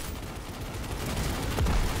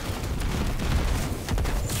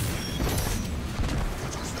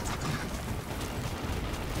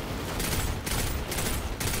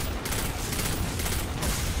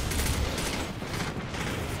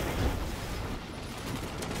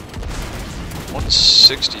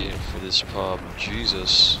 $160 for this pub,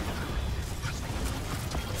 Jesus.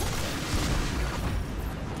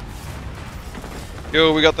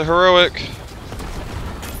 Yo, we got the heroic.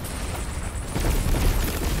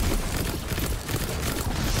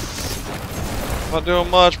 Not doing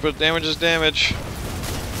much, but damage is damage.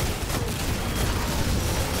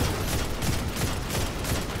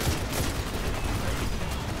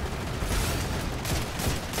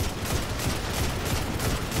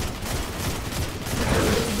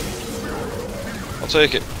 I'll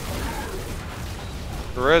take it.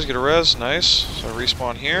 Get a res, nice. So I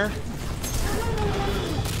respawn here.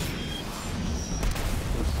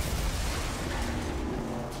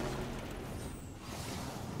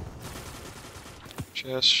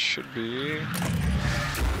 Chest should be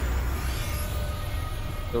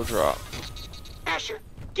no drop. Asher,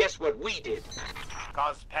 guess what we did?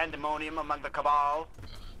 Caused pandemonium among the Cabal,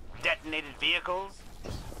 detonated vehicles,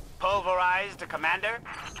 pulverized a commander.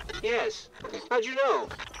 Yes. How'd you know?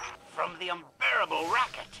 From the unbearable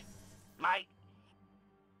racket.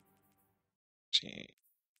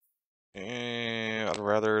 I'd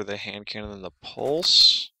rather the hand cannon than the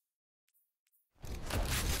pulse.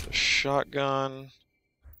 The shotgun.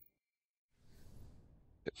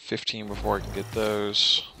 Hit 15 before I can get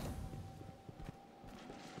those.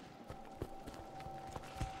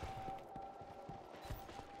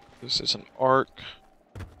 This is an arc.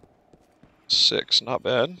 6, not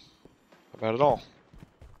bad. Not bad at all.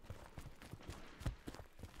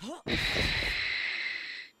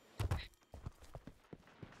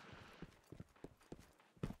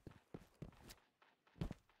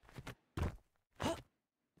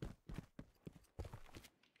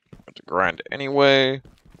 To grind anyway,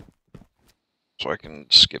 so I can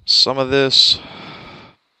skip some of this.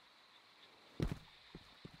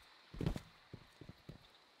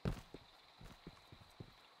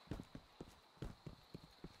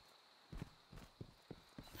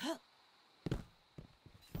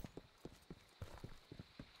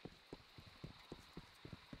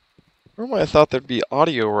 Normally I thought there'd be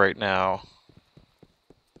audio right now.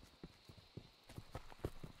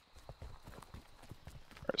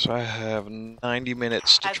 So I have 90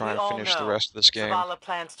 minutes to try and finish the rest of this game. Zavala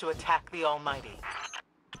plans to attack the Almighty.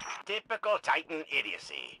 Typical Titan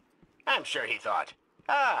idiocy. I'm sure he thought,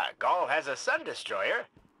 Gaul has a sun destroyer.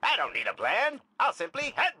 I don't need a plan. I'll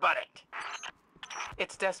simply headbutt it.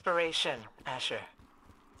 It's desperation, Asher.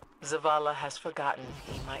 Zavala has forgotten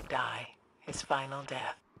he might die, his final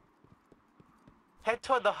death. Head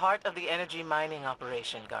toward the heart of the energy mining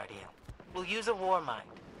operation, Guardian. We'll use a war mind,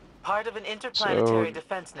 part of an interplanetary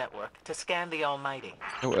defense network, to scan the Almighty.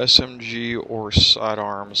 No SMG or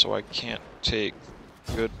sidearm, so I can't take.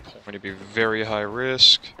 Good point. To be very high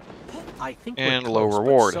risk. I think and we're low close,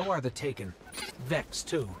 reward. But so are the Taken. Vex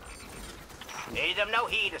too. Pay them no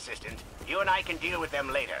heed, Assistant. You and I can deal with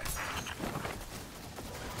them later.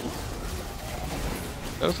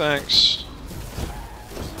 No thanks.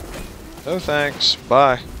 No thanks.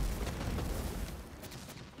 Bye.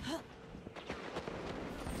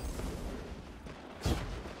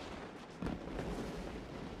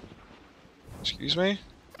 Excuse me?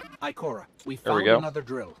 Ikora, we There we found go. another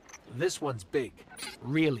drill. This one's big.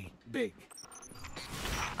 Really big.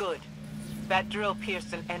 Good. That drill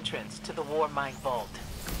pierced an entrance to the war mine vault.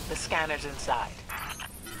 The scanner's inside.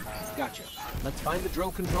 Gotcha. Let's find the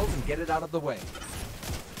drill controls and get it out of the way.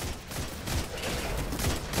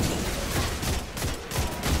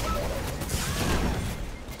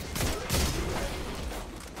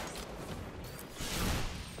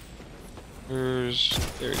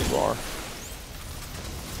 There you are.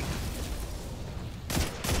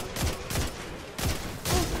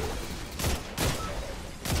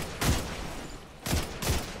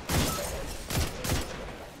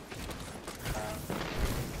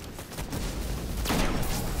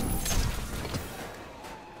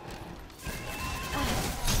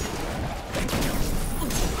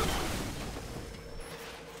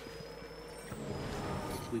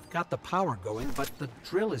 We've got the power going, but the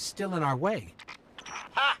drill is still in our way.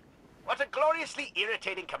 Ha! What a gloriously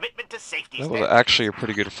irritating commitment to safety That was standards. actually a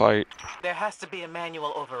pretty good fight. There has to be a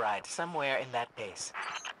manual override somewhere in that base.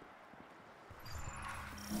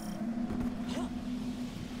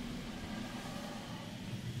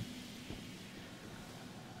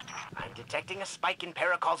 I'm detecting a spike in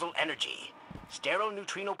paracausal energy. Sterile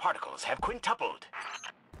neutrino particles have quintupled.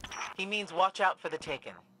 He means watch out for the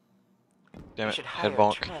Taken. Damn You it, should head hire a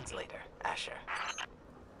bonk. translator, Asher.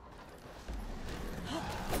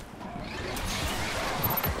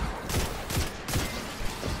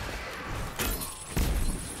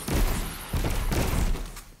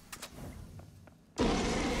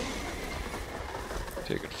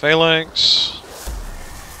 Taking phalanx.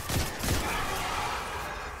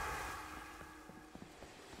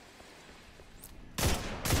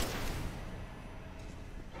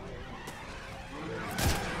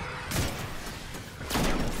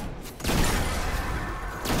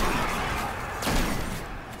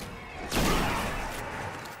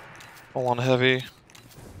 Full on heavy.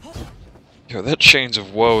 Yo, that Chains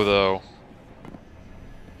of Woe though.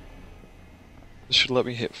 This should let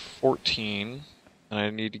me hit 14. And I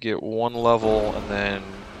need to get one level and then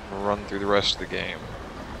run through the rest of the game.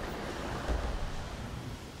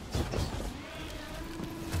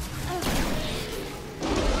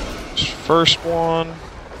 First one.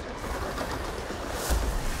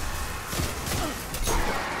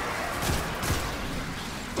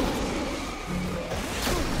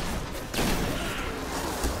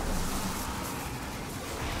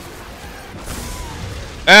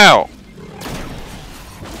 Ow!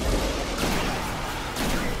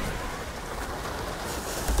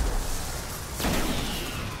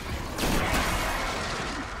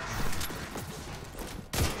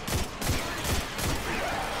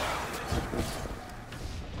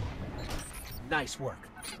 Nice work.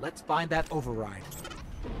 Let's find that override.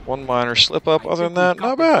 One minor slip up, other than that,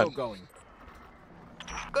 not bad. Good.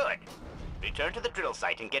 Return to the drill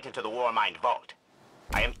site and get into the war mind vault.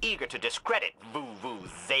 I am eager to discredit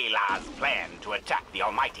Vuvuzela's plan to attack the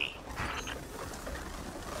Almighty.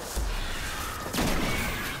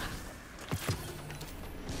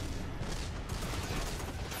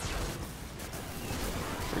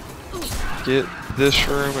 Get this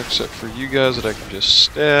room, except for you guys that I can just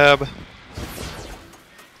stab.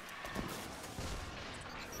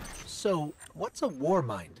 So, what's a war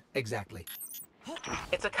mind, exactly?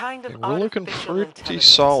 It's a kind of We're looking artificial pretty intelligence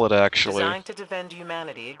solid, actually. designed to defend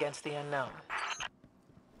humanity against the unknown.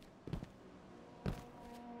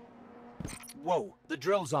 Whoa, the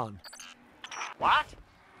drill's on. What?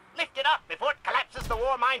 Lift it up before it collapses the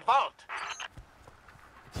war mine vault.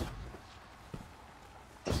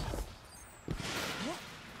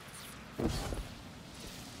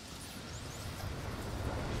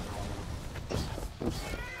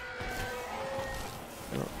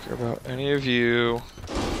 I don't care about any of you.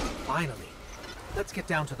 Finally. Let's get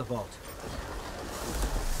down to the vault.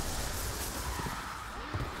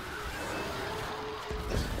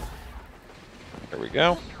 There we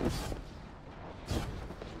go.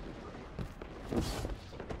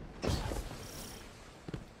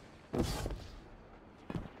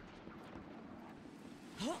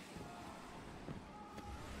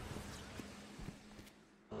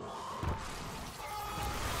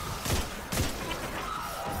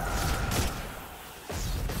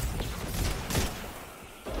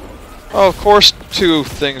 Oh, of course, two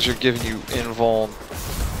things are giving you invuln.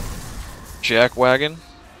 Jackwagon.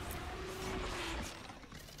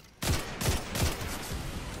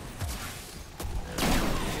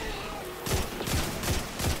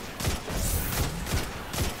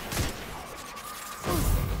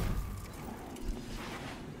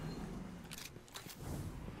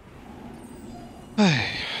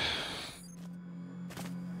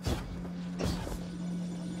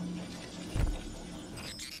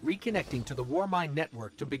 Reconnecting to the Warmind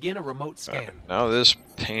network to begin a remote scan. Now this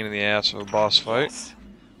pain in the ass of a boss fight. Yes.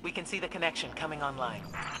 We can see the connection coming online.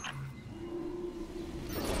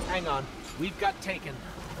 Hang on, we've got taken.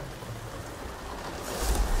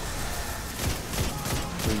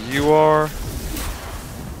 Where you are.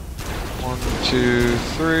 1, 2,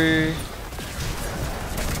 3.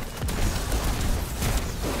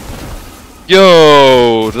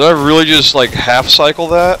 Yo! Did I really just like half cycle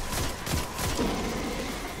that?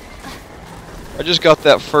 I just got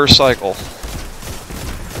that first cycle.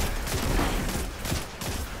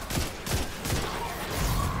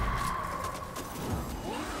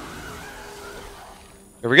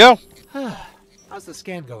 There we go. How's the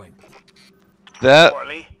scan going? That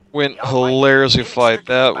went hilariously fight.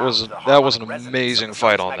 That was an amazing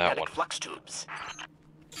fight on that one.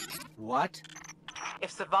 What?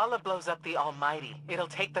 If Zavala blows up the Almighty, it'll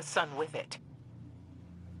take the sun with it.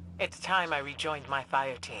 It's time I rejoined my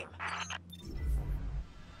fire team.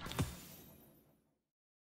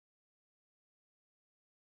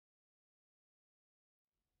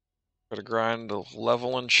 Gotta grind to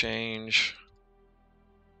level and change.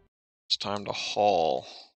 It's time to haul.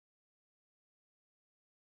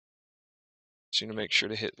 So you need to make sure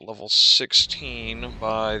to hit level 16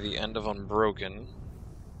 by the end of Unbroken.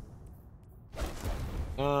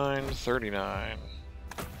 9:39.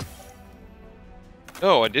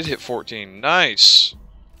 Oh, I did hit 14. Nice!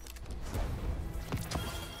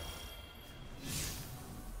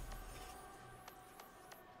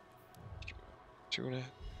 Two and a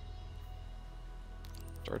half.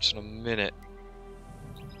 Starts in a minute.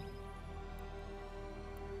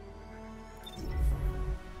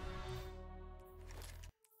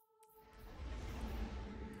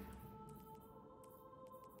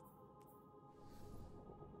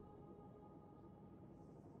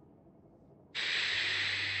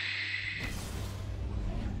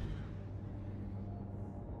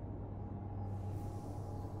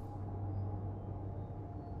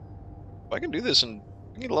 If I can do this in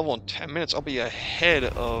I get a level in 10 minutes, I'll be ahead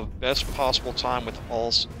of best possible time with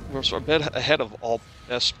all, ahead of all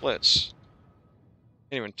best splits.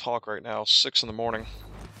 Can't even talk right now, 6 in the morning.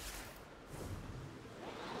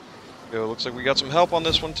 Yo, looks like we got some help on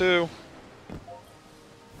this one too.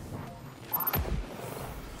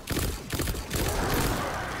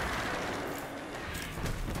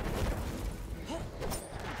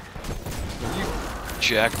 You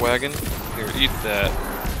jackwagon, here, eat that.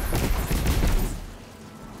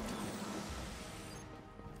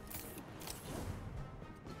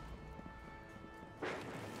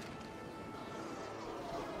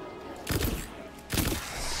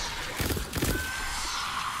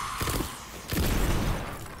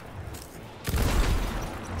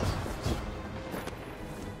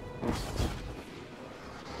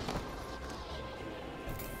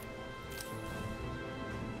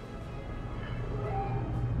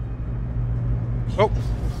 Oh,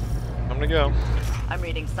 time to go. I'm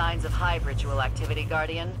reading signs of hive ritual activity,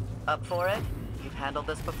 Guardian. Up for it? You've handled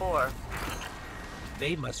this before.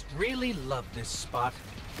 They must really love this spot.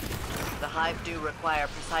 The hive do require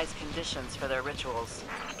precise conditions for their rituals.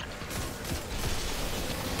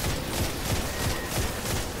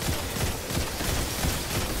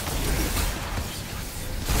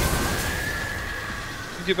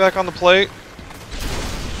 Get back on the plate.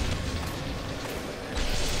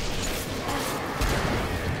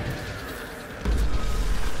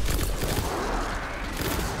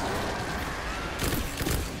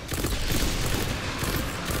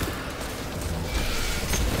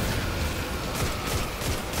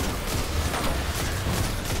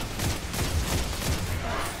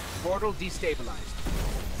 Portal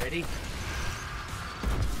destabilized. Ready?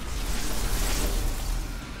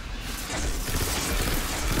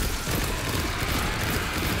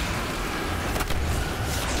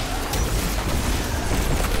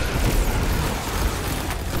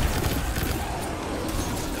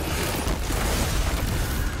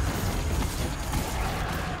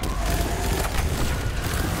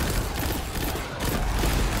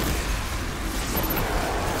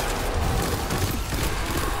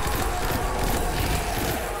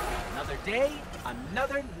 Day,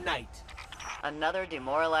 another night. Another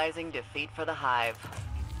demoralizing defeat for the Hive.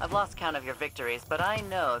 I've lost count of your victories, but I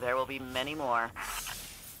know there will be many more.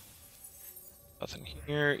 Nothing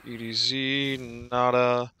here. EDZ,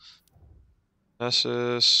 nada.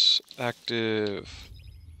 Nessus, active.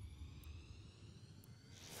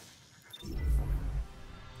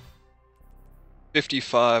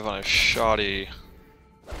 $55 on a shoddy.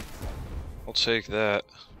 I'll take that.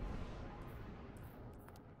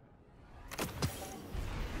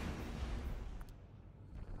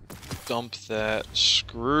 Dump that.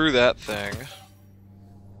 Screw that thing.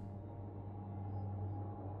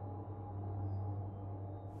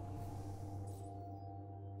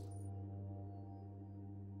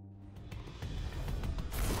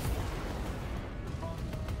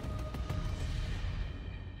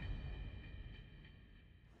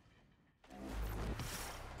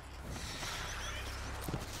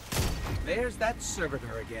 There's that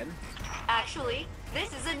servitor again. Actually,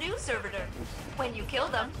 this is a new servitor. When you kill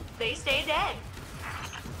them, they stay dead.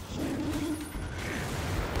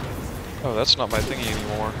 Oh, that's not my thingy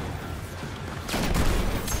anymore.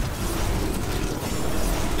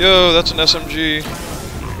 Yo, that's an SMG.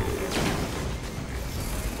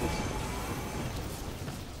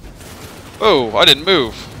 Oh, I didn't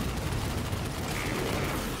move.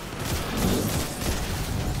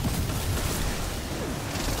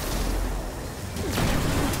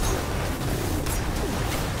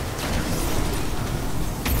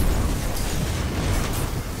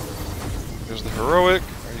 There's the heroic.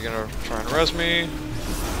 Are you gonna try and res me?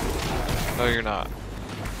 No, you're not.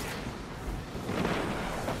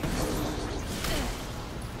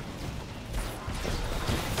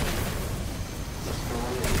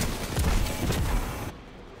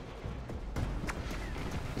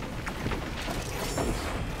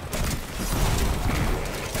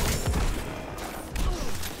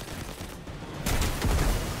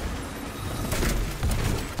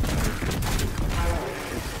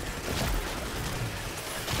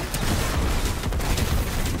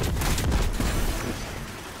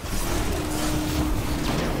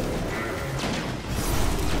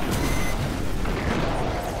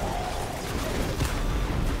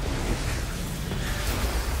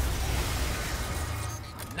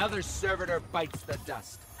 Another servitor bites the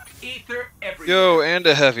dust. Ether everywhere. Yo, and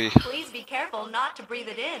a heavy. Please be careful not to breathe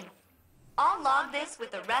it in. I'll log this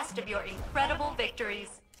with the rest of your incredible victories.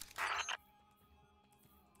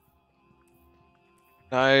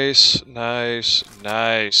 Nice, nice,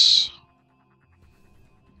 nice.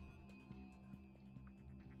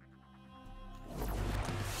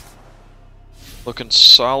 Looking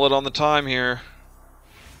solid on the time here.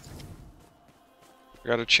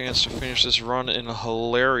 Got a chance to finish this run in a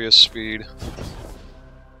hilarious speed.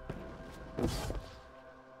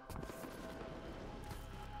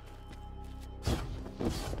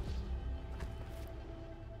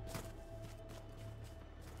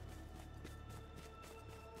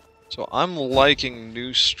 So I'm liking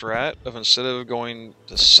new strat of instead of going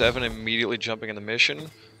to 7 immediately jumping in the mission,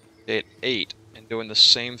 at 8 and doing the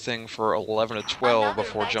same thing for 11 to 12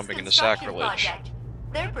 before jumping into sacrilege. Project.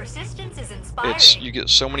 Their persistence is inspiring. You get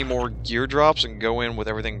so many more gear drops and go in with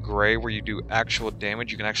everything gray where you do actual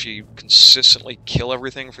damage. You can actually consistently kill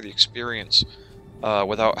everything for the experience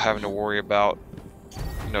without having to worry about,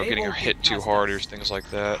 you know, getting hit too hard or things like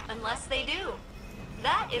that. Unless they do.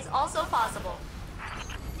 That is also possible.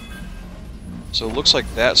 So it looks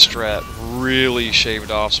like that strat really shaved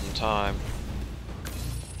off some time.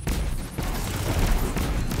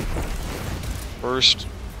 First,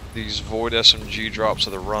 these Void SMG drops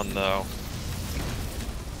of the run, though.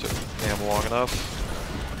 Took damn long enough.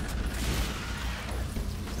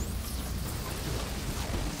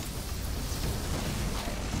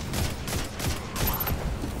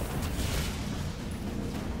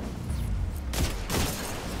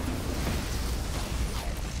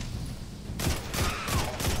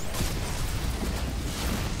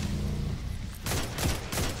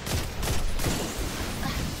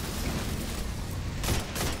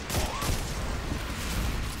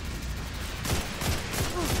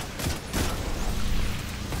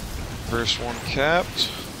 First one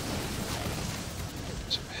capped.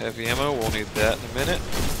 Some heavy ammo, we'll need that in a minute.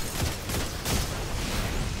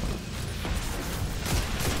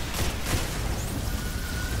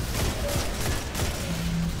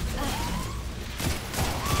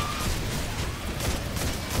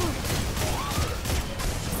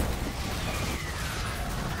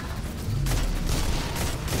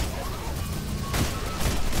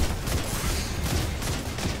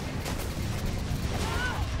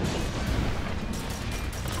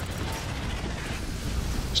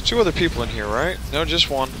 There's 2 other people in here, right? No, just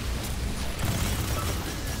one.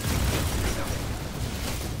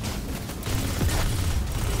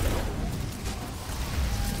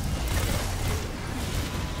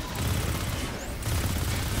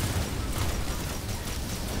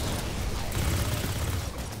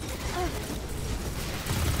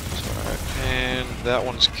 Alright, and that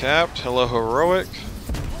one's capped. Hello, heroic.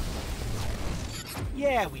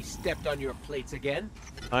 Yeah, we stepped on your plates again.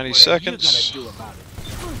 90 what seconds. What are you gonna do about it?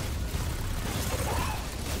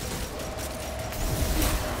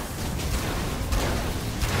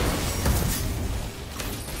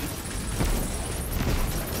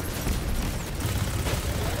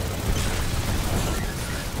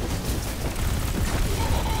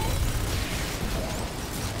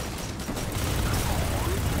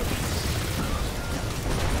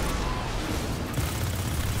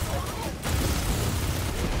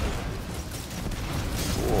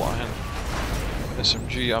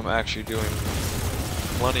 SMG, I'm actually doing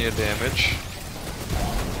plenty of damage.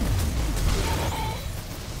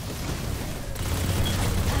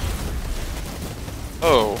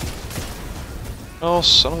 Oh. Oh,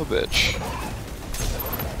 son of a bitch.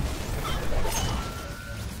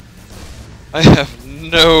 I have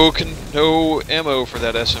no ammo for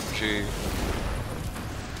that SMG.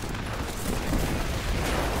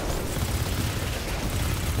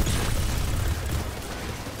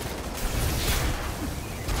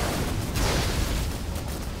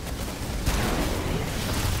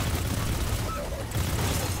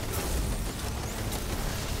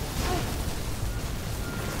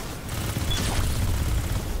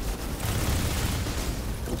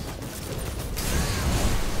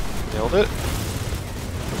 Nailed it.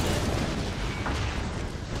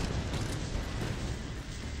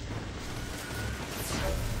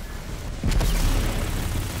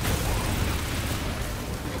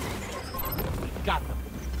 Got them.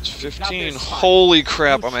 It's 15. Holy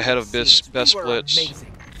crap, I'm ahead of best splits.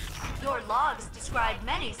 Your logs describe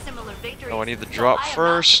many similar victories. Oh, I need the drop so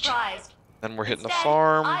first. Then we're hitting the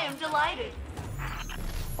farm. I am delighted.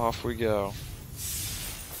 Off we go.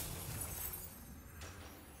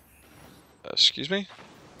 Excuse me?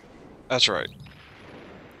 That's right.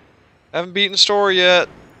 Haven't beaten store yet.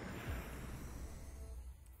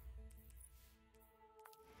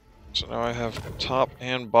 So now I have top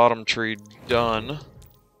and bottom tree done.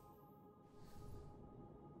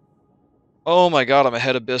 Oh my god, I'm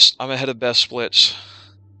ahead of best splits.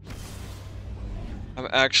 I'm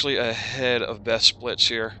actually ahead of best splits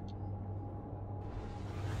here.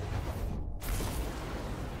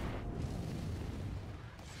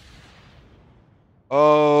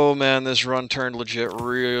 Oh man, this run turned legit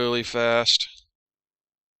really fast.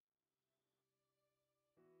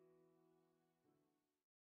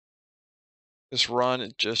 This run,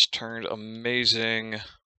 it just turned amazing.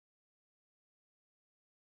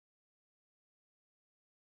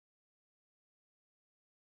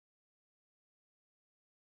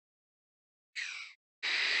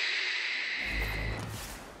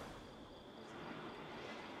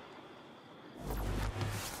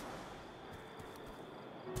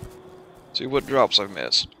 See what drops I've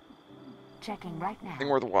missed. Checking right now. Thing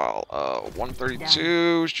worth a while.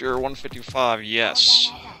 132, sure, 155, yes.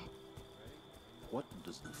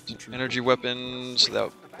 Energy weapons,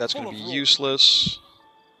 that's gonna be useless.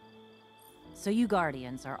 So you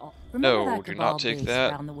Guardians are all... Remember No, that do Cabal not take base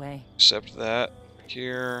that. down the way? Accept that.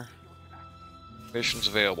 Here. Missions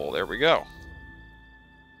available. There we go.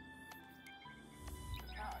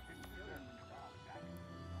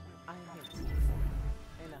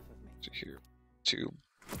 Here to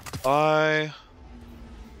buy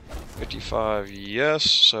 55, yes.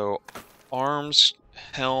 So arms,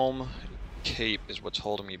 helm, cape is what's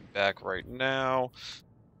holding me back right now.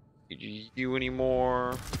 Need you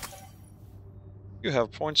anymore? You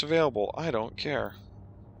have points available. I don't care.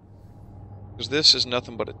 Because this is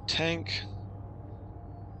nothing but a tank.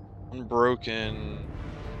 Unbroken.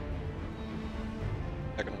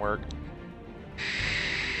 That can work.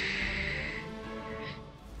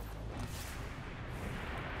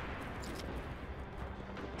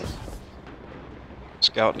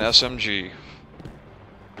 Scout and SMG.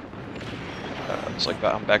 It's like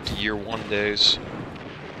I'm back to year 1 days.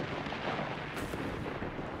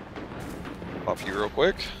 Pop you real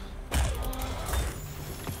quick.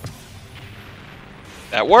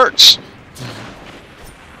 That works!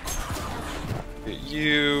 Get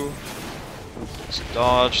you. Let's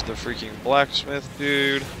dodge the freaking blacksmith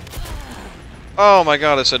dude. Oh my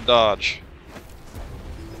god, I said dodge.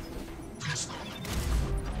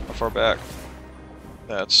 How far back?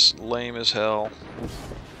 That's lame as hell.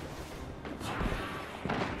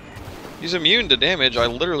 He's immune to damage. I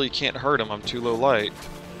literally can't hurt him. I'm too low light.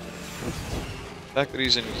 The fact that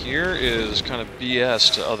he's in here is kind of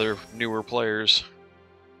BS to other newer players.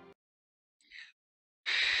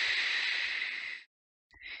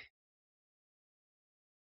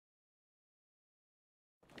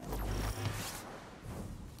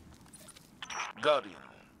 Guardian,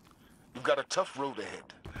 you've got a tough road ahead,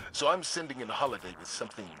 so I'm sending in Holiday with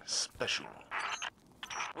something special.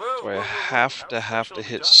 So I have to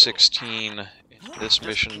hit 16 in this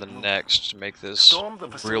mission, the next, to make this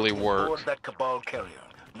really work. If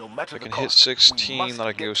I can hit 16, then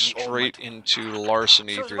I can go straight into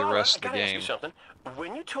larceny through the rest of the game.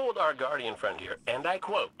 When you told our Guardian friend here, and I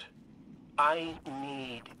quote, "I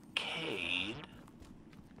need Cade,"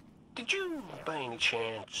 did you by any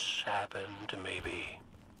chance happen to maybe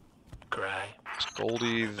cry? It's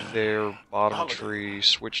Goldie there, bottom tree,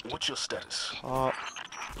 switch to What's your status? top.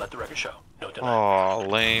 Let the record show. No delay. Aw,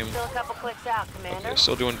 lame. Still a couple clicks out, Commander. Okay,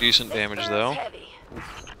 still doing decent damage though. Heavy.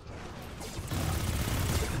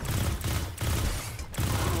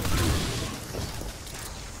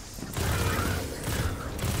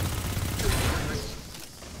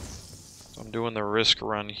 I'm doing the risk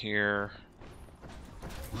run here.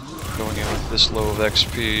 Going in with this low of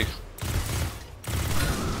XP.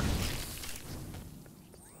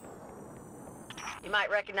 You might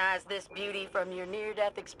recognize this beauty from your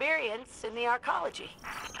near-death experience in the arcology.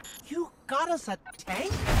 You got us a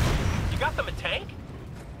tank? You got them a tank?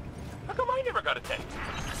 How come I never got a tank?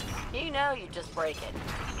 You know you just break it.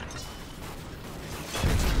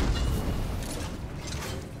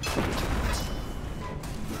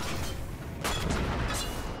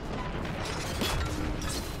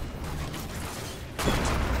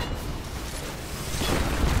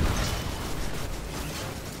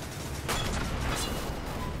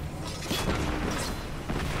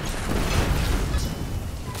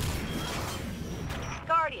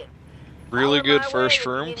 Really good first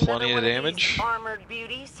room, plenty of damage. Armored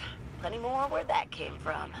beauties. Plenty more where that came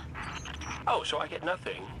from. Oh, so I get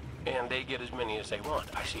nothing, and they get as many as they want.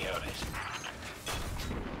 I see how it is.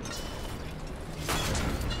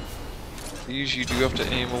 These you do have to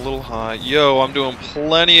aim a little high. Yo, I'm doing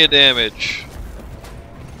plenty of damage.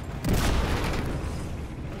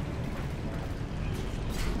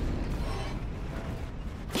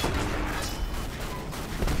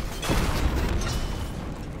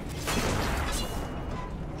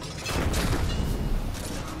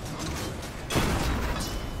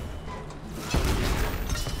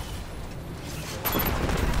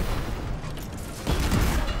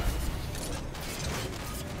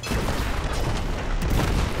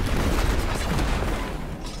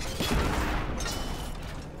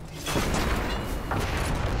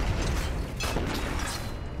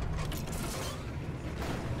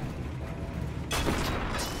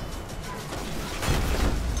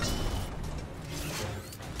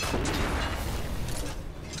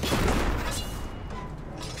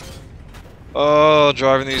 Oh,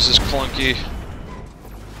 driving these is clunky.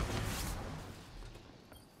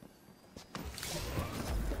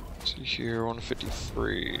 See here,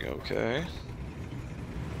 153, okay.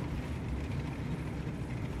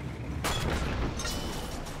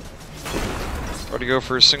 Tried to go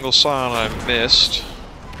for a single scion, I missed.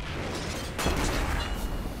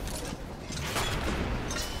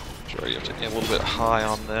 Sure, you have to aim a little bit high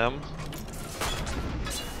on them.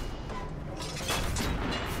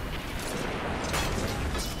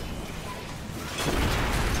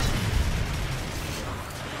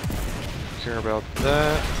 Care about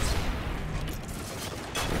that.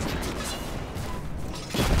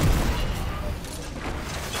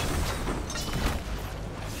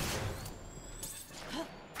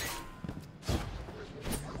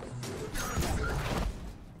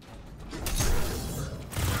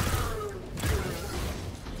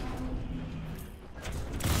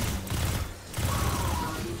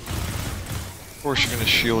 Of course you're gonna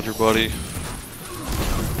shield your buddy.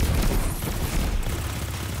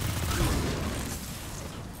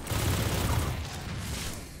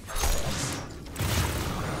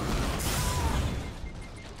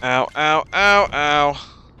 Ow, ow, ow, ow.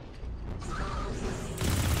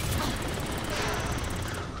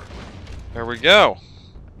 There we go.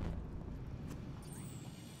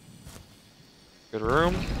 Good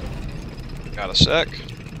room. Got a sec.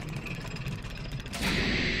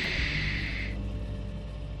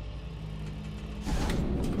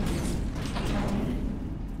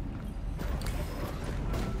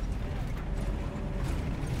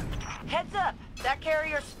 Heads up! That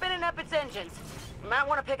carrier's spinning up its engines. You might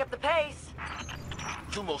want to pick up the pace.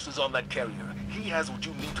 Thumos is on that carrier. He has what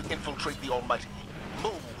you need to infiltrate the Almighty.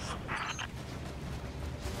 Move!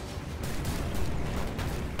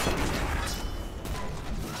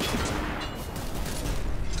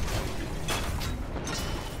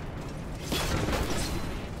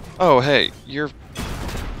 Oh, hey, you're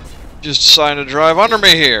just deciding to drive under me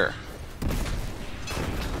here.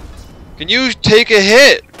 Can you take a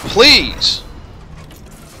hit, please?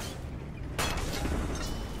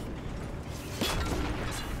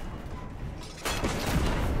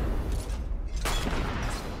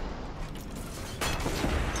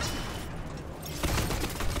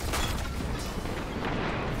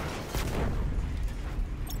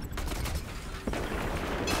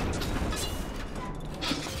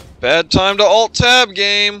 Bad time to alt-tab,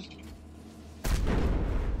 game.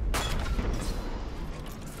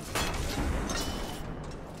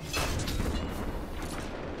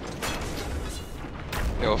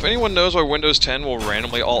 Yo, if anyone knows why Windows 10 will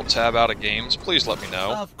randomly alt-tab out of games, please let me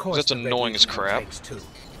know. Of course, that's annoying as crap.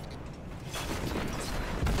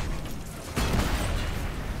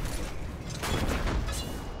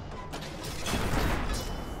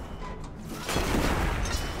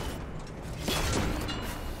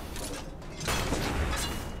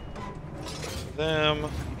 Them.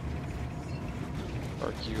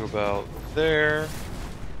 Argue about there.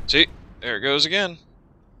 See? There it goes again.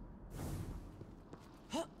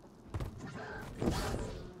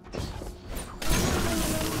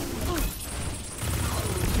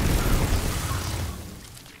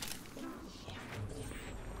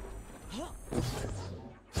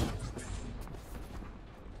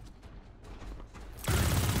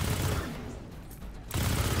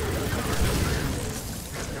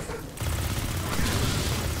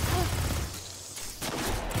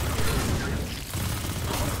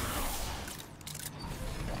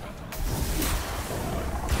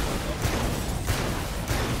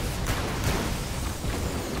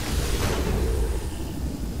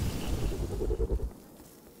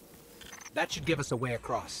 That should give us a way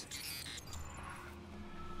across.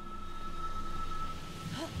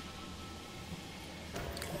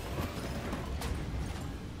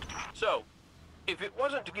 So, if it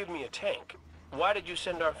wasn't to give me a tank, why did you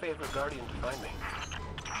send our favorite Guardian to find me?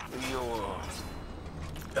 Your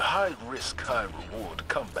high-risk, high-reward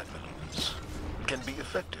combat maneuvers can be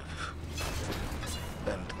effective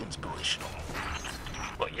and inspirational.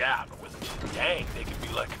 Well, yeah, but with a tank, they could be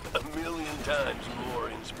like 1,000,000 times more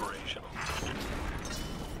inspirational.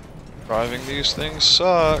 Driving these things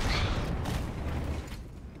suck.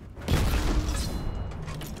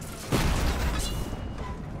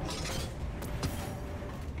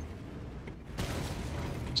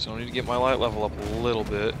 Still need to get my light level up a little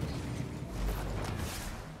bit.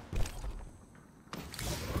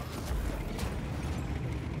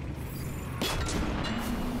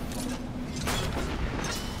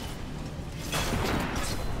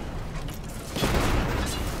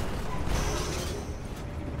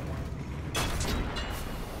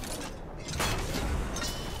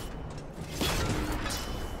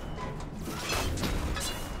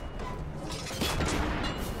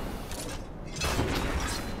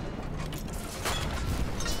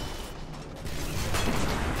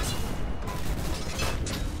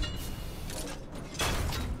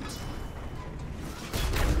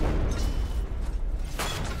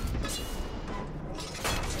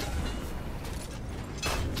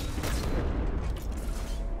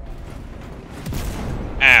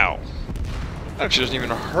 Ow. That actually doesn't even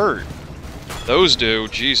hurt. Those do,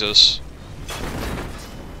 Jesus.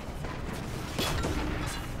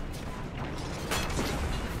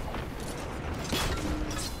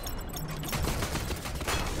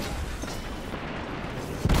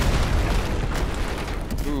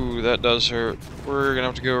 Ooh, that does hurt. We're gonna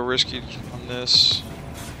have to go risky on this.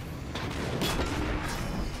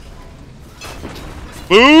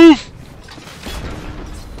 Move!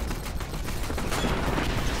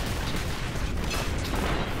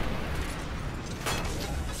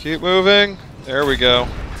 Keep moving. There we go.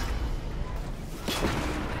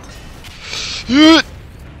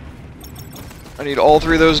 I need all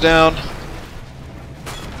three of those down.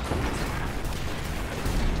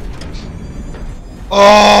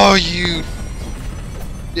 Oh, you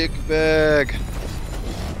dick bag.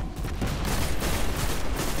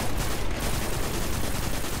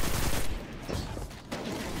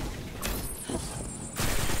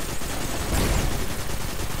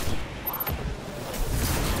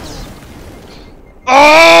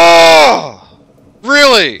 Oh!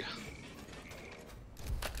 Really?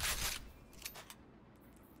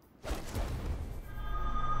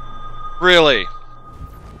 Really?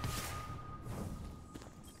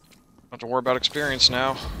 Not to worry about experience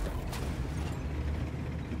now.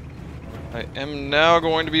 I am now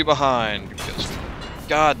going to be behind because,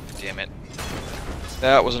 god damn it,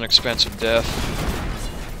 that was an expensive death.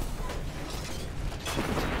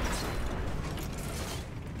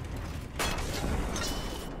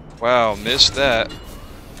 Wow, missed that.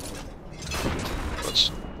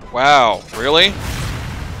 Wow, really?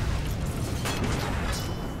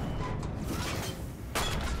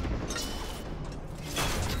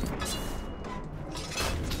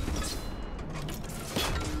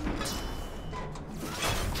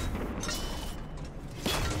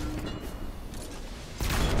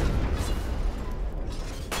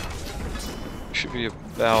 Should be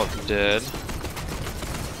about dead.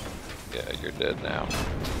 Yeah, you're dead now.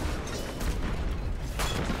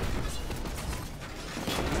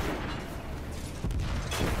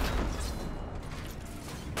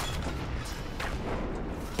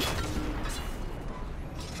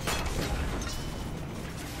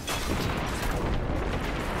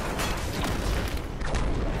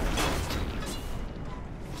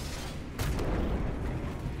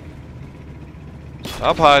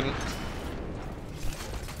 Stop hiding.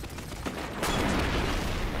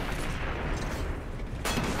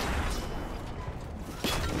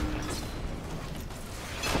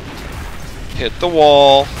 Hit the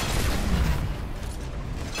wall.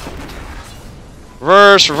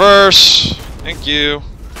 Reverse, reverse. Thank you.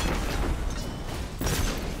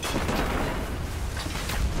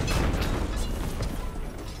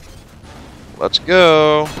 Let's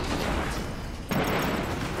go.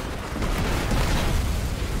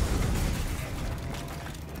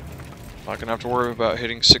 Not gonna have to worry about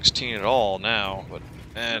hitting 16 at all now, but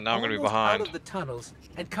man, now I'm gonna be behind. Out of the tunnels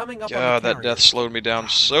and coming up God, on the that death slowed me down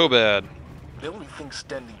so bad. The only thing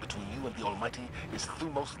standing between you and the Almighty is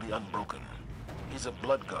Thumos the Unbroken. He's a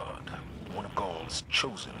blood god, one of Gaul's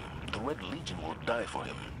chosen. The Red Legion will die for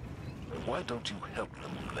him. Why don't you help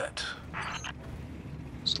them with that?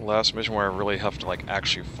 It's the last mission where I really have to like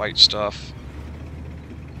actually fight stuff.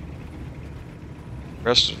 The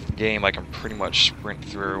rest of the game I can pretty much sprint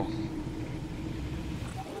through.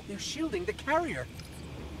 They're shielding the carrier.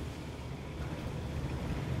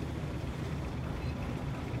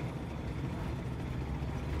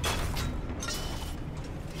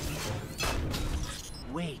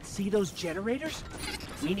 Wait, see those generators?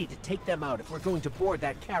 We need to take them out if we're going to board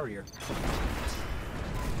that carrier.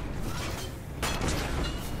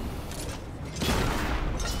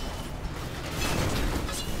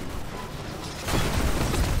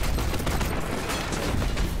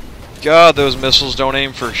 God, those missiles don't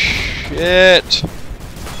aim for shit.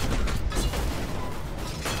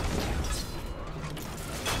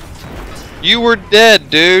 You were dead,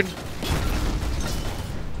 dude.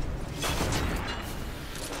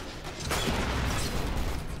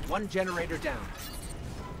 One generator down.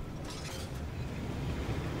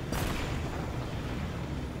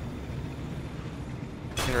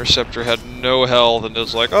 Interceptor had no health and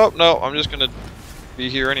was like, oh no, I'm just gonna be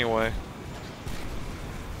here anyway.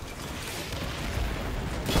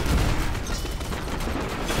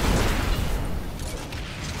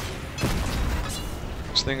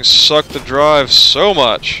 These things suck the drive so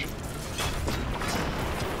much.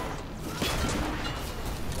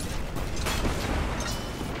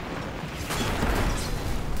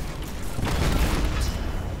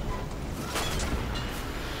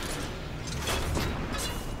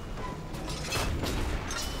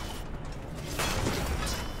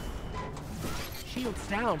 Shield's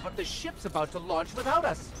down, but the ship's about to launch without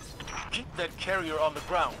us. Keep that carrier on the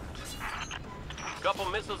ground. Couple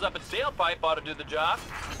missiles up its tailpipe ought to do the job.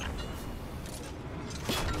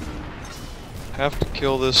 Have to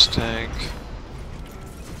kill this tank.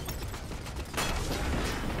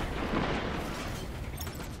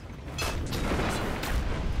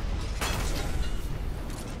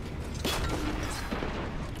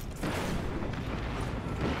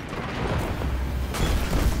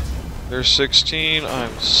 There's 16.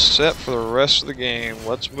 I'm set for the rest of the game.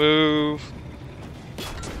 Let's move.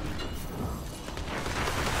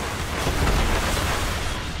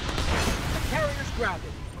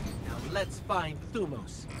 find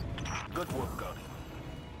Thumos. Good work, Guardian.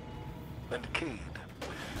 And Cade,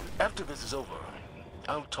 after this is over,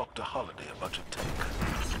 I'll talk to Holiday about your tank.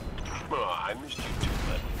 Oh, I missed you too,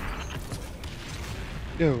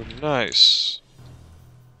 buddy. Yo, nice.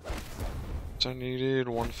 I needed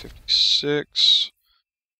 156.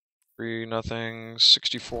 3 nothing.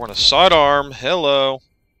 64 and a sidearm. Hello.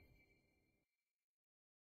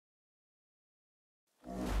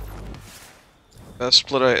 Best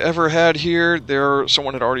split I ever had here.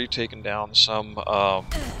 Someone had already taken down some,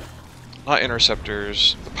 not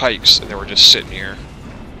interceptors, the pikes, and they were just sitting here.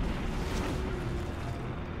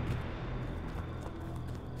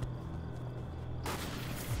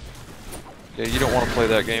 Yeah, you don't want to play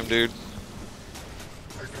that game, dude.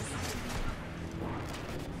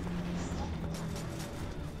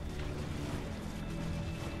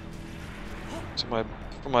 So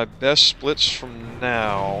for my best splits from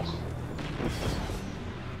now.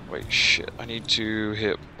 Wait, shit, I need to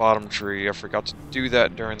hit bottom tree. I forgot to do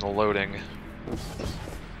that during the loading.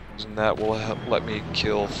 And that will let me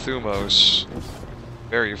kill Thumos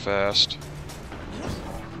very fast.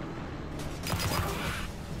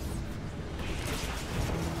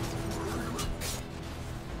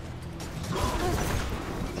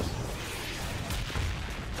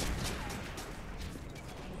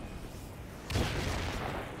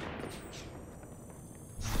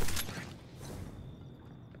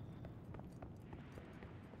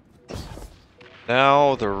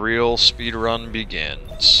 Now the real speedrun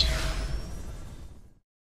begins.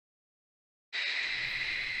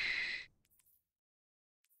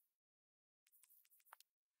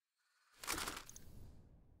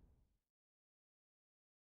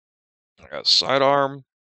 I got sidearm,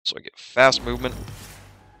 so I get fast movement.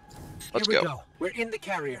 Let's Here we go. We're in the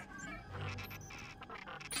carrier.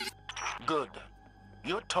 Good.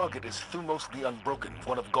 Your target is Thumos the Unbroken,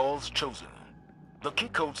 one of Gaul's chosen. The key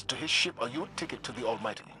codes to his ship are your ticket to the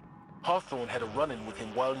Almighty. Hawthorne had a run-in with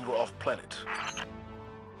him while you were off-planet.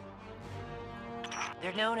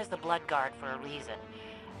 They're known as the Blood Guard for a reason.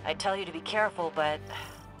 I'd tell you to be careful, but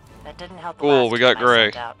that didn't help the Cool, last we got team I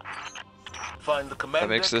Gray. sent out. Find the command That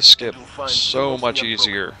makes deck, this skip and you'll find so Thumos much the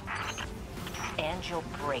Unbroken. easier. And you'll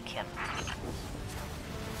break him.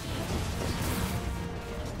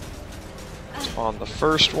 On the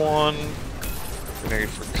first one, grenade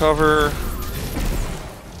for cover.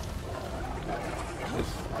 Hit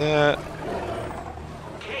that.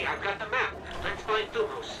 Okay, I've got the map. Let's find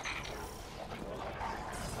Thumos.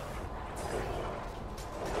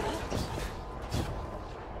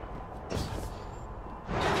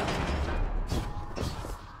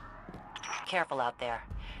 Careful out there.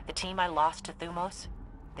 The team I lost to Thumos,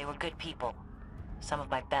 they were good people. Some of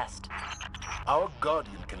my best. Our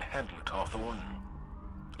Guardian can handle it, Hawthorne.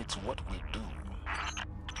 It's what we do.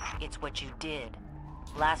 It's what you did.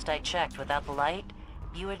 Last I checked, without the light,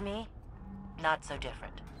 you and me, not so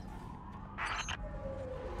different.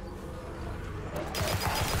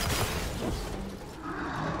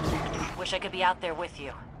 Wish I could be out there with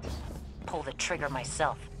you. Pull the trigger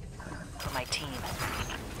myself. For my team.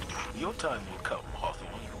 Your time will come, Hawthorne.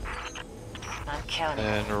 I'm counting.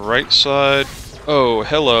 And right side. Oh,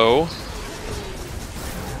 hello.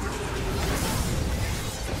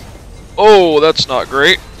 Oh, that's not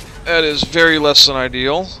great. That is very less than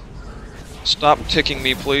ideal. Stop ticking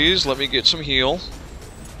me, please. Let me get some heal.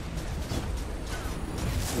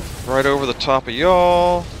 Right over the top of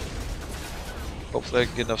y'all. Hopefully I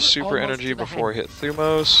can get enough super energy before I hit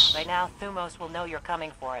Thumos. Right now, Thumos will know you're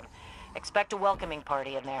coming for him. Expect a welcoming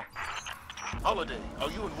party in there. Holiday,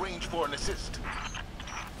 are you in range for an assist?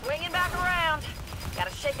 Swinging back around.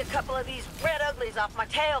 Gotta shake a couple of these red uglies off my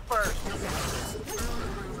tail first.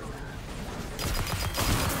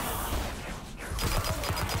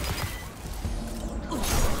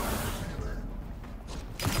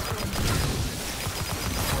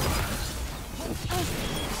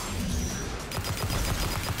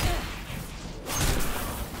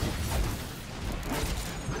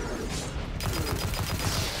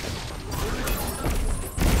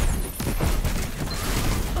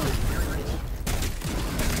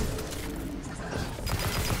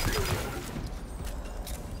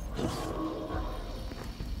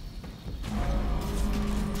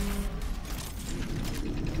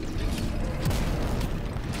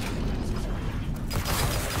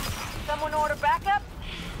 Someone order backup?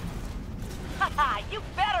 Haha, you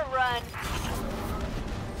better run!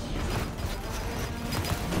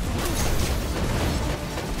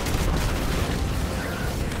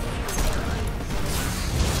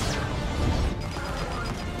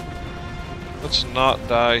 Let's not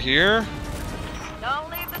die here.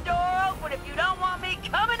 Don't leave the door open if you don't want me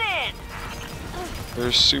coming in!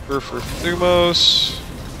 There's super for Thumos.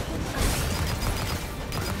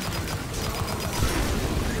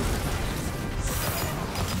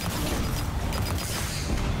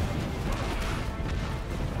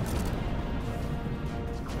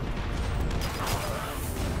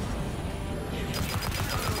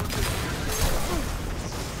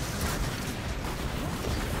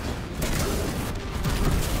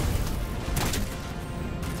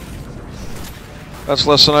 That's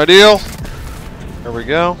less than ideal. There we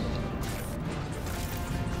go.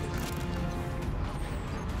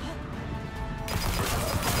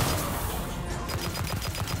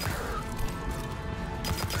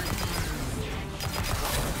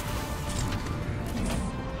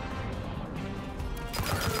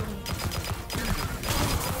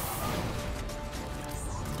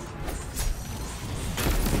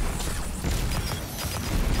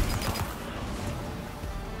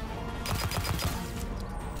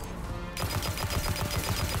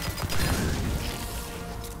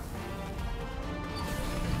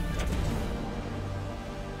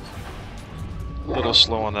 A little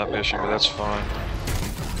slow on that mission, but that's fine.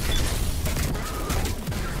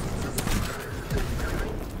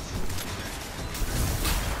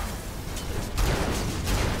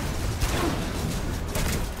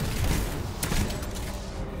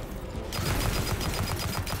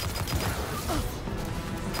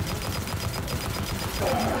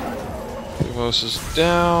 Thumos is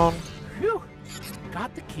down. Phew!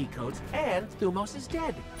 Got the key codes, and Thumos is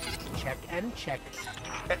dead. Check and check.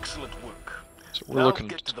 Excellent work. So we're looking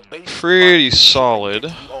pretty solid.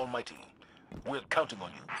 Almighty, we're counting on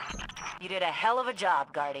you. You did a hell of a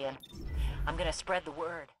job, Guardian. I'm gonna spread the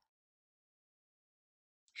word.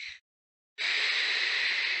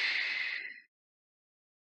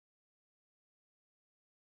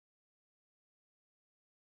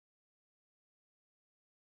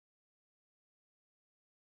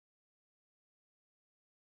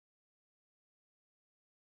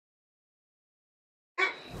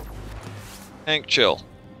 Hank, chill.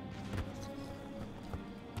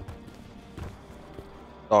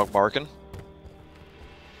 Dog barking.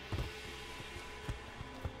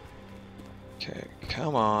 Okay,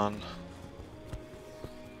 come on.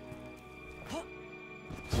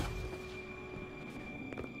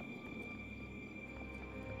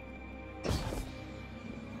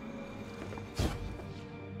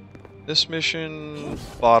 This mission,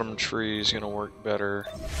 bottom tree is gonna work better.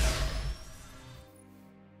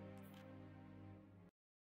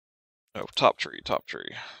 Oh, top tree, top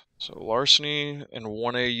tree. So larceny and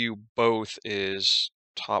 1AU both is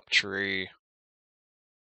top tree.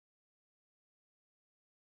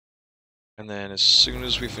 And then as soon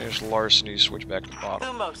as we finish larceny, switch back to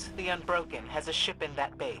bottom. Thumos, the Unbroken, has a ship in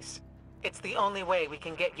that base. It's the only way we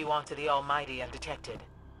can get you onto the Almighty undetected.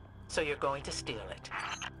 So you're going to steal it.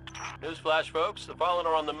 Newsflash, folks. The Fallen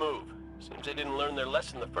are on the move. Seems they didn't learn their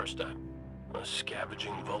lesson the first time. Those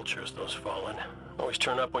scavenging vultures, those Fallen. Always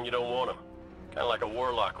turn up when you don't want them. Kind of like a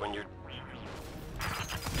warlock when you're...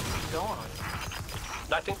 Go on.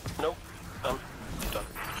 Nothing? No. Done.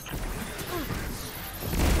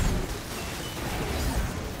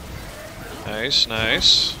 Nice,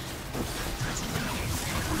 nice.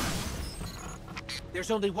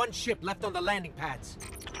 There's only one ship left on the landing pads.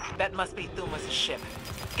 That must be Thumos' ship.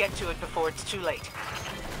 Get to it before it's too late.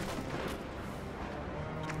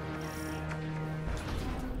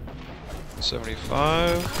 $75.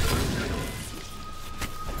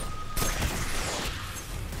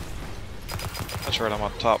 That's right, I'm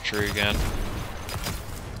on top tree again.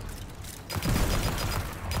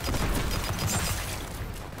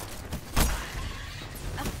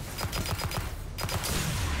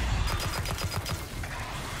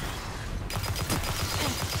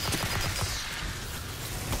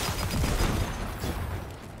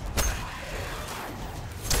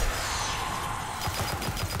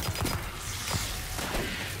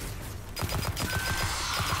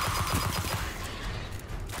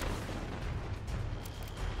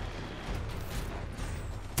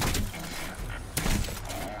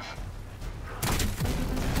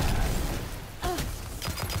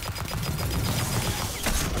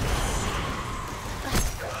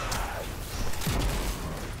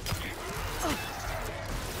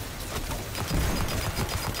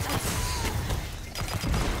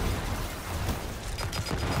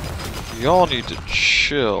 Y'all need to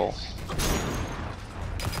chill.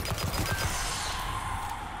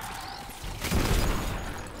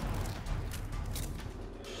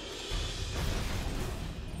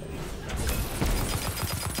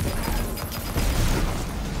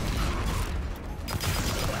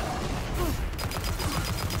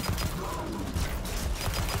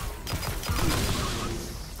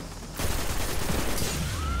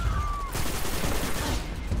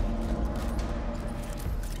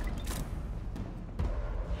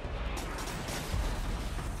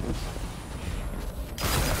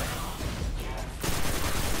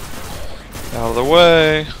 Out of the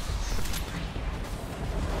way.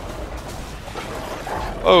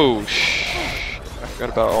 Oh, I forgot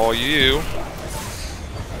about all you.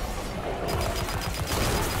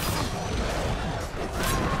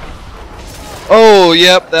 Oh,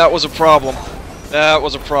 yep, that was a problem. That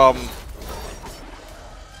was a problem.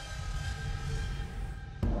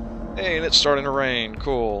 Hey, and it's starting to rain.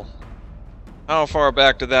 Cool. How far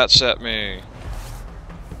back did that set me?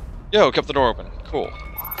 Yo, kept the door open. Cool.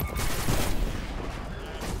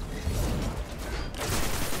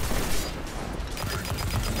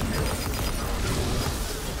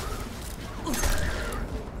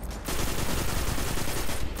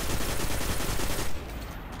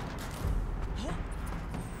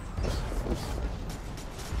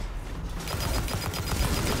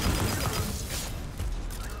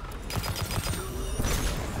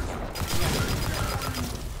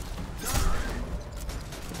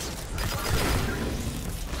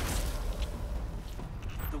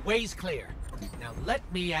 Way's clear. Now let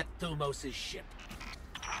me at Thumos' ship.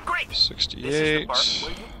 Great. 68. This is the part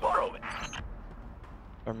where you borrow it.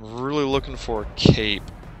 I'm really looking for a cape.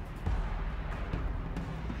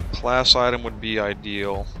 Class item would be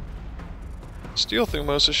ideal. Steal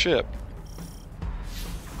Thumos' ship.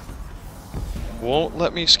 Won't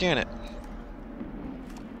let me scan it.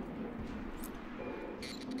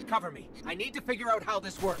 Cover me. I need to figure out how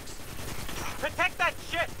this works. Protect that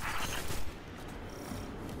ship!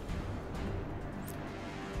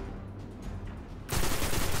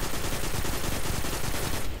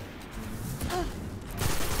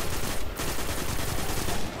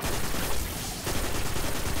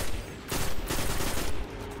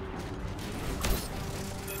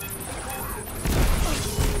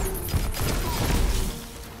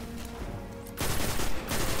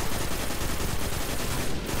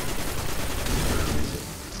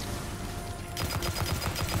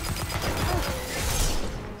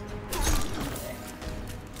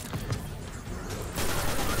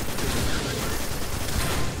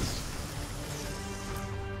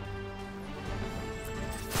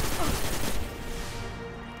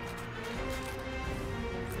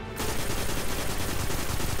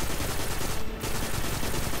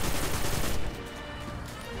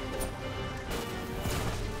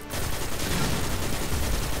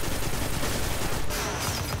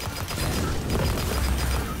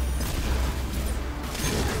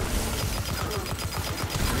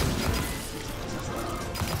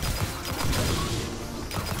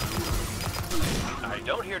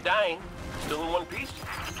 You're dying. Still in one piece?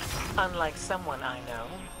 Unlike someone I know,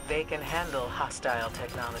 they can handle hostile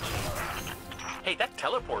technology. Hey, that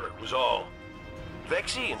teleporter was all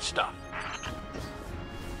vexy and stuff.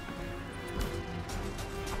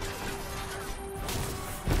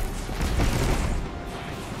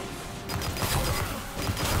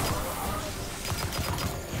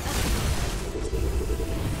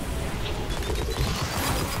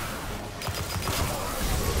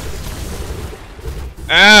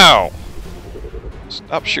 Ow!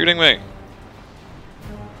 Stop shooting me.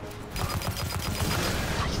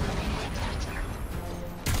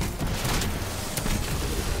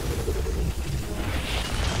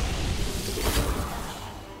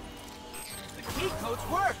 The key codes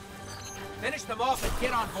work! Finish them off and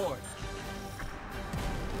get on board.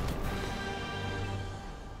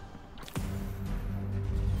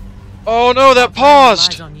 Oh no, that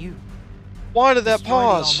paused! On you. Why did that Destroy the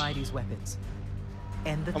pause? Almighty's weapons.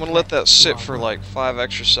 I'm gonna let that sit for like 5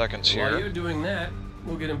 extra seconds While here. you're doing that,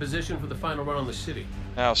 we'll get in position for the final run on the city.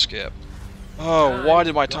 Now skip. Oh, why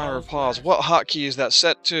did my timer pause? What hotkey is that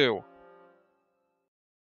set to?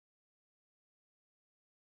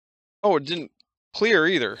 Oh, it didn't clear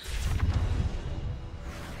either.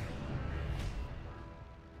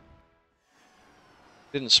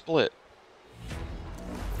 Didn't split.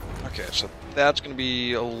 Okay, so that's gonna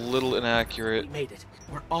be a little inaccurate. We made it.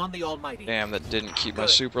 We're on the Almighty. Damn, that didn't keep my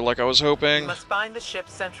super like I was hoping. You must find the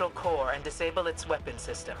ship's central core and disable its weapon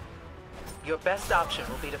system. Your best option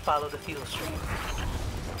will be to follow the fuel stream.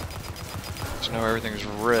 So now everything's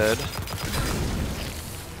red.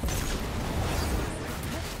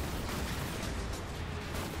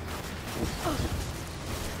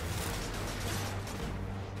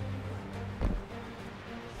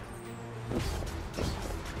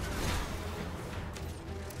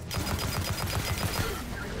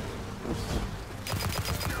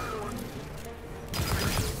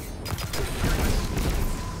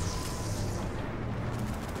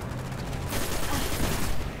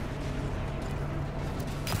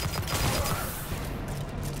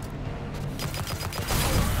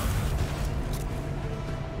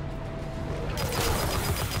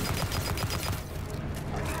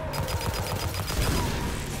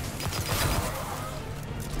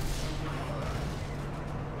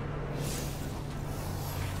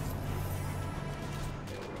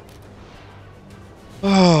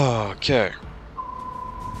 Okay.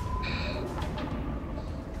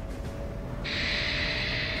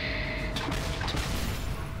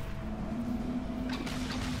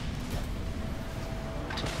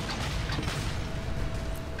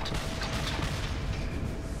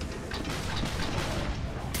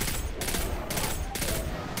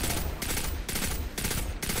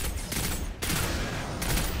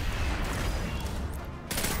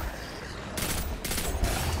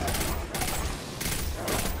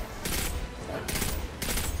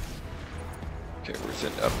 Okay, we're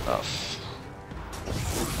thinned out enough.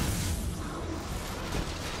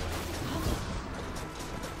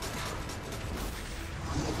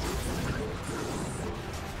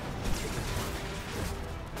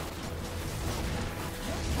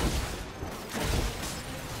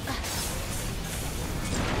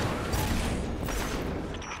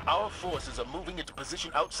 Our forces are moving into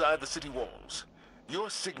position outside the city walls. Your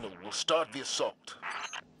signal will start the assault.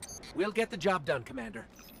 We'll get the job done, Commander.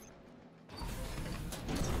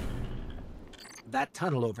 That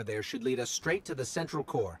tunnel over there should lead us straight to the central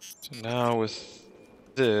core. So now with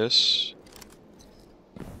this,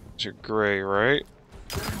 these are gray, right?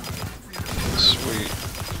 Sweet.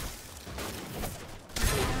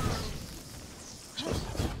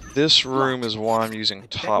 This room is why I'm using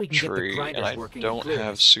top tree, and I don't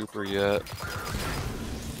have super yet.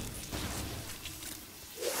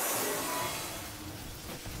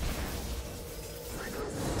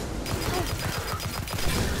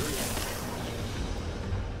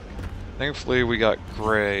 Thankfully, we got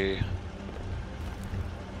gray.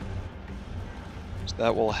 So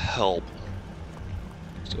that will help.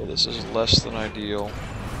 Still, this is less than ideal.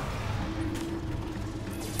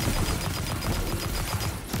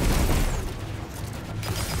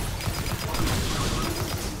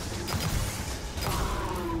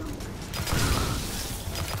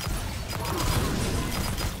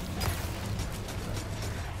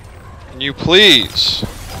 Can you please?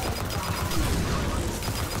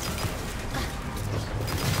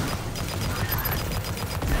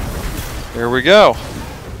 Here we go.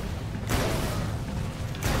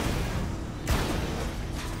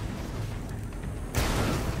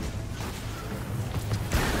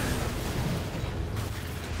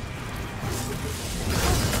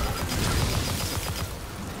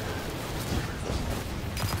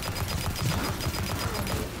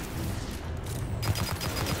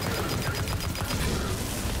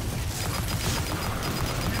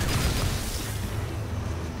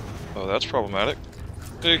 Oh, that's problematic.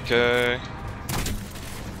 Okay.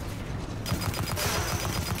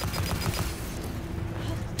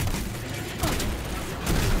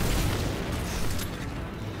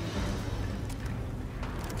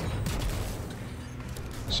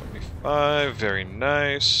 Very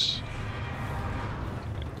nice.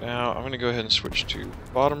 Now I'm gonna go ahead and switch to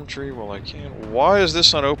bottom tree while I can. Why is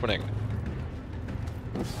this not opening?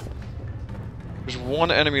 There's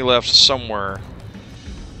one enemy left somewhere.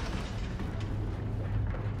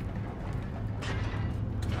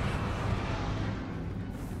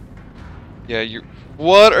 Yeah, you.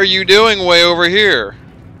 What are you doing way over here?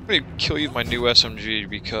 I'm gonna kill you with my new SMG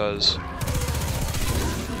because.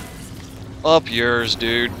 Up yours,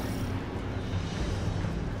 dude.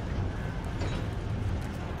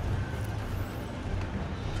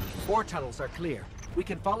 Core tunnels are clear. We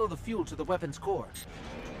can follow the fuel to the weapon's core.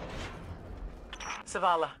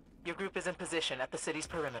 Zavala, your group is in position at the city's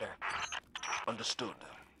perimeter. Understood.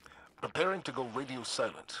 Preparing to go radio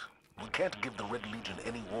silent. We can't give the Red Legion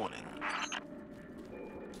any warning.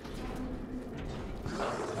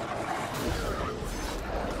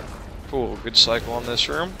 Cool, good cycle on this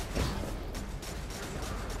room.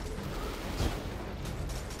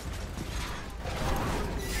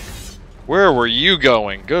 Where were you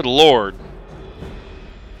going? Good lord.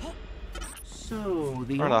 So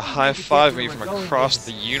the trying to high-five me from across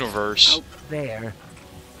the universe. Out there.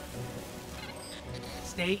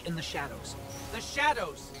 Stay in the shadows. The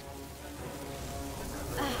shadows!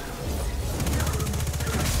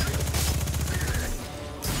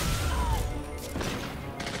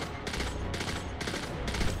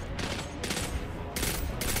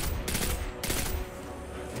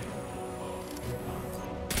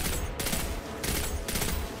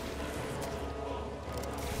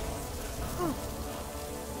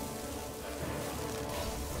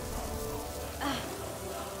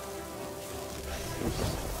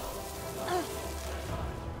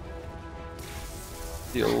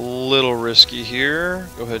 Be a little risky here.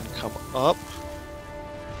 Go ahead and come up.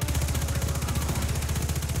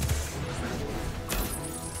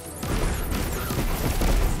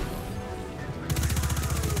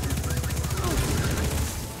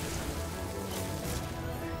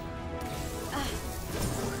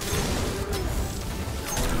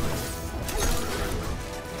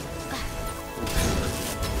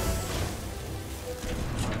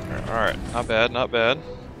 Alright, not bad, not bad.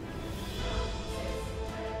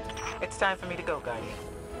 It's time for me to go, Guardian.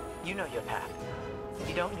 You know your path.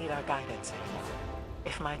 You don't need our guidance anymore.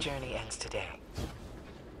 If my journey ends today,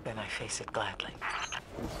 then I face it gladly.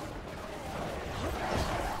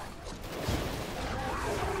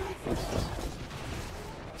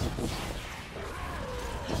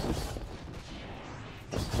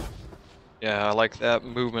 Yeah, I like that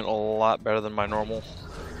movement a lot better than my normal.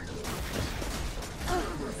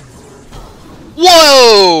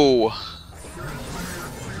 Whoa!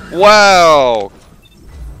 Wow!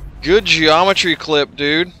 Good geometry clip,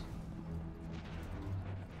 dude.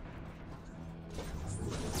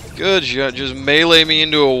 Good, just melee me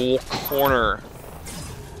into a corner.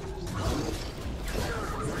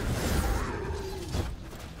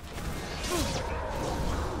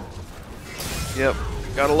 Yep,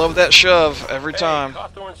 gotta love that shove every time.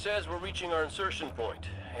 Cawthorne says we're reaching our insertion point,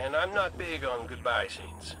 and I'm not big on goodbye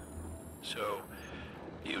scenes. So,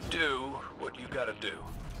 you do what you gotta do.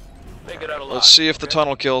 Make it out alive. Let's see if the okay?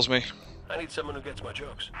 tunnel kills me. I need someone who gets my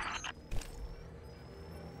jokes.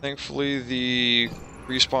 Thankfully, the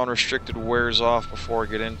respawn restricted wears off before I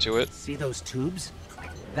get into it. See those tubes?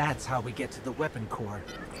 That's how we get to the weapon core.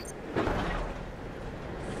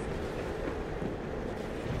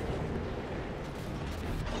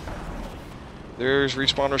 There's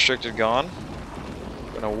respawn restricted gone.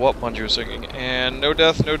 Don't know what Bungie was thinking. And no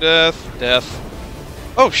death, no death, death.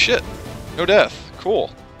 Oh shit! No death.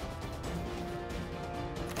 Cool.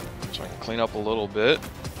 So I can clean up a little bit.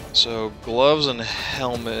 So gloves and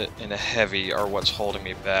helmet and a heavy are what's holding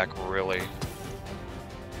me back, really.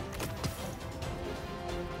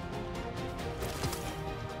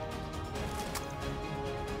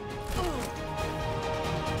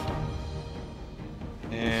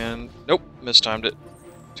 And nope, mistimed it.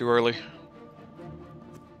 Too early.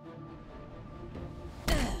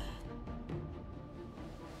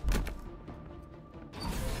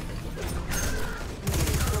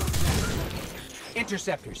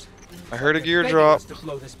 Interceptors. I heard a gear Begging drop. us to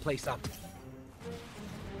blow this place up.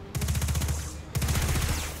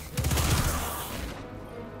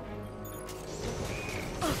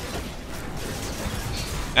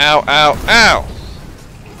 Ow, ow, ow!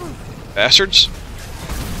 Bastards!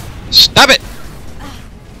 Stop it!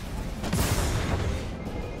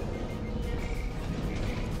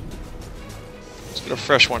 Let's get a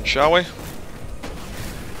fresh one, shall we?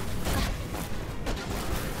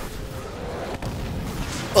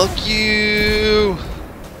 Fuck you!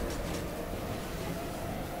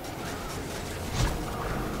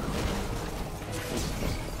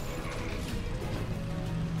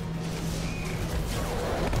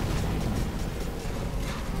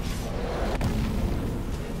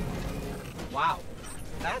 Wow.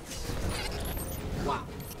 That's... wow.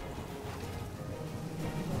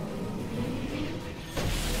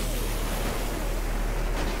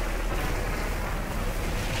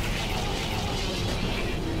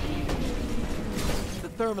 The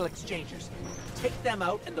thermal exchangers. Take them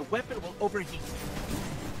out and the weapon will overheat.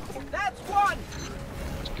 That's one!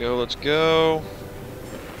 Let's go, let's go.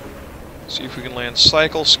 See if we can land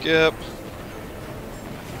cycle skip.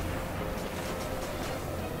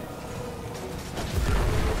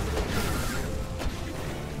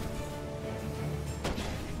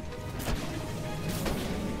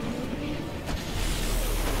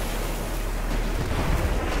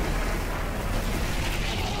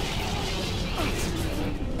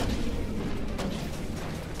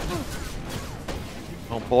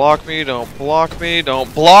 Don't block me, don't block me,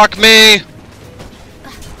 don't block me!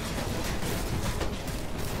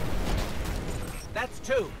 That's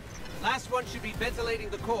two. Last one should be ventilating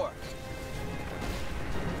the core.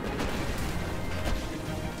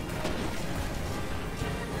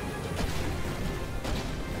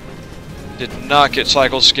 Did not get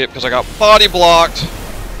cycle skip because I got body blocked.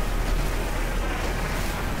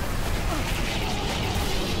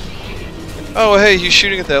 Oh hey, he's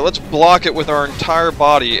shooting at that. Let's block it with our entire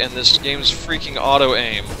body and this game's freaking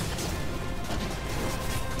auto-aim.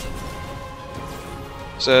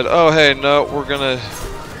 Said, oh hey, no, we're gonna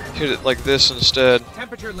hit it like this instead.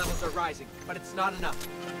 Temperature levels are rising, but it's not enough.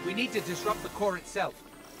 We need to disrupt the core itself.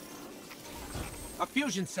 A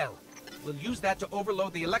fusion cell. We'll use that to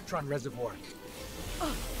overload the electron reservoir.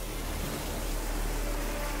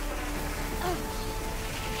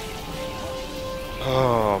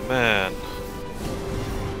 Oh man.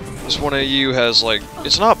 This one of you has like,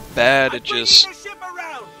 it's not bad, it just,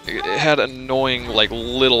 it had annoying like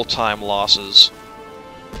little time losses.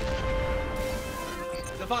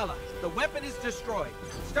 Zavala, the weapon is destroyed.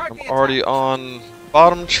 Start I'm the already attack. on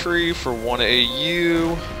bottom tree for 1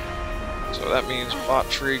 AU. So that means bot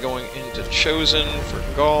tree going into Chosen for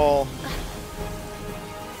Gaul.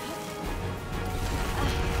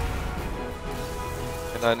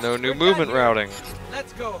 And I know new movement routing.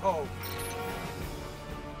 Let's go home.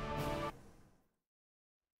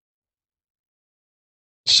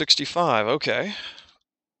 $65, okay.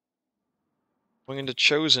 Going into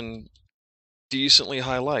Chosen, decently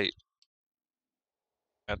high light.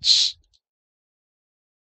 That's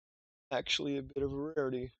actually a bit of a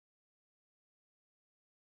rarity.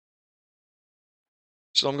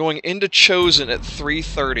 So I'm going into Chosen at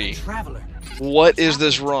 3:30. Traveler. What is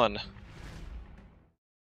this run?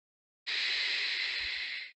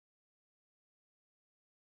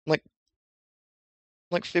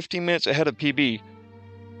 Like 15 minutes ahead of PB.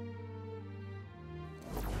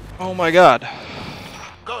 Oh my god.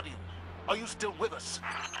 Guardian, are you still with us?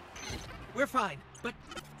 We're fine, but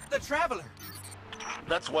the Traveler.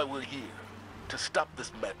 That's why we're here. To stop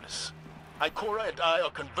this madness. Ikora and I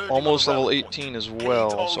are converging Almost on the level rally 18 point. as Kane's well,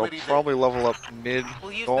 so I'll already there. probably level up mid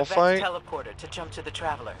We'll use Gaul the Vex fight. teleporter to jump to the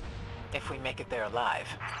Traveler, if we make it there alive.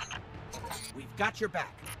 We've got your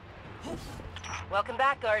back. Welcome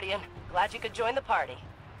back, Guardian. Glad you could join the party.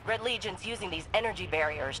 Red Legion's using these energy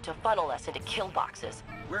barriers to funnel us into kill boxes.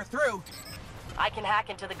 We're through. I can hack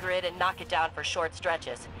into the grid and knock it down for short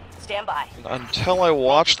stretches. Stand by. Until I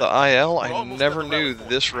watched the IL, I never knew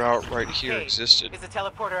this route right here existed. Is the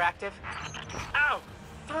teleporter active? Ow!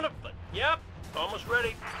 Son of a... Yep, almost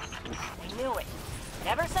ready. We knew it.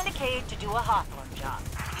 Never send a cave to do a Hawthorne job.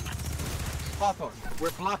 Hawthorne,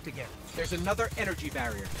 we're blocked again. There's another energy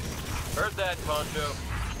barrier. Heard that, Poncho.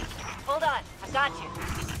 Hold on, I've got you.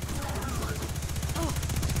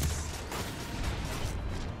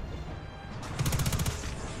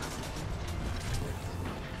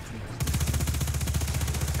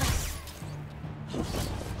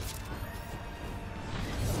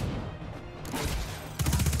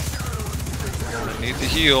 I need the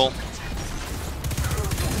heal.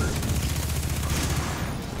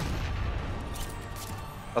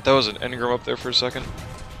 Thought that was an engram up there for a second.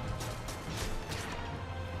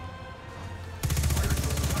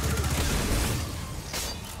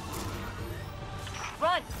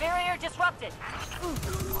 Run! Barrier disrupted!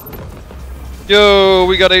 Yo,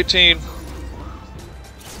 we got 18.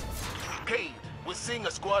 Cade, we're seeing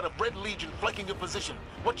a squad of Red Legion flanking your position.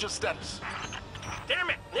 What's your status? Damn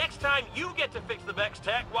it! Next time you get to fix the Vex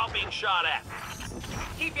tech while being shot at.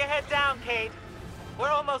 Keep your head down, Cade. We're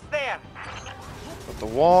almost there. Got the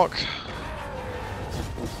walk.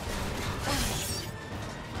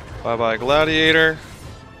 Bye-bye, Gladiator.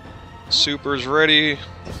 Super's ready.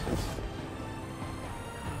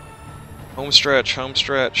 Home stretch, home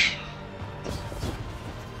stretch.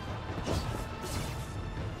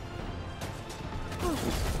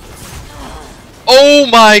 Oh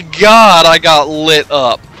my god, I got lit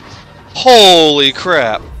up. Holy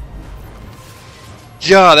crap.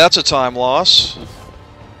 God, that's a time loss.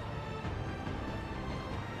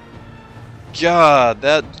 God,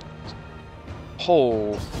 that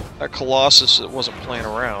Colossus, it wasn't playing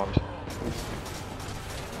around.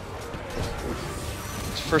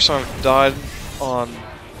 It's the first time I've died on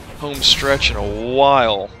home stretch in a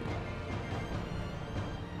while.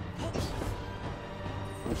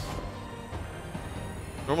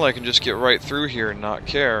 Normally I can just get right through here and not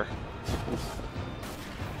care.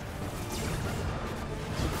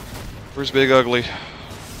 Where's Big Ugly? Yeah,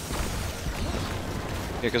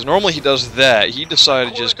 because normally he does that. He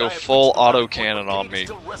decided to just go full autocannon on me.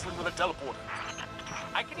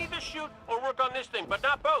 I can either shoot or work on this thing, but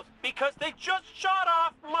not both, because they just shot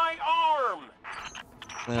off my arm!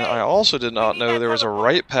 And I also did not know there was a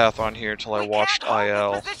right path on here until I watched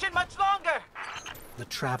IL. Much longer. The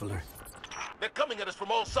Traveler. They're coming at us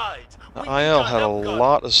from all sides. The IL had a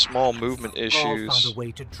lot of small movement Gaul issues. found a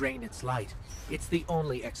way to drain its light. It's the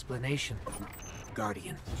only explanation.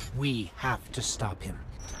 Guardian, we have to stop him.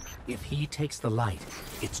 If he takes the light,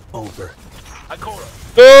 it's over.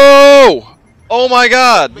 No! Oh my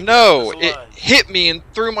god, no! It hit me and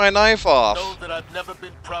threw my knife off. Know that I've never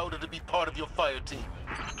been prouder to be part of your fire team.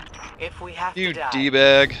 If we have You to die,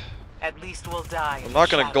 D-bag. at least we'll die. I'm not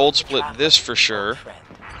gonna gold split this for sure.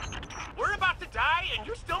 We're about to die, and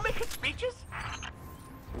you're still making speeches?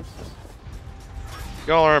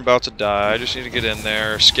 Y'all aren't about to die. I just need to get in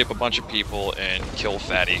there, skip a bunch of people, and kill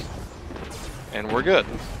Fatty. And we're good.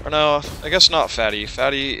 Or no, I guess not Fatty.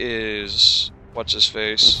 Fatty is... what's his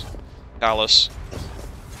face? Palace.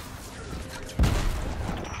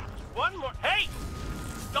 One more. Hey!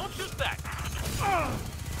 Don't shoot that!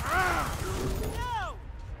 No!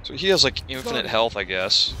 So he has like infinite health, I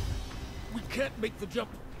guess. We can't make the jump.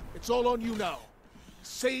 It's all on you now.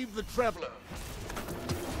 Save the Traveler.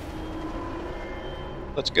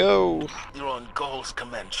 Let's go. You're on Gaul's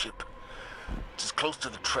command ship. It's as close to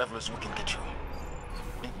the Traveler as we can get you.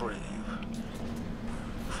 Be brave.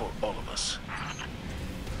 For all of us.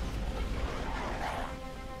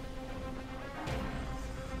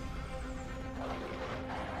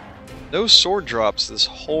 No sword drops this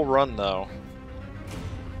whole run, though.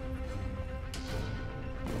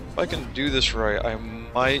 If I can do this right, I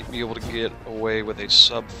might be able to get away with a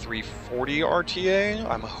sub 340 RTA,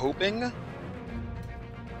 I'm hoping.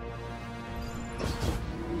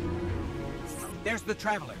 There's the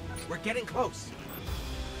Traveler. We're getting close.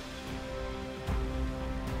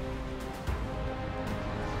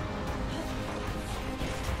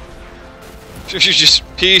 Just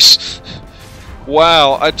peace.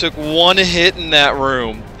 Wow, I took one hit in that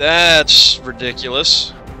room. That's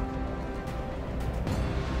ridiculous.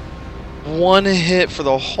 One hit for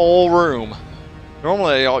the whole room.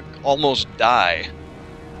 Normally I'll almost die.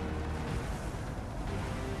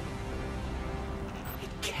 It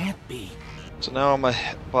can't be. So now I'm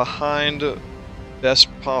behind best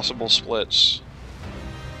possible splits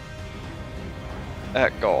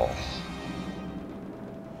at Gaul.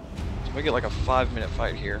 So we get like a 5-minute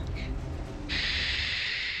fight here.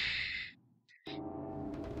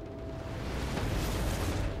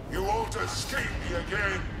 You won't escape me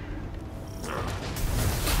again.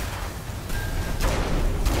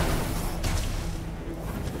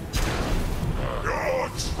 Your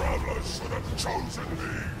Traveler should have chosen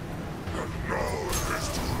me. And now it is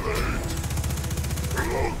too late.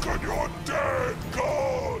 Look on your dead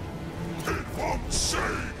God. It won't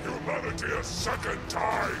save humanity a second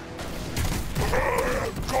time. I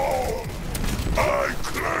am gone. I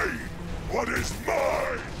claim what is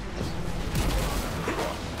mine.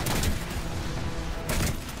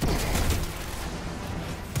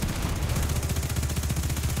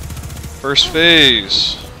 First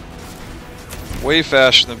phase. Way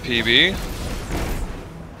faster than PB.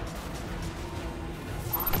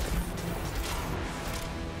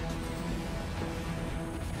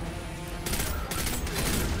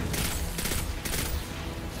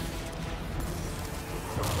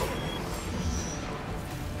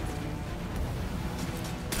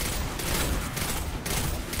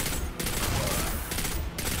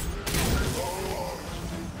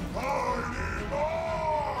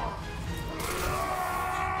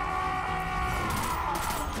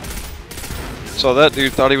 So that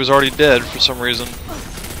dude thought he was already dead for some reason.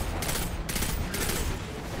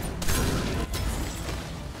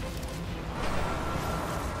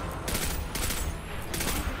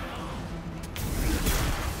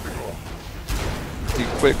 Be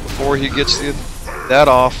quick before he gets that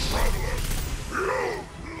off.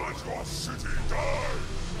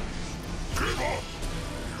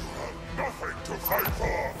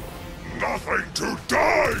 Nothing to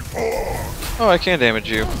die for! Oh, I can damage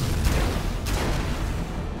you.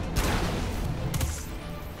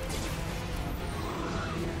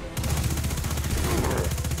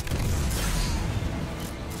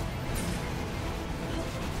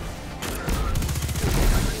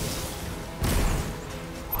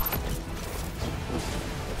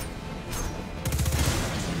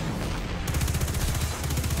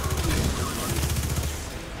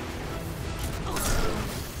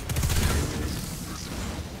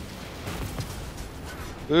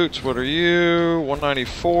 Boots, what are you?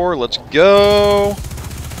 194, let's go!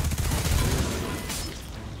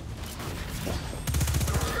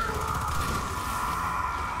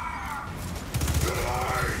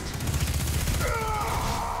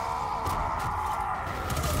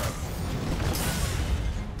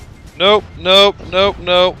 Nope, nope, nope,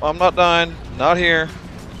 nope, I'm not dying. Not here.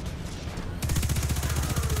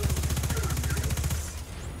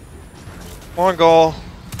 Come on, Gaul.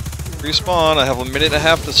 Respawn. I have a minute and a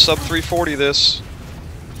half to sub 340 this.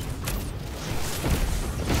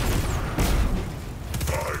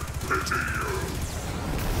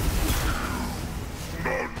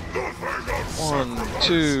 One,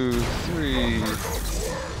 two, three.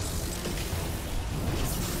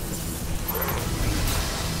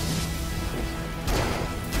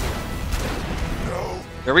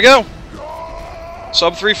 There we go.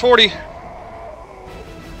 Sub 340.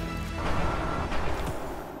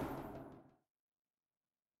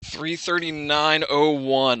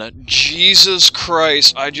 $339.01. Jesus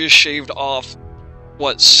Christ, I just shaved off,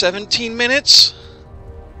 what, 17 minutes?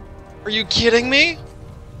 Are you kidding me?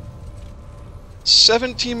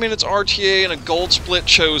 17 minutes RTA and a gold split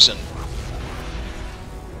chosen.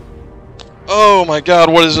 Oh my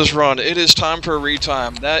god, what is this run? It is time for a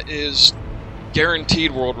retime. That is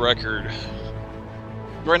guaranteed world record.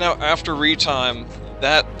 Right now, after retime,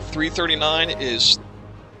 That 339 is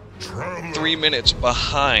 3 minutes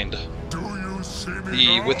behind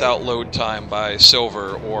the without load time by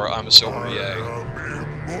Silver or I'm a Silver EA.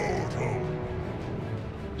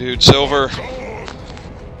 Dude, Silver,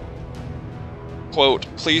 quote,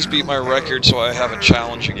 please beat my record so I have a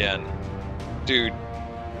challenge again. Dude,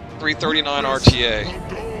 339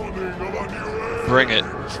 RTA. Bring it.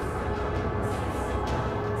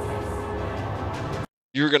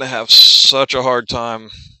 You're going to have such a hard time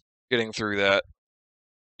getting through that.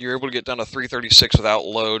 You're able to get down to 336 without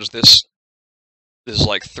loads. This is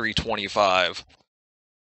like 325.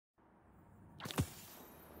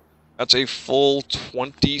 That's a full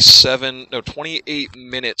 28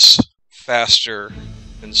 minutes faster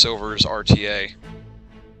than Silver's RTA.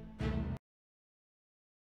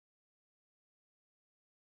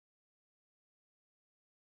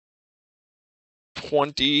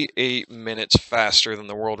 "28 minutes faster than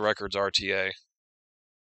the world record's RTA.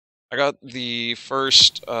 I got the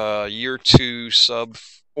first year 2 sub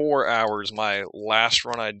 4 hours my last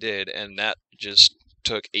run I did, and that just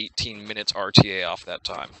took 18 minutes RTA off that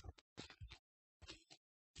time.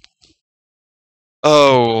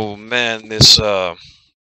 Oh man, this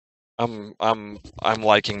I'm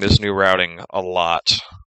liking this new routing a lot.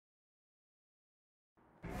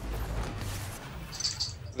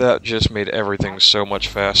 That just made everything so much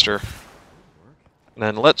faster. And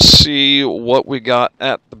then let's see what we got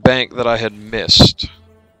at the bank that I had missed.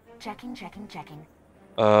 Checking.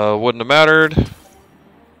 Wouldn't have mattered.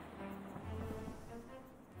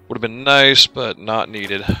 Would have been nice, but not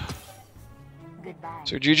needed. Goodbye.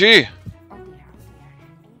 So GG.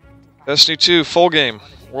 Destiny 2, full game,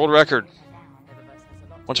 world record.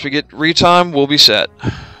 Once we get retime, we'll be set.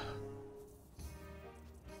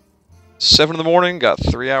 7 in the morning, got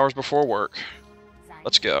 3 hours before work.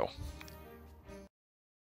 Let's go.